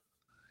to.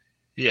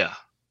 Yeah.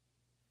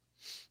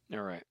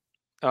 All right.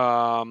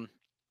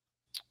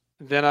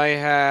 Then I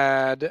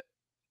had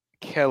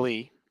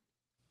Kelly,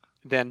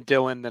 then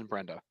Dylan, then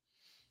Brenda.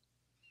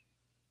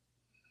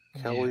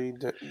 Kelly,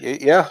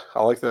 yeah,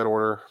 I like that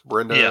order.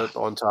 Brenda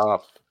on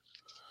top.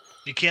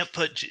 You can't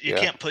put.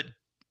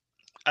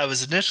 I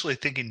was initially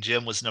thinking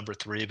Jim was number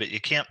 3, but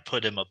you can't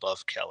put him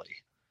above Kelly.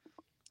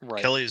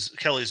 Right.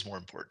 Kelly's more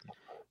important.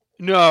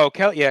 No,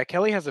 Kelly. Yeah,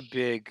 Kelly has a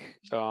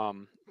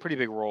pretty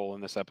big role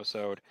in this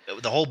episode.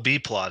 The whole B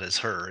plot is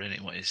her,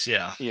 anyways.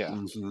 Yeah. Yeah.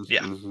 Mm-hmm.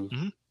 Yeah.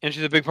 Mm-hmm. And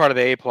she's a big part of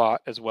the A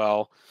plot as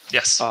well.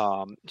 Yes.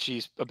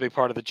 She's a big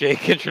part of the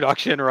Jake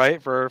introduction,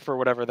 right? For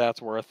whatever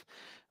that's worth.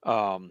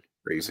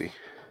 Crazy.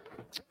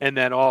 And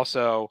then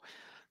also,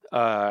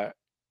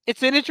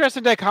 it's an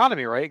interesting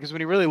dichotomy, right? Because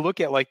when you really look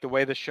at like the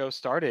way the show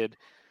started,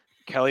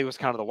 Kelly was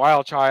kind of the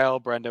wild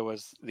child. Brenda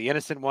was the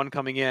innocent one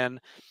coming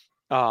in.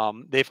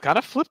 They've kind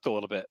of flipped a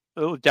little bit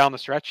down the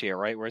stretch here,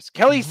 right? Whereas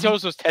Kelly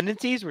shows those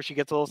tendencies where she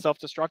gets a little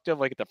self-destructive,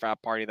 like at the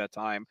frat party that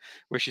time,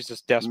 where she's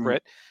just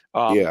desperate.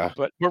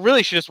 But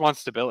really, she just wants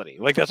stability.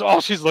 Like that's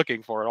all she's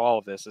looking for in all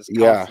of this.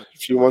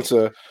 She wants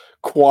a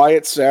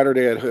quiet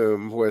Saturday at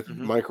home with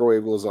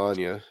microwave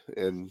lasagna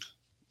and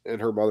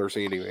her mother's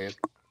handyman.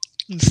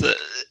 It's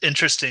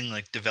interesting,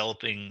 like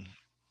developing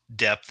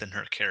depth in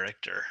her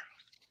character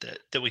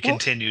that we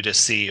continue to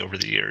see over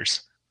the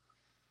years.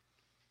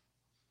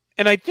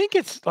 And I think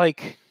it's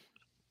a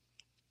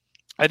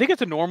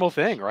normal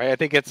thing, right? I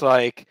think it's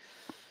like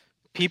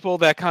people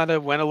that kind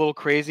of went a little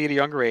crazy at a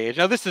younger age.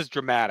 Now this is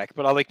dramatic,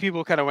 but like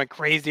people kind of went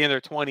crazy in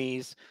their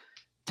 20s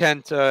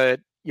tend to,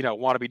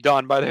 want to be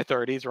done by their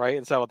 30s, right?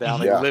 And settle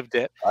down. They lived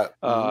it.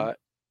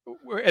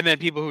 And then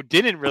people who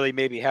didn't really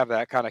maybe have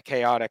that kind of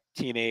chaotic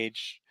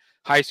teenage,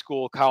 high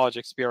school, college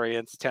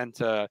experience tend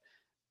to,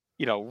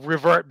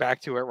 revert back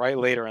to it right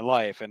later in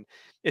life. And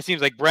it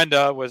seems like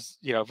Brenda was,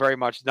 very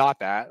much not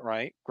that,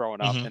 right,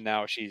 growing up, and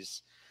now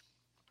she's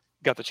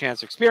got the chance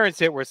to experience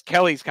it, whereas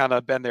Kelly's kind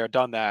of been there,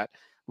 done that,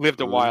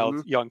 lived a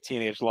wild young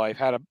teenage life,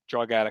 had a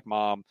drug addict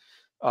mom,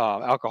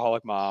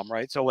 alcoholic mom,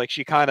 right? So like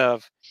she kind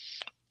of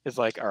is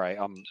like, all right,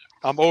 I'm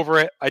over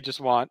it. I just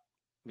want,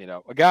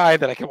 a guy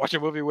that I can watch a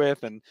movie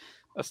with and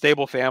a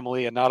stable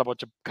family and not a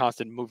bunch of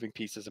constant moving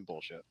pieces and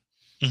bullshit.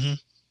 Mm-hmm.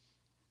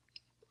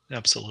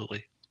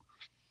 Absolutely.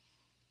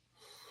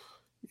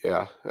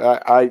 Yeah,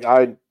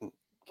 I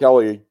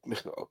Kelly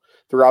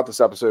throughout this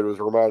episode was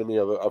reminding me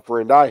of a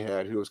friend I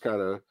had who was kind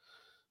of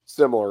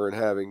similar in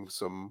having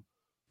some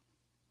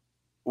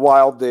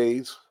wild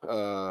days,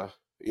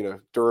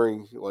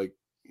 during, like,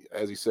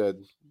 as he said,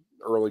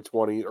 early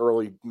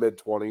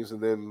mid-20s,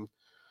 and then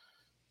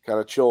kind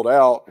of chilled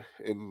out.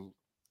 And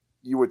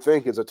you would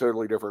think it's a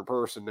totally different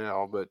person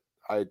now, but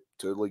I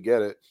totally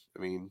get it.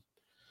 I mean,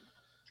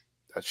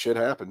 that shit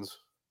happens.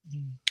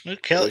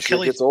 Shit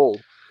gets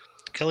old.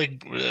 Kelly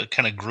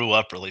kind of grew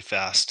up really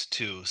fast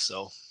too,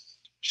 so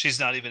she's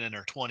not even in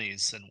her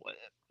 20s, and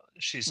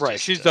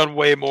she's done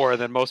way more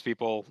than most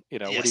people,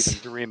 would even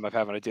dream of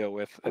having to deal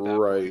with.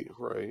 Right.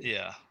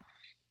 Yeah.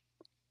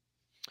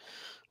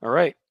 All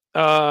right.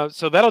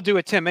 So that'll do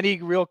it, Tim.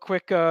 Any real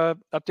quick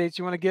updates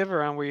you want to give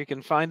around where you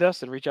can find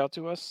us and reach out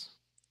to us?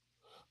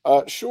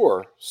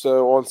 Sure.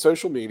 So on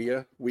social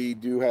media, we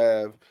do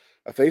have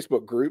a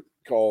Facebook group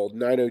called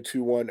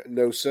 9021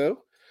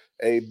 No-So,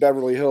 a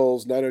Beverly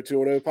Hills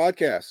 90210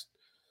 podcast.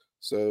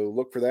 So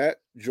look for that.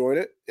 Join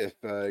it if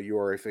you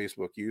are a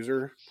Facebook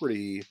user.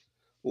 Pretty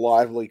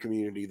lively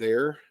community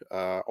there.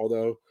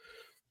 Although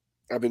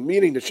I've been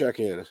meaning to check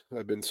in.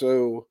 I've been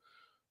so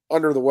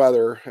under the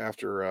weather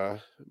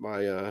after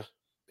my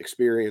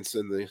experience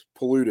in the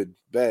polluted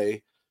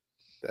bay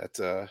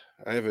that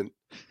I haven't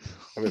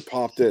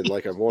popped in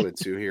like I wanted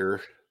to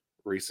here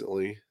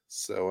recently.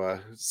 So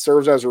it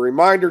serves as a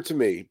reminder to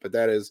me. But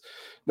that is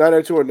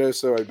 90210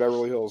 No-So, a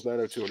Beverly Hills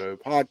 90210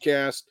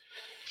 podcast.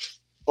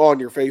 On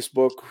your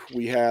Facebook,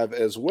 we have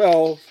as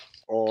well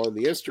on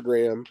the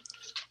Instagram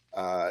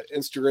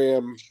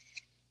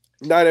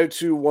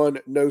 9021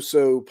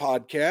 No-So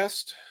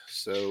podcast.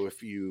 So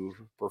if you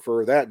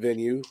prefer that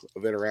venue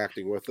of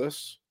interacting with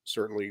us,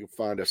 certainly you can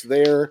find us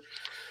there.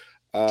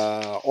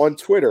 On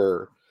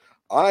Twitter,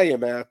 I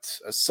am at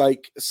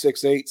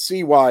Psych68,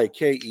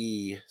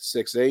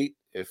 CYKE68.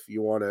 If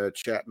you want to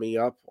chat me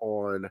up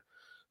on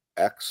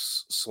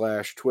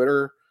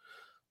X/Twitter.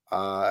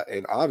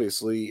 And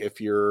obviously, if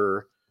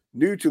you're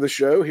new to the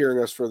show, hearing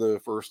us for the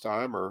first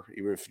time, or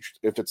even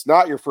if it's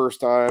not your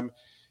first time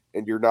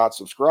and you're not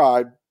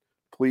subscribed,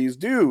 please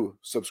do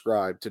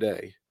subscribe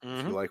today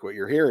if you like what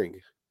you're hearing.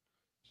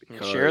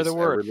 Share the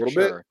word for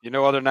sure.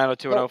 Other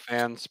 90210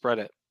 fans, spread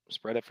it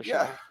for sure.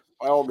 Yeah,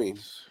 by all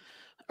means.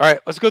 All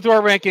right, let's go through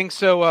our rankings.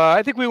 So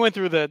I think we went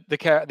through the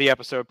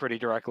episode pretty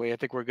directly. I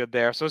think we're good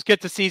there. So let's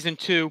get to season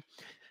 2.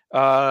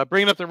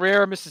 Bringing up the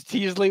rear, Mrs.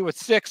 Teasley with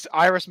 6,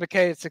 Iris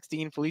McKay at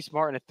 16, Felice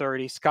Martin at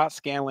 30, Scott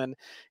Scanlon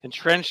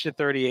entrenched at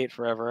 38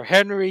 forever,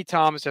 Henry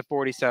Thomas at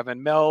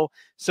 47, Mel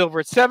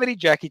Silver at 70,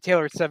 Jackie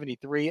Taylor at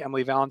 73,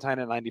 Emily Valentine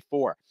at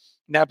 94,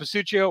 Nat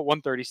Pasuccio at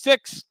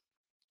 136,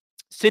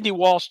 Sydney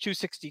Walsh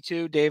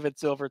 262, David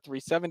Silver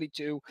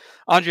 372,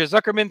 Andrea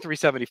Zuckerman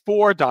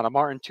 374, Donna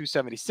Martin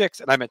 276,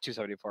 and I meant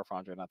 274 for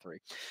Andrea, not 3.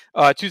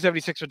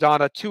 276 for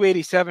Donna,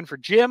 287 for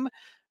Jim,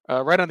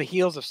 right on the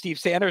heels of Steve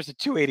Sanders at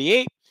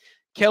 288.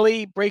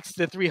 Kelly breaks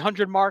the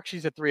 300 mark.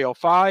 She's at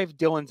 305.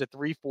 Dylan's at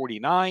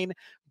 349.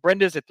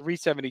 Brenda's at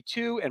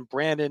 372. And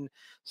Brandon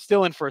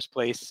still in first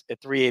place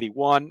at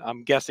 381.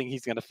 I'm guessing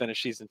he's going to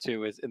finish season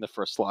 2 is in the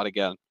first slot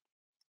again.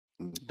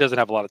 Doesn't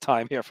have a lot of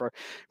time here for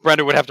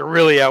Brenda. Would have to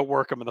really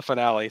outwork him in the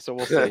finale. So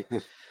we'll see.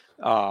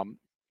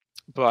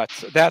 But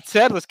that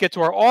said, let's get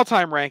to our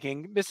all-time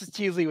ranking. Mrs.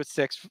 Teasley with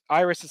 6,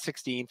 Iris at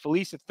 16,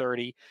 Felice at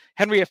 30,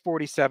 Henry at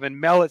 47,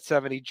 Mel at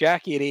 70,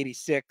 Jackie at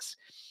 86,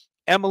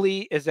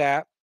 Emily is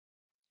at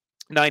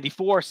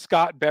 94,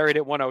 Scott buried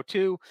at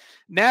 102,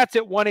 Nat's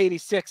at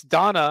 186,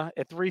 Donna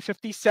at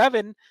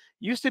 357.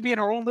 Used to be in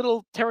her own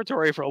little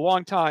territory for a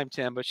long time,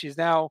 Tim, but she's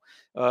now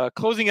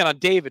closing in on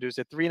David, who's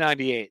at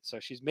 398. So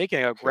she's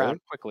making up ground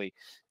quickly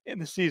in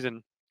the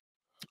season.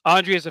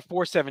 Andrea's at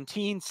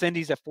 417,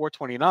 Cindy's at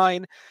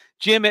 429,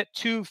 Jim at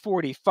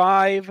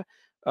 245,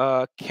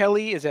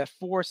 Kelly is at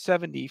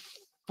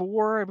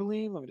 474, I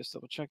believe. Let me just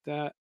double check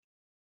that.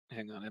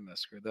 Hang on, I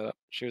must screw that up.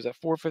 She was at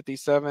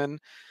 457.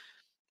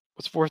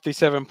 What's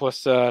 457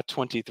 plus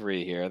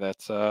 23 here?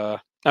 That's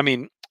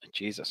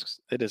Jesus,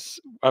 it is.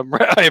 I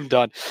am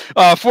done.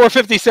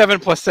 457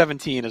 plus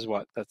 17 is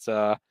what? That's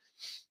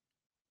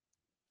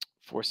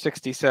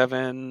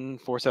 467,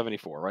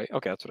 474, right?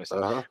 Okay, that's what I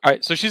said. All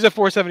right, so she's at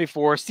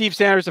 474. Steve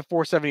Sanders at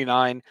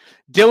 479.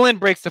 Dylan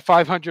breaks the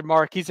 500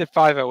 mark. He's at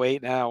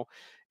 508 now.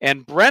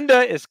 And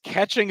Brenda is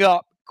catching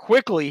up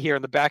quickly here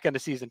in the back end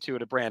of season 2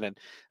 to Brandon.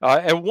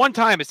 At one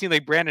time, it seemed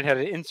like Brandon had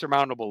an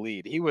insurmountable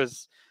lead. He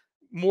was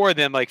more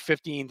than like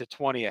 15 to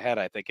 20 ahead,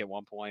 I think, at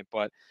one point.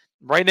 But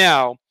right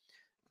now,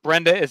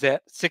 Brenda is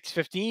at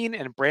 615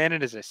 and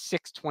Brandon is at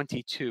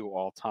 622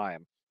 all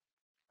time.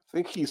 I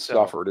think he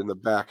suffered in the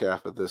back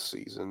half of this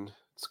season.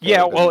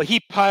 He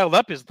piled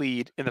up his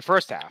lead in the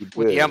first half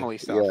with the Emily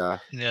stuff.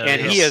 Yeah,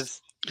 and he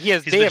has.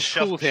 They have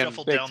cooled him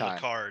big down time.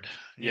 The card.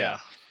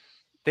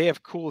 They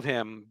have cooled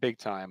him big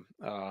time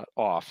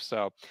off.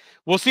 So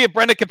we'll see if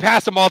Brenda can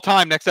pass him all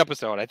time next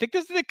episode. I think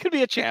there could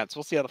be a chance.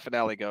 We'll see how the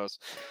finale goes.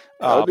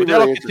 But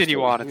that'll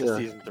continue on into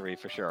season 3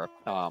 for sure.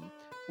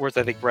 Whereas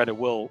I think Brenda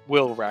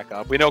will rack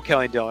up. We know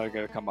Kelly and Dylan are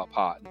going to come up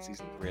hot in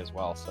season 3 as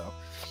well. So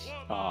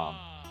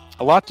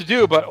a lot to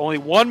do, but only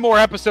one more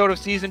episode of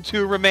season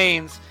 2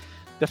 remains.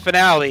 the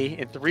finale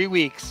in 3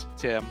 weeks,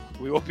 Tim.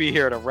 We will be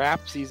here to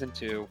wrap season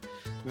 2.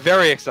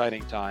 Very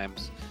exciting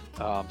times.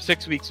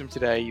 6 weeks from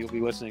today, you'll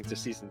be listening to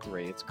season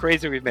 3. It's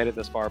crazy we've made it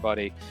this far,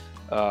 buddy.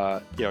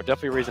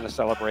 Definitely a reason to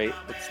celebrate.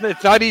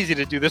 It's not easy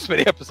to do this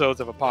many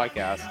episodes of a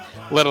podcast,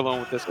 let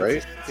alone with this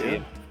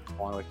consistency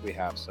like we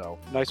have. So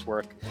nice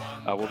work.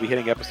 We'll be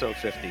hitting episode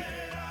 50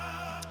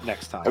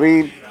 next time. I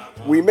mean,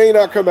 we may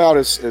not come out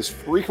as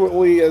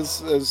frequently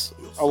as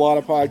a lot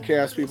of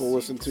podcasts people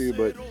listen to,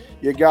 but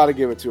you got to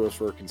give it to us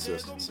for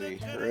consistency,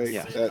 right?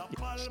 Yeah.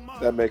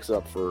 That makes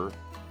up for.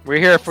 We're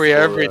here for you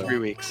every 3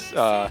 weeks.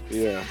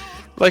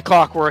 Like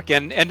clockwork,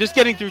 and just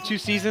getting through 2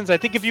 seasons. I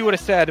think if you would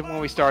have said when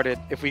we started,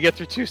 if we get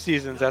through 2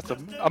 seasons, that's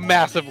a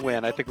massive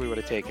win. I think we would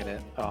have taken it.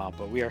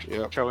 But we are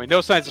showing no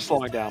signs of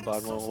slowing down,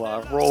 bud. We'll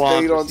roll on.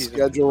 Stayed on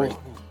schedule. 3.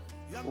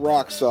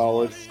 Rock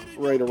solid.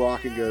 Ready to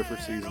rock and go for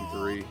season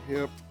 3.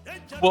 Yep.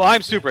 Well,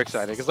 I'm super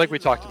excited because, like we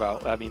talked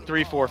about, I mean,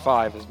 3, 4,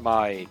 5 is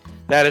my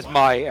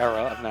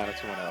era of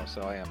 90210.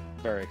 So I am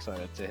very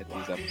excited to hit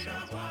these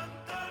episodes.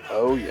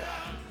 Oh yeah.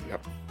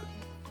 Yep.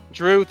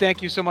 Drew,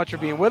 thank you so much for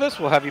being with us.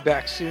 We'll have you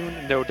back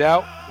soon, no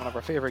doubt. One of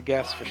our favorite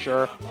guests for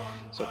sure.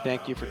 So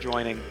thank you for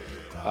joining.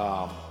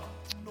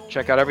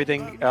 Check out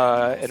everything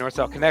at North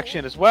South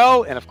Connection as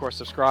well. And of course,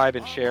 subscribe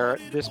and share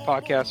this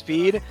podcast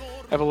feed.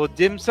 Have a little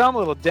dem sum.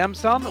 And we'll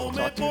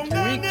talk to you in 2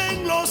 weeks.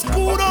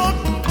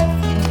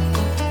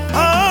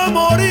 A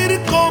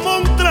morir como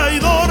un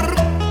traidor.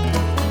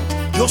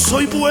 Yo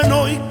soy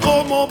bueno y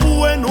como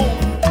bueno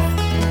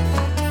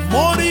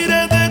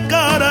moriré de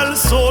cara al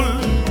sol.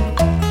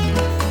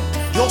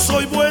 Yo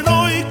soy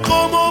bueno y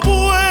como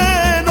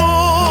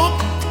bueno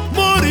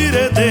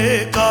moriré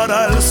de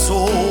cara al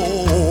sol.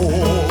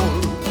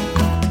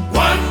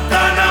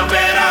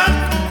 Guantanamera,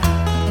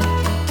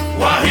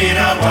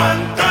 Guajira,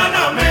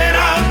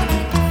 Guantanamera,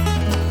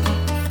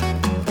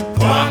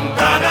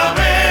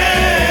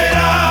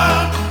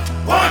 Guantanamera,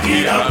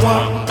 Guajira,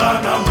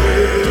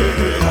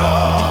 Guantanamera.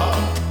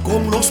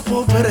 Con los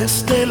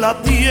pobres de la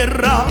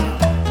tierra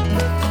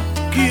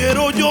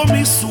quiero yo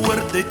mi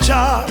suerte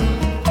echar.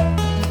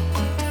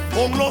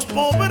 Con los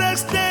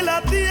pobres de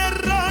la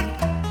tierra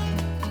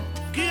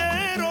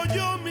quiero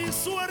yo mi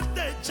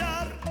suerte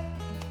echar.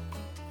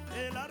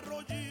 El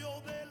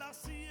arroyo de la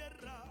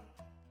sierra.